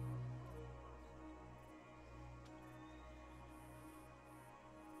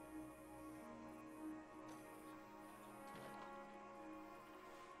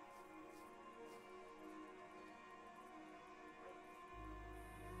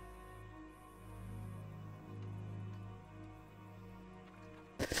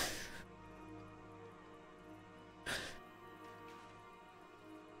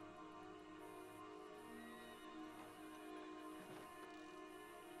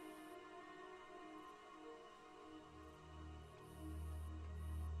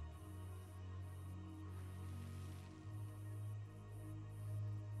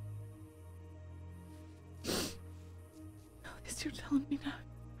 At least you're telling me now.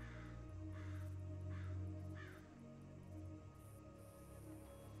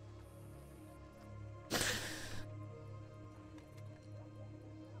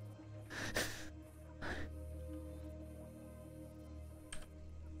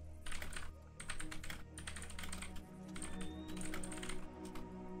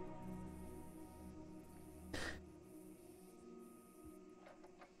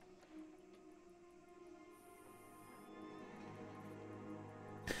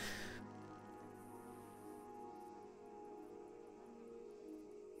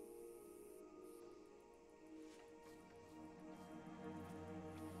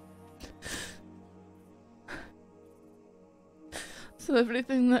 So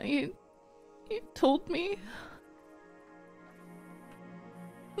everything that you told me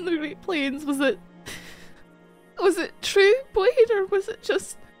on the Great Plains, was it true, Boyd, or was it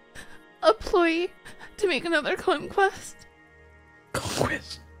just a ploy to make another conquest?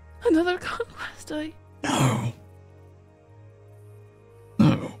 Conquest? Another conquest, I... No.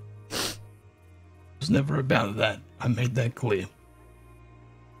 No. It was never about that. I made that clear.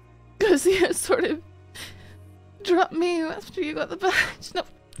 Because you sort of dropped me after you got the badge. No,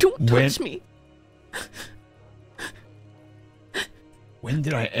 don't touch me. When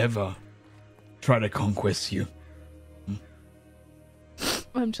did I ever try to conquest you?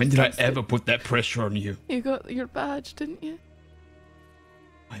 I'm just When did I upset. ever put that pressure on you? You got your badge, didn't you?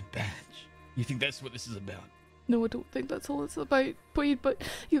 My badge? You think that's what this is about? No, I don't think that's all it's about, Boyd, but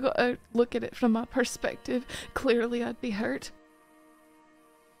you gotta look at it from my perspective. Clearly, I'd be hurt.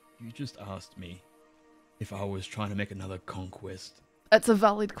 You just asked me if I was trying to make another conquest. That's a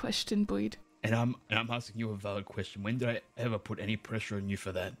valid question, Boyd. And I'm asking you a valid question. When did I ever put any pressure on you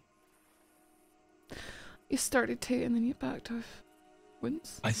for that? You started to, and then you backed off.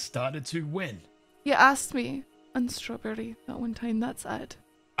 Once. I started to when? You asked me on Strawberry that one time, that's it.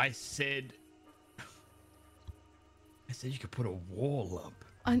 I said you could put a wall up.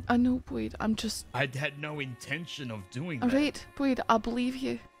 I know, Boyd, I'm just... I had no intention of doing that. Alright, Boyd, I believe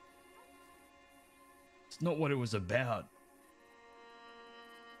you. It's not what it was about.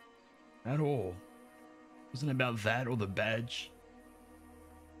 At all. It wasn't about that or the badge.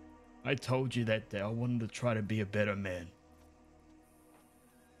 I told you that day I wanted to try to be a better man.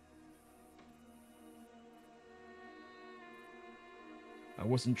 I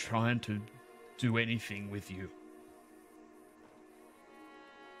wasn't trying to do anything with you.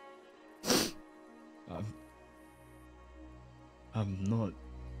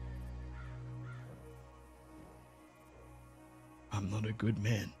 I'm not a good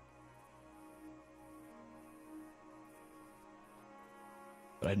man.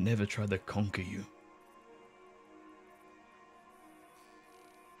 But I never tried to conquer you.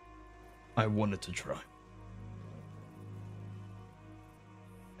 I wanted to try.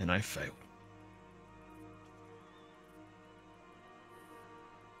 And I failed.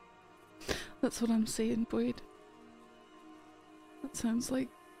 That's what I'm saying, Boyd. That sounds like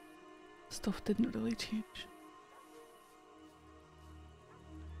stuff didn't really change.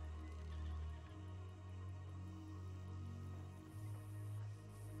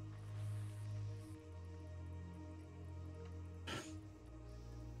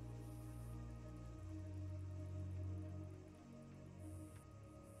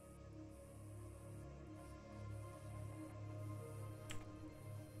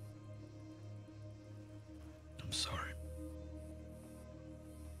 I'm sorry.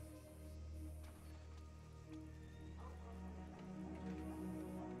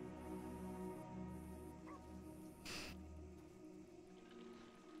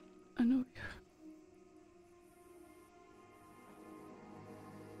 I know you.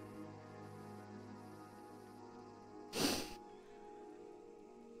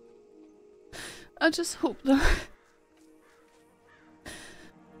 I just hope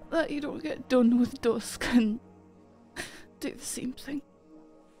that you don't get done with Dusk and do the same thing.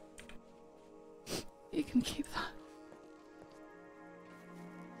 You can keep that.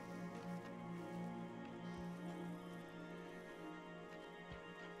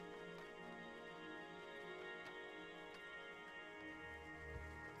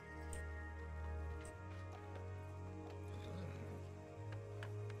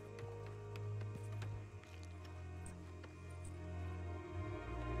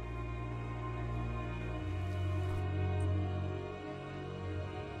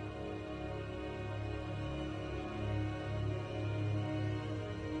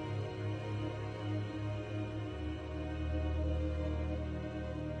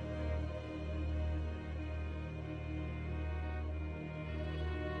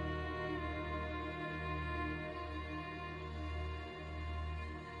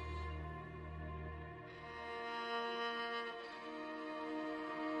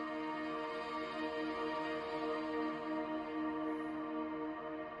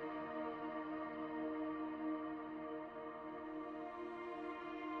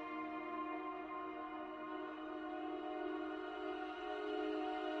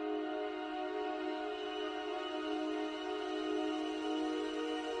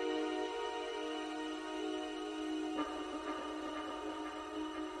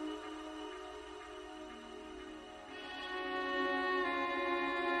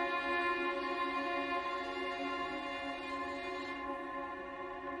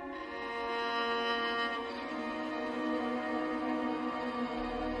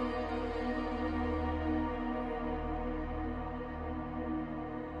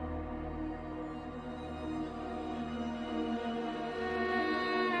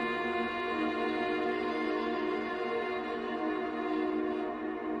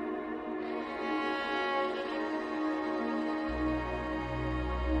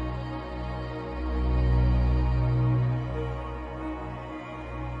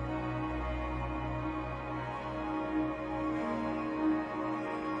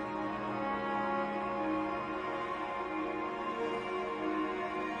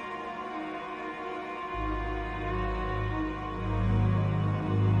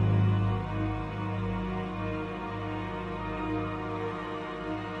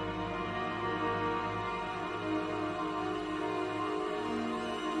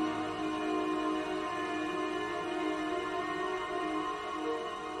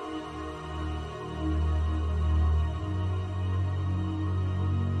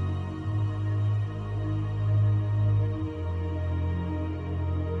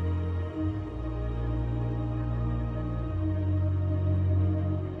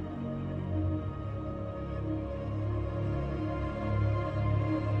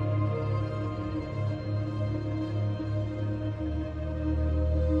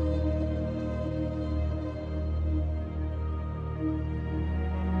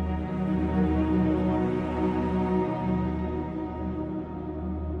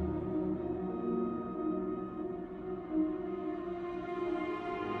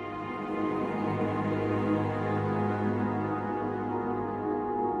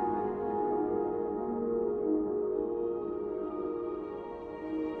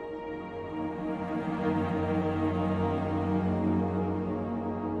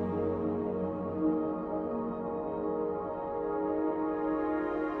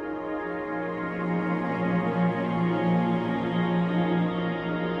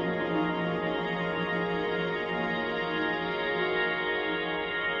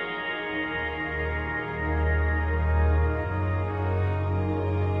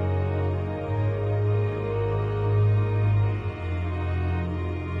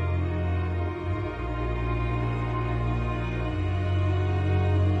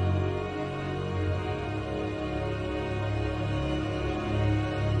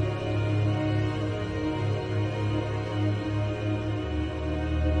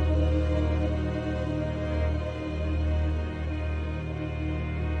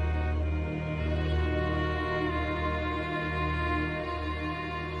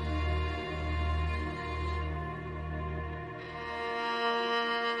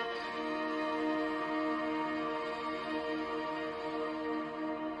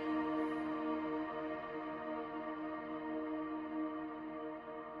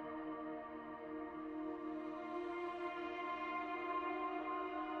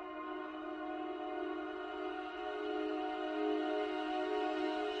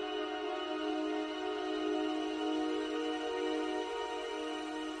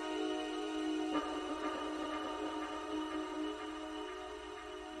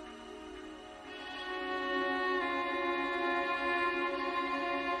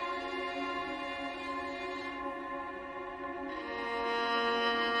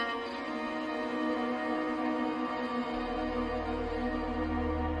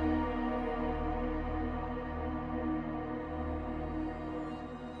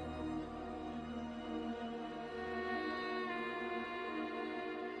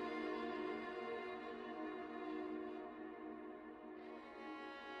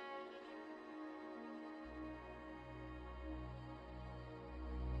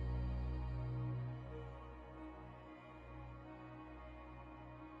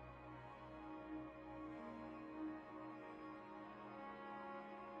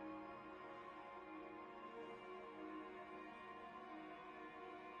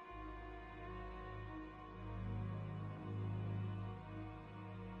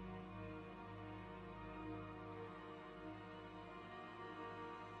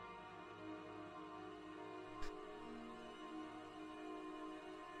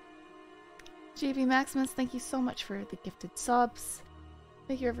 JV Maximus, thank you so much for the gifted subs.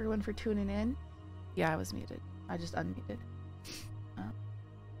 Thank you everyone for tuning in. Yeah, I was muted. I just unmuted.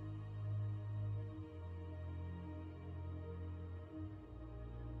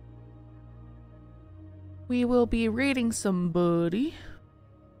 We will be raiding somebody.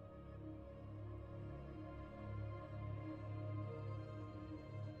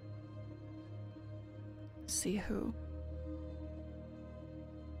 See who.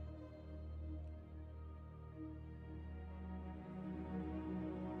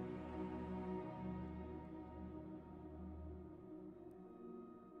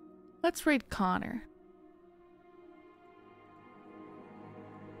 Let's raid Connor.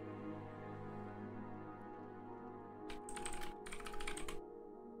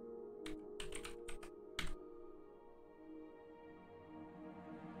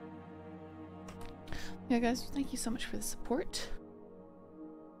 Yeah, guys, thank you so much for the support.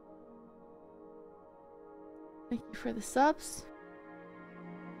 Thank you for the subs.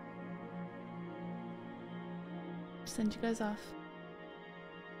 Send you guys off.